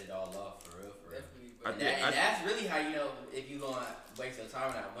set it all off, for real, for real. Definitely, I but think- And that's really how you know if you gonna waste your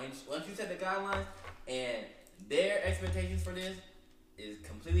time or not. Once you set the guidelines and their expectations for this is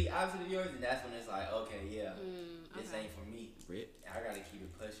completely opposite of yours, and that's when it's like, okay, yeah, this Okay. ain't for me. Red, I gotta keep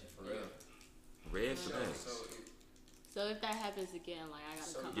it pushing for real. red so, flags. So if that happens again, like I gotta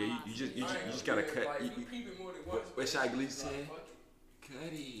So- cut Yeah, my you losses. just gotta cut. Like, You, you peep it more than once. what Shy Gleason like, said? fuck it.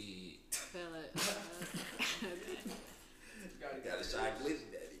 Cut it. Feel it. Okay. You Got a Shy Gleason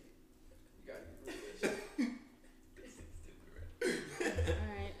daddy. You gotta get rid of that shit. All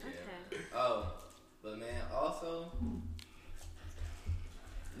right. Okay. Oh, but man, also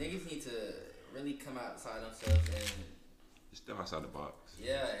niggas need to really come outside themselves and Step outside the box.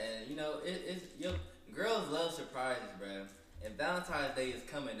 yeah, and you know it's girls love surprises, bruh. And Valentine's Day is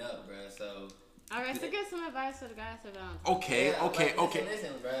coming up, bruh. So All right. So give some advice to the guys for Valentine's. Okay, yeah, okay, like, okay.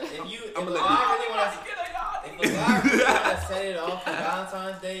 Listen, bruh. If I'ma a let guy really want to. If a guy really want to set it off for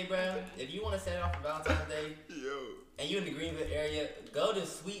Valentine's Day, bruh. If you want to set it off for Valentine's Day, Yo. and you in the Greenville area, go to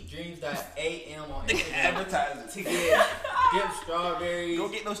sweetdreams.am on Instagram Advertising. to get strawberries. Go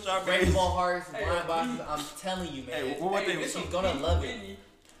get no strawberries. Rainbow hearts, blind boxes. I'm telling you, man. Hey, what one thing? this she's gonna love it.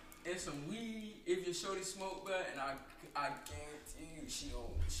 And some weed if your shorty smoke, but and I guarantee you she gon'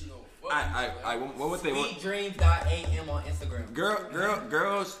 fuck I one more thing. Sweetdreams.am on Instagram.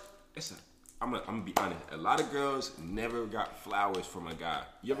 Girls. Listen, I'm gonna be honest. A lot of girls never got flowers from a guy.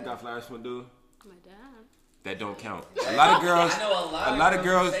 You ever got flowers from a dude? My dad. That don't count. A lot of girls. I know a lot of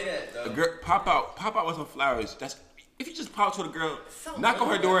girls say that, though. a girl pop out with some flowers. That's if you just pop to the girl, So knock on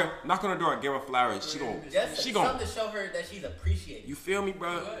her good. door, and give her flowers. She gon' Just she something gon' to show her that she's appreciated. You feel me,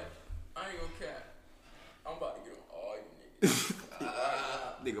 bro? But I ain't gonna cap. I'm about to get on all you niggas.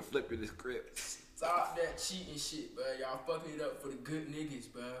 Nigga flipping his crib. Stop that cheating shit, bro. Y'all fucking it up for the good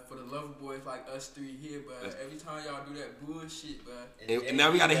niggas, bro. For the lover boys like us three here, bro. Every time y'all do that bullshit, bro. And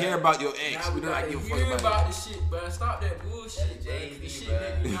now we gotta hear about your ex. Now We don't like give a fuck hear about about the shit, bro. Stop that bullshit, bro. Jay-Z, The shit bro.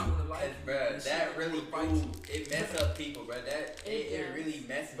 make me not wanna like you, bro, The shit that make really me fight do. you. It mess up people, bro. It really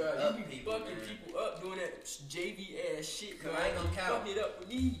messes Bro, up you be people, fucking man. people up doing that JV ass shit, bro. I ain't gonna You count. fucking it up with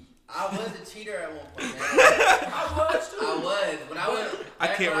me. I was a cheater at one point, man. I was too. I was. When I was, I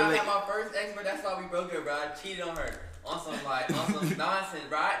back can't when relate. I had my first ex, bro, that's why we broke up, bro. I cheated on her on some nonsense,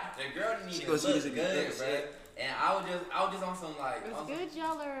 right? The girl didn't She even gonna see this look again, good, bro. shit. And I was just on some like, It's on some, good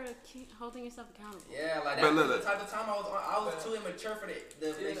y'all are holding yourself accountable. yeah, like But that. look, was look. the type of time I was on. I was too immature for the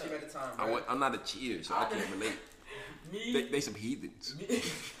relationship at the time, bro. I'm not a cheater, so I can't relate. Me, They some heathens.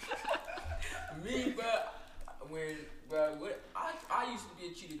 me, bro. I used to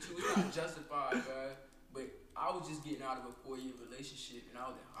be a cheater too. It's not justified, bro. But I was just getting out of a 4-year relationship, and I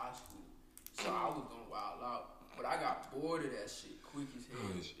was in high school, so I was gonna wild out. But I got bored of that shit quick as hell.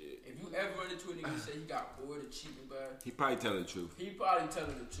 Oh, shit. If you ever run into a nigga and say he got bored of cheating, bro, He probably telling the truth. he probably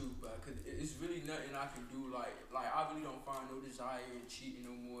telling the truth, bro. Cause it's really nothing I can do. Like I really don't find no desire in cheating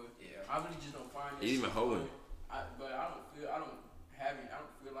no more. Yeah. I really just don't find that Even shit hoeing. fun. But I don't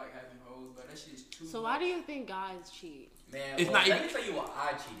feel like having hoes, but that shit is too So much. why do you think guys cheat? Man, It's well, not let even- me tell you why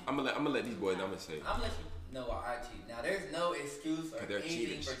I cheated. I'm gonna let these boys. I'm gonna say. I'm gonna let you know why I cheat. Now, there's no excuse or They're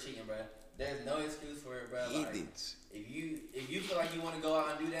anything cheaters. for cheating, bro. There's no excuse for it, bro. Like, Heathens. if you feel like you want to go out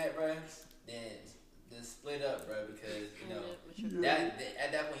and do that, bro, then split up, bro. Because you know that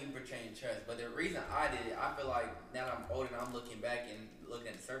at that point you portraying trust. But the reason I did it, I feel like now that I'm older and I'm looking back and looking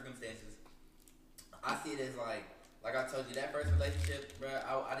at the circumstances, I see it as like I told you, that first relationship, bro,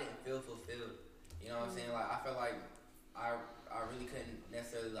 I didn't feel fulfilled. You know what I'm saying? Like I felt like I really couldn't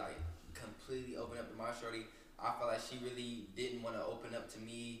necessarily like completely open up to my shorty. I felt like she really didn't want to open up to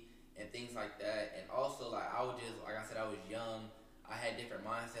me and things like that. And also like I was just, like I said, I was young. I had different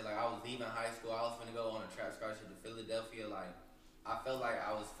mindset. Like I was leaving high school. I was finna go on a trap scholarship to Philadelphia. Like I felt like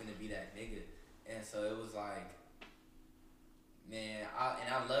I was finna be that nigga. And so it was like, man,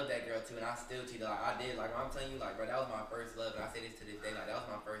 I love that girl too, and I still cheated. Like I did. Like I'm telling you, like bro, that was my first love, and I say this to this day. Like that was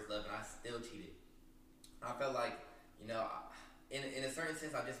my first love, and I still cheated. I felt like, you know, in a certain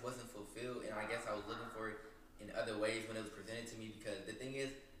sense, I just wasn't fulfilled, and I guess I was looking for it in other ways when it was presented to me. Because the thing is,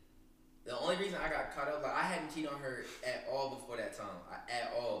 the only reason I got caught up, like I hadn't cheated on her at all before that time,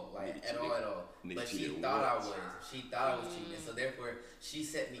 at all. Nigga But she cheated thought I once. was. She thought I was cheating, and so therefore she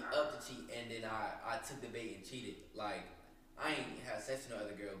set me up to cheat, and then I took the bait and cheated. Like I ain't had sex with no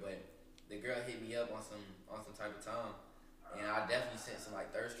other girl, but the girl hit me up on some type of time. And I definitely sent some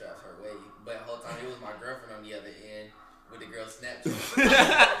like thirst traps her way. But the whole time it was my girlfriend on the other end with the girl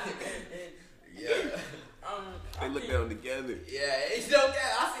Snapchat. Yeah. They look down together. Yeah, it's no doubt.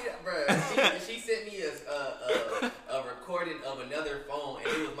 I see that, bro. She sent me a recording of another phone, and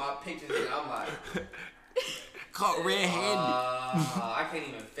it was my pictures, and I'm like, Caught red-handed. I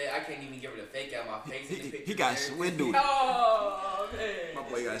can't even give her the fake out my face in the picture. He got swindled. Oh man, My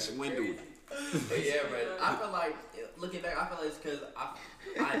boy got swindled. But yeah, bro. I feel like looking back, I feel like it's because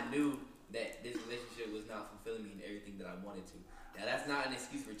I knew that this relationship was not fulfilling me in everything that I wanted to. Now that's not an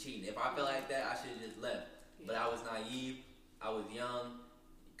excuse for cheating. If I felt like that, I should have just left. But I was naive. I was young,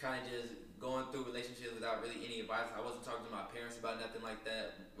 kind of just going through relationships without really any advice. I wasn't talking to my parents about nothing like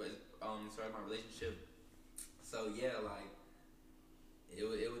that. Starting my relationship. So yeah, like it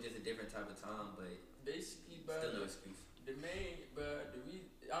was just a different type of time, but basically, bro. still no excuse. The main, bro, the reason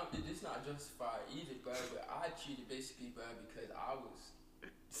it's not justified either, bro. But I cheated basically, bro, because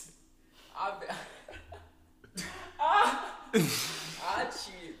I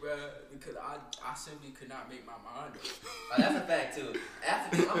cheated, bro, because I simply could not make my mind up. That's a fact too.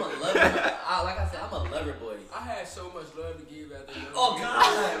 I'm a lover. Like I said, I'm a lover boy. I had so much love to give as a young Oh nigga.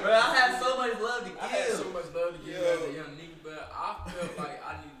 God, bro! I had so much love to I had so give. much love to give as a young nigga, but I felt like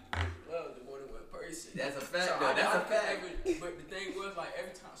I needed to give love to more than one person. That's a fact, So though. That's a could fact. but the thing was, like,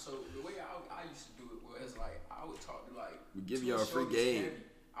 every time, so the way I used to do it was, like, I would talk to, like, We give two y'all a free shorties game. heavy.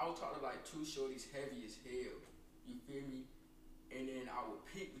 I would talk to, like, two shorties heavy as hell. You feel me? And then I would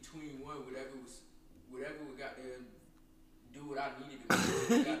pick between one, whatever we got there, do what I needed to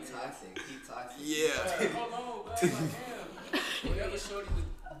do. Keep toxic. Yeah. Hold on, bro. Like, damn. Whatever shorty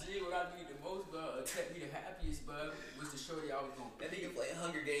did what I needed the most, bro, or kept me the happiest, bro, was the shorty I was gonna That pick. nigga play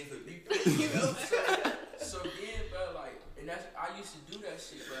Hunger Games with me. So then, bro, like, and I used to do that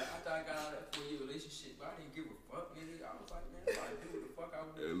shit, bro. After I got out of that 4-year relationship, bro, I didn't give a fuck, nigga. I was like, man, I do what the fuck I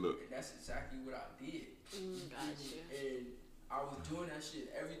want. Hey, look. And that's exactly what I did. Gotcha. And I was doing that shit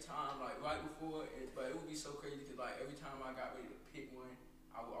every time, like right before, but it would be so crazy because like every time I got ready to pick one,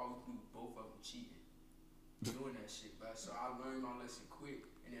 I would always do both of them cheating. doing that shit, but so I learned my lesson quick,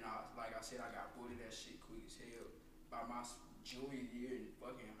 and then like I said, I got bored of that shit quick as hell. By my junior year in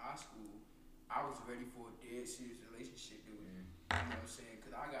fucking high school, I was ready for a dead serious relationship, dude. You know what I'm saying?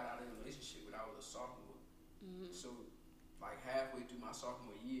 Cause I got out of a relationship when I was a sophomore. So like halfway through my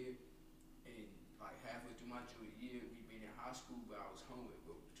sophomore year, and like halfway through my junior year, we been in high school, but I was home.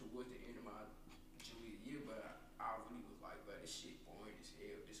 But towards the end of my junior year, but I really was like, but this shit boring as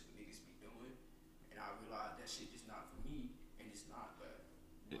hell. This what niggas be doing, and I realized that shit is not for me, and it's not. But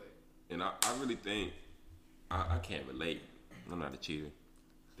and I really think I can't relate. I'm not a cheater.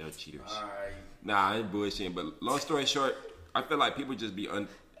 They're cheaters. Alright. Nah, I ain't bullshitting. But long story short, I feel like people just be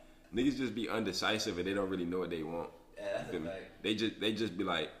niggas just be undecisive and they don't really know what they want. Yeah, that's a fact. They just be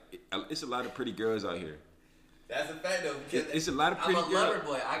like, it's a lot of pretty girls out here. That's a fact though, because It's a lot of pretty I'm a girls. lover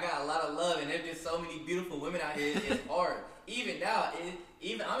boy. I got a lot of love, and there's just so many beautiful women out here. It's hard. Even now,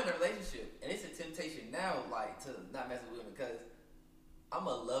 even I'm in a relationship, and it's a temptation now, like to not mess with women, because I'm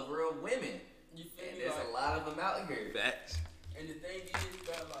a lover of women, you feel and me? there's Like, a lot of them out here. Facts. and the thing is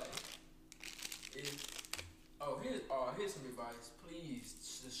that like, here's some advice, please,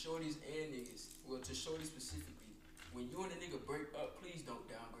 to shorties and niggas. Well, to shorties specifically, when you and a nigga break up, please don't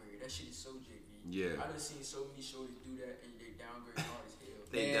downgrade. That shit is so JV. Yeah. I done seen so many shorties do that and they downgrade hard as hell.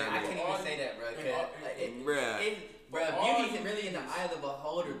 They Man, I downgrade. can't even say that, bro. Bruh. Bro, beauty is really in the eye of the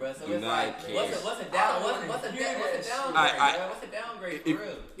beholder, bro. So Do it's not like, care. what's a downgrade, Hear that shit. bro? What's a downgrade for If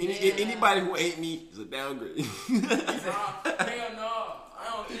real? anybody who ain't me is a downgrade. Hell no,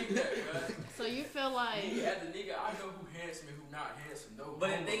 I don't think that, bro. So you feel like Me as a nigga, I know who handsome and who not handsome. No, But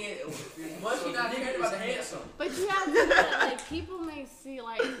the homo. thing is, So once you the not nigga caring is about the handsome. But you have to look at, like, people may see,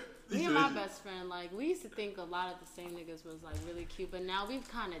 like, me and my best friend, like, we used to think a lot of the same niggas was, like, really cute, but now we've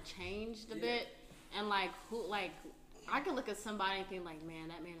kind of changed a bit, and, like, I could look at somebody and think, like, man,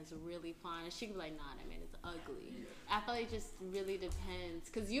 that man is really fine, and she could be like, nah, that man is ugly. Yeah. I feel like it just really depends,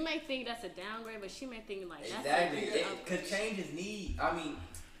 because you may think that's a downgrade, but she may think, like, that's exactly, a because change is need. I mean,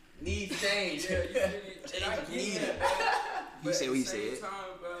 needs change. Yeah, you feel me? And I Change is get needed. that, bro. But said at what the he same said.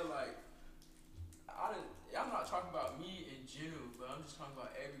 time, bro, like, I'm not talking about me in general, but I'm just talking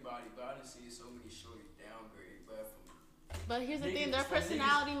about everybody. But I done seen so many shorties downgrade, bro. But here's the thing, Niggas- their from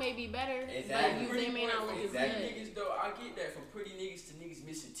personality may be better, Exactly. but they may not look as Exactly. good. Niggas though, I get that from pretty niggas to niggas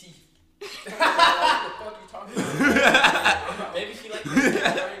missing teeth. What the fuck you talking about? Maybe she like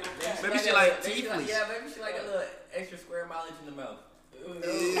Maybe she like maybe teethless. yeah, maybe she like a little extra square mileage in the mouth.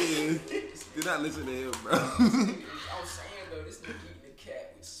 Do not listen to him, bro. I was saying though, this nigga eating a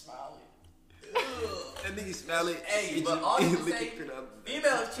cat with smiling. That nigga smell it. Hey, it but just- all you it say, lick it through the-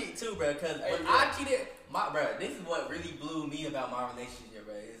 females cheat too, bro. Cause Hey, when bro. I cheated, bro, this is what really blew me about my relationship,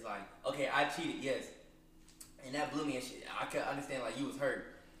 bro. It's like, okay, I cheated, yes, and that blew me and shit. I could understand like you was hurt,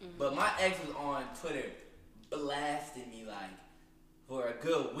 but my ex was on Twitter blasting me like for a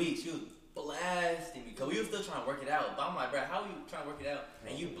good week. She was blasting me because we were still trying to work it out. But I'm like, bro, how are you trying to work it out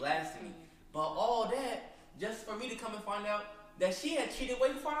and you blasting me? But all that just for me to come and find out that she had cheated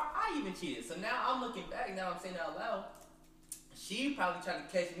way before I even cheated. So now I'm looking back, now I'm saying it out loud. She probably tried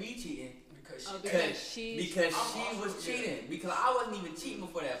to catch me cheating Because Oh, she because because she was cheating. Because I wasn't even cheating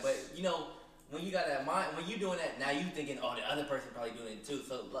before that. But you know, when you got that mind, when you doing that, now you thinking, oh, the other person probably doing it too.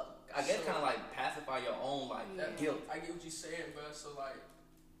 So I guess So- kind of like pacify your own like guilt. I get what you're saying, bro. So like,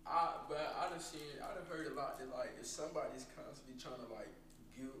 I done heard a lot that like if somebody's constantly trying to like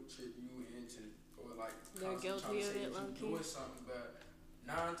guilt trip you into or like They're constantly guilty trying to say of it, that low-key. you doing something, but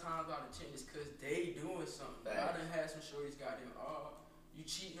 9 times out of 10 it's cause they doing something. But I Facts. done had some shorties got them, you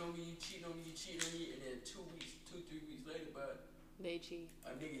cheating on me, and then 2, 3 weeks later, but they cheat.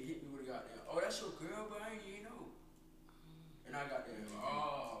 a nigga hit me with a goddamn, oh that's your girl, but I ain't even know. And I got them,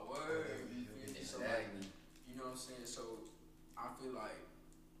 oh word. So like, Exactly. you know what I'm saying? So I feel like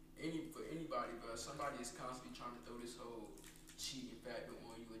for anybody, but somebody is constantly trying to throw this whole cheating factor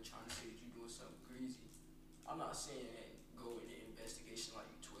on you and trying to say that you're doing something crazy. I'm not saying go in the investigation like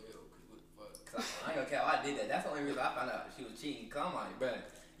you 12, cause what the fuck? Cause I ain't gonna care. I did that. That's the only reason I found out she was cheating. Cause I'm like, bruh,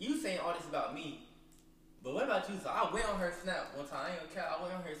 you saying all this about me, but what about you? So I went on her Snap one time. I ain't gonna care. I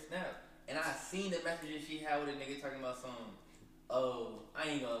went on her Snap and I seen the messages she had with a nigga talking about some. Oh, I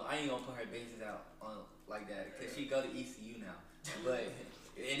ain't gonna put her business out on like that because she go to ECU now. But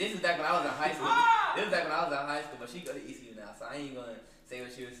and this is back when I was in high school. This is back when I was in high school, but she go to ECU now, so I ain't gonna say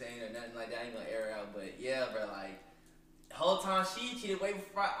what she was saying or nothing like that. I ain't gonna air her out. But yeah, bro, like the whole time she cheated way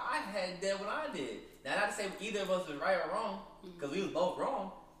before I had done what I did. Now not to say either of us was right or wrong, because we was both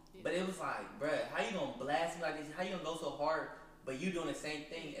wrong. But it was like, bruh, how you gonna blast me like this? How you gonna go so hard, but you doing the same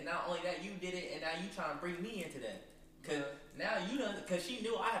thing? And not only that, you did it, and now you trying to bring me into that. Cause now you done, cause she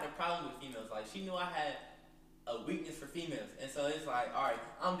knew I had a problem with females. Like she knew I had a weakness for females, and so it's like, all right,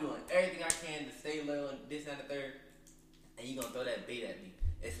 I'm doing everything I can to stay low and this and the third, and you gonna throw that bait at me,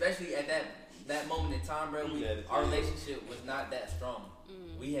 especially at that moment in time, bro. Our relationship was not that strong.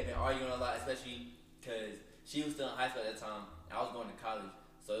 We had been arguing a lot, especially because she was still in high school at that time, and I was going to college.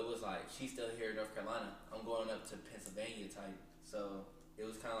 So it was like, she's still here in North Carolina. I'm going up to Pennsylvania type. So it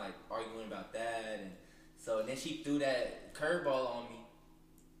was kind of like arguing about that. And then she threw that curveball on me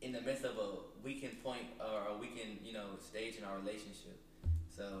in the midst of a weekend point or a weekend, stage in our relationship.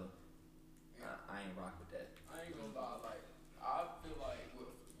 So I ain't rock with that. I ain't gonna lie, like, I feel like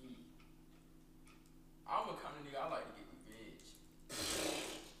with me, I'm a kind of nigga, I like to get revenge.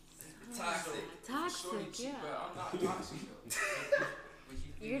 Toxic, yeah. But I'm not toxic though.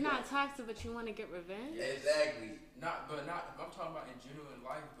 You're not toxic, but you want to get revenge? Exactly. I'm talking about in general in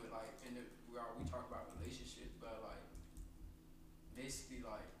life, but like we talk about relationships, but like basically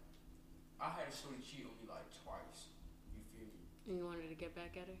like I had a shorty cheat on me like twice. You feel me? And you wanted to get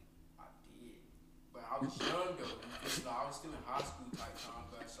back at her? I did, but I was young though. Like, I was still in high school type time,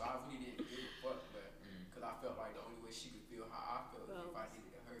 but so I really didn't give a fuck, but because I felt like the only way she could feel how I felt was if I did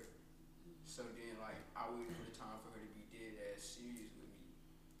it to her. So then like I waited for the time for her to be dead ass serious with me.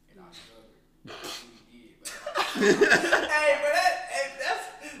 And I stuttered. I really did,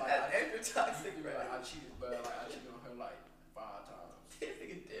 but that's extra toxic, bro. I cheated on her like 5 times. This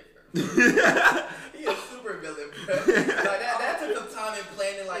nigga different. He a super villain, bro. Like that took some time in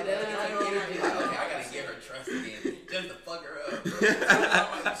planning like that. Energy, like, okay, I gotta give her trust again, just to fuck her up. I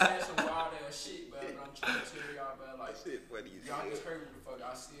might be saying some wild ass shit, but I'm trying to tell y'all, but like, y'all just heard what the fuck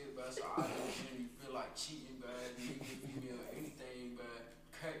I said, but so I don't really feel like cheating, but nigga, female, anything, but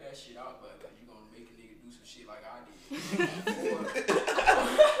cut that shit out, but you gonna make a nigga do some shit like I did.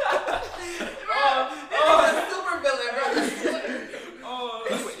 Super villain, bro.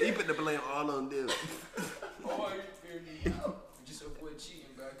 He put the blame all on them. Oh, you feel me? Just avoid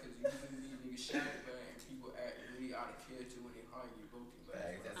cheating, bro, because you really leave niggas shattered, bro, and people act really out of character when they heart you broken, bro. I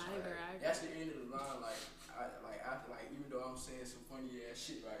agree. That's the end of the line. After even though I'm saying some funny ass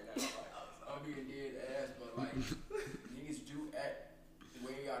shit right now, like I'm being dead ass, but like niggas do act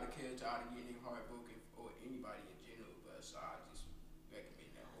way out of character, out of getting heartbroken, or anybody in general. But so I just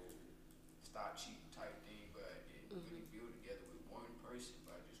recommend that whole stop cheating type thing, but really build together with one person,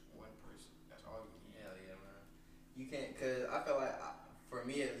 but just one person. That's all you need. Hell yeah, man. You can't, cause I feel like for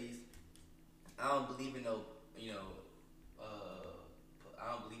me at least, I don't believe in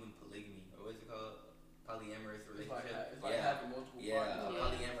I don't believe in polygamy, or what's it called? Polyamorous relationship. It's like having multiple partners. A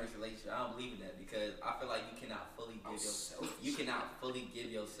polyamorous relationship. I don't believe in that because I feel like you cannot fully give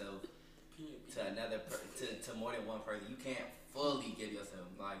yourself to another to more than one person. You can't fully give yourself.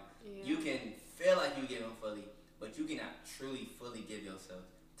 Like you can feel like you give them fully, but you cannot truly fully give yourself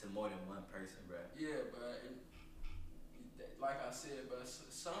to more than one person, bro. Yeah, but like I said, but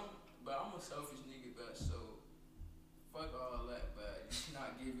I'm a selfish nigga, but so fuck all that, but you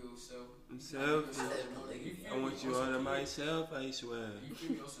cannot give yourself. I want you all to myself, I swear. You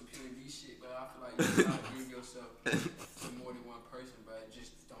give me on some pure D shit, but I feel like you cannot give yourself to more than one person, but it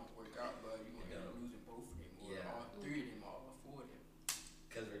just don't work out, but you're gonna end up losing both of them, or all 3 of them, or all 4 of them.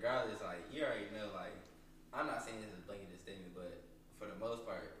 Because regardless, like, you already know, like, I'm not saying this as a blanket statement, but for the most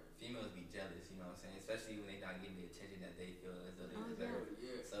part, females be jealous, you know what I'm saying? Especially when they're not getting the attention that they feel as though they deserve.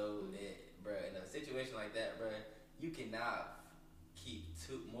 Yeah. So, bro, in a situation like that, bro, you cannot keep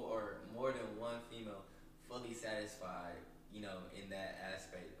more than one female fully satisfied, in that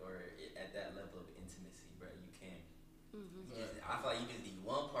aspect or at that level of intimacy, bro. You can't. I feel like you just need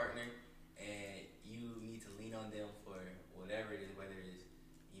one partner, and you need to lean on them for whatever it is, whether it's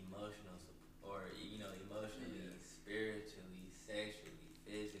emotional or emotionally, spiritually, sexually,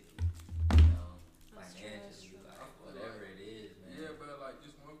 physically, financially, like whatever it is, man. Yeah, but like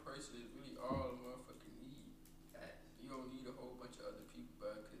just one person is really all a motherfucking need. You don't need a whole bunch of other people,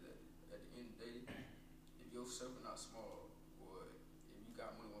 but because at the end of the day, if your circle not small, or if you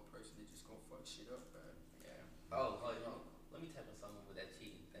got more than one person, they just gonna fuck shit up, man. Yeah. Oh, let me tap on something with that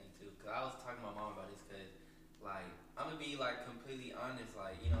cheating thing too, cause I was talking to my mom about this, cause like I'm gonna be like completely honest,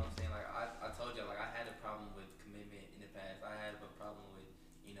 like you know what I'm saying, like I told you, like I had a problem with commitment in the past. I had a problem with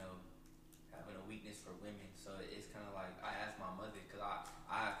having a weakness for women, so it's kind of like I asked my mother, cause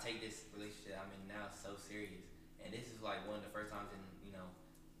I take this relationship I'm in now so serious, and this is like one of the first times in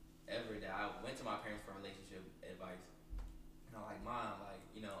ever that I went to my parents for relationship advice. And I'm like, Mom, like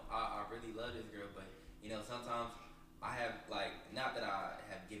I really love this girl, but sometimes I have like, not that I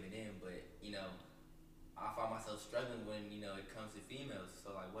have given in, but I find myself struggling when it comes to females.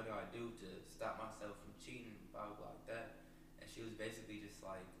 So like, what do I do to stop myself from cheating, blah blah, blah like that? And she was basically just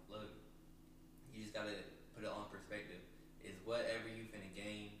like, look, you just gotta put put it on perspective. Is whatever you finna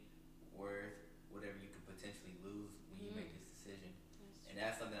gain worth whatever you could potentially lose when you make this decision? And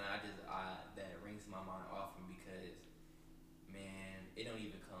that's something that rings my mind often because, man, it don't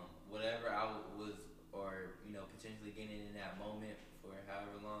even come. Whatever I was, or potentially getting in that moment for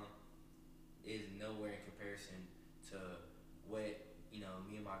however long, is nowhere in comparison to what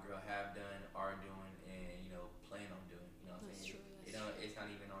me and my girl have done, are doing, and plan on doing. You know what I'm saying? It's not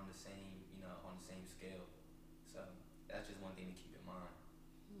even on the same scale. So that's just one thing to keep in mind.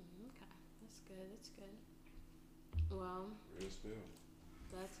 Okay, that's good. That's good. Well, Real spill.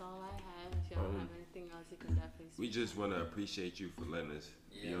 that's all I have. If y'all have anything else, you can definitely speak. We just want to appreciate you for letting us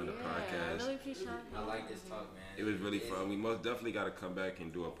be on the I podcast. really appreciate it. I like this talk, man. It was really fun. We most definitely got to come back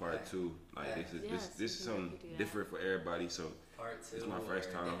and do a part 2. Like this is something different for everybody. So part 2. it's my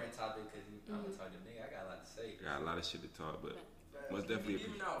first time. Different topic because I'm gonna talk to nigga. I got a lot to say. Got a lot of shit to talk, but most definitely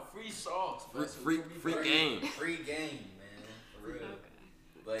giving out free sauce. free game. Free game, man. For real.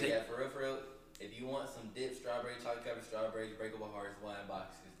 Okay. But for real, if you want some dip, strawberry, chocolate covered strawberries, breakable hearts, wine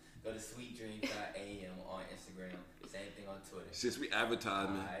boxes, go to sweetdreams.am on Instagram. Same thing on Twitter. Since we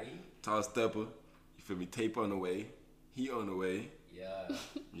advertising, Aight. Tall Stepper, you feel me? Tape on the way. He on the way. Yeah.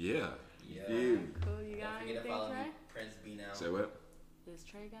 Yeah. Yeah. Cool. You Don't got forget to anything, follow me, Trey? Prince B now. Say what? Does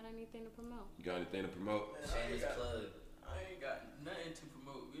Trey got anything to promote? You got anything to promote? Shameless plug. I ain't got nothing to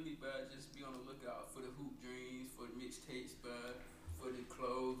promote really, but just be on the lookout for the Hoop Dreams, for the mixtapes, but for the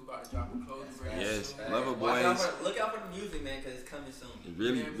clothes. We about to drop a clothing brand. Yes, soon. Lover Watch out Boys. look out for the music, man, because it's coming soon.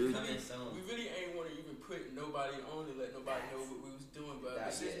 Really, Man, really. Coming soon. We really ain't want to even put nobody on to let nobody know what we was doing, but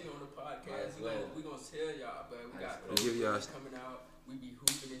Not since yet. we on the Might podcast, as well. we gonna tell y'all, but we got Might as well. Give y'all- clothes coming out. We be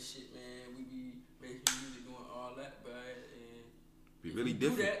hooping and shit, man. We be making music, doing all that, but and Be if really you do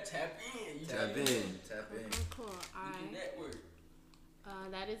different. that, tap in. You Tap in. Tap in. Cool. All We can right. network.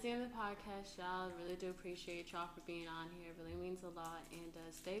 That is the end of the podcast, y'all. Really do appreciate y'all for being on here. It really means a lot. And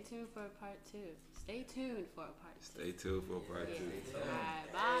stay tuned for a part 2. Stay tuned for a part 2. Stay tuned for part 2. All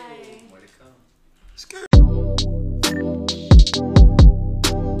right. Bye. More to come. Skirt.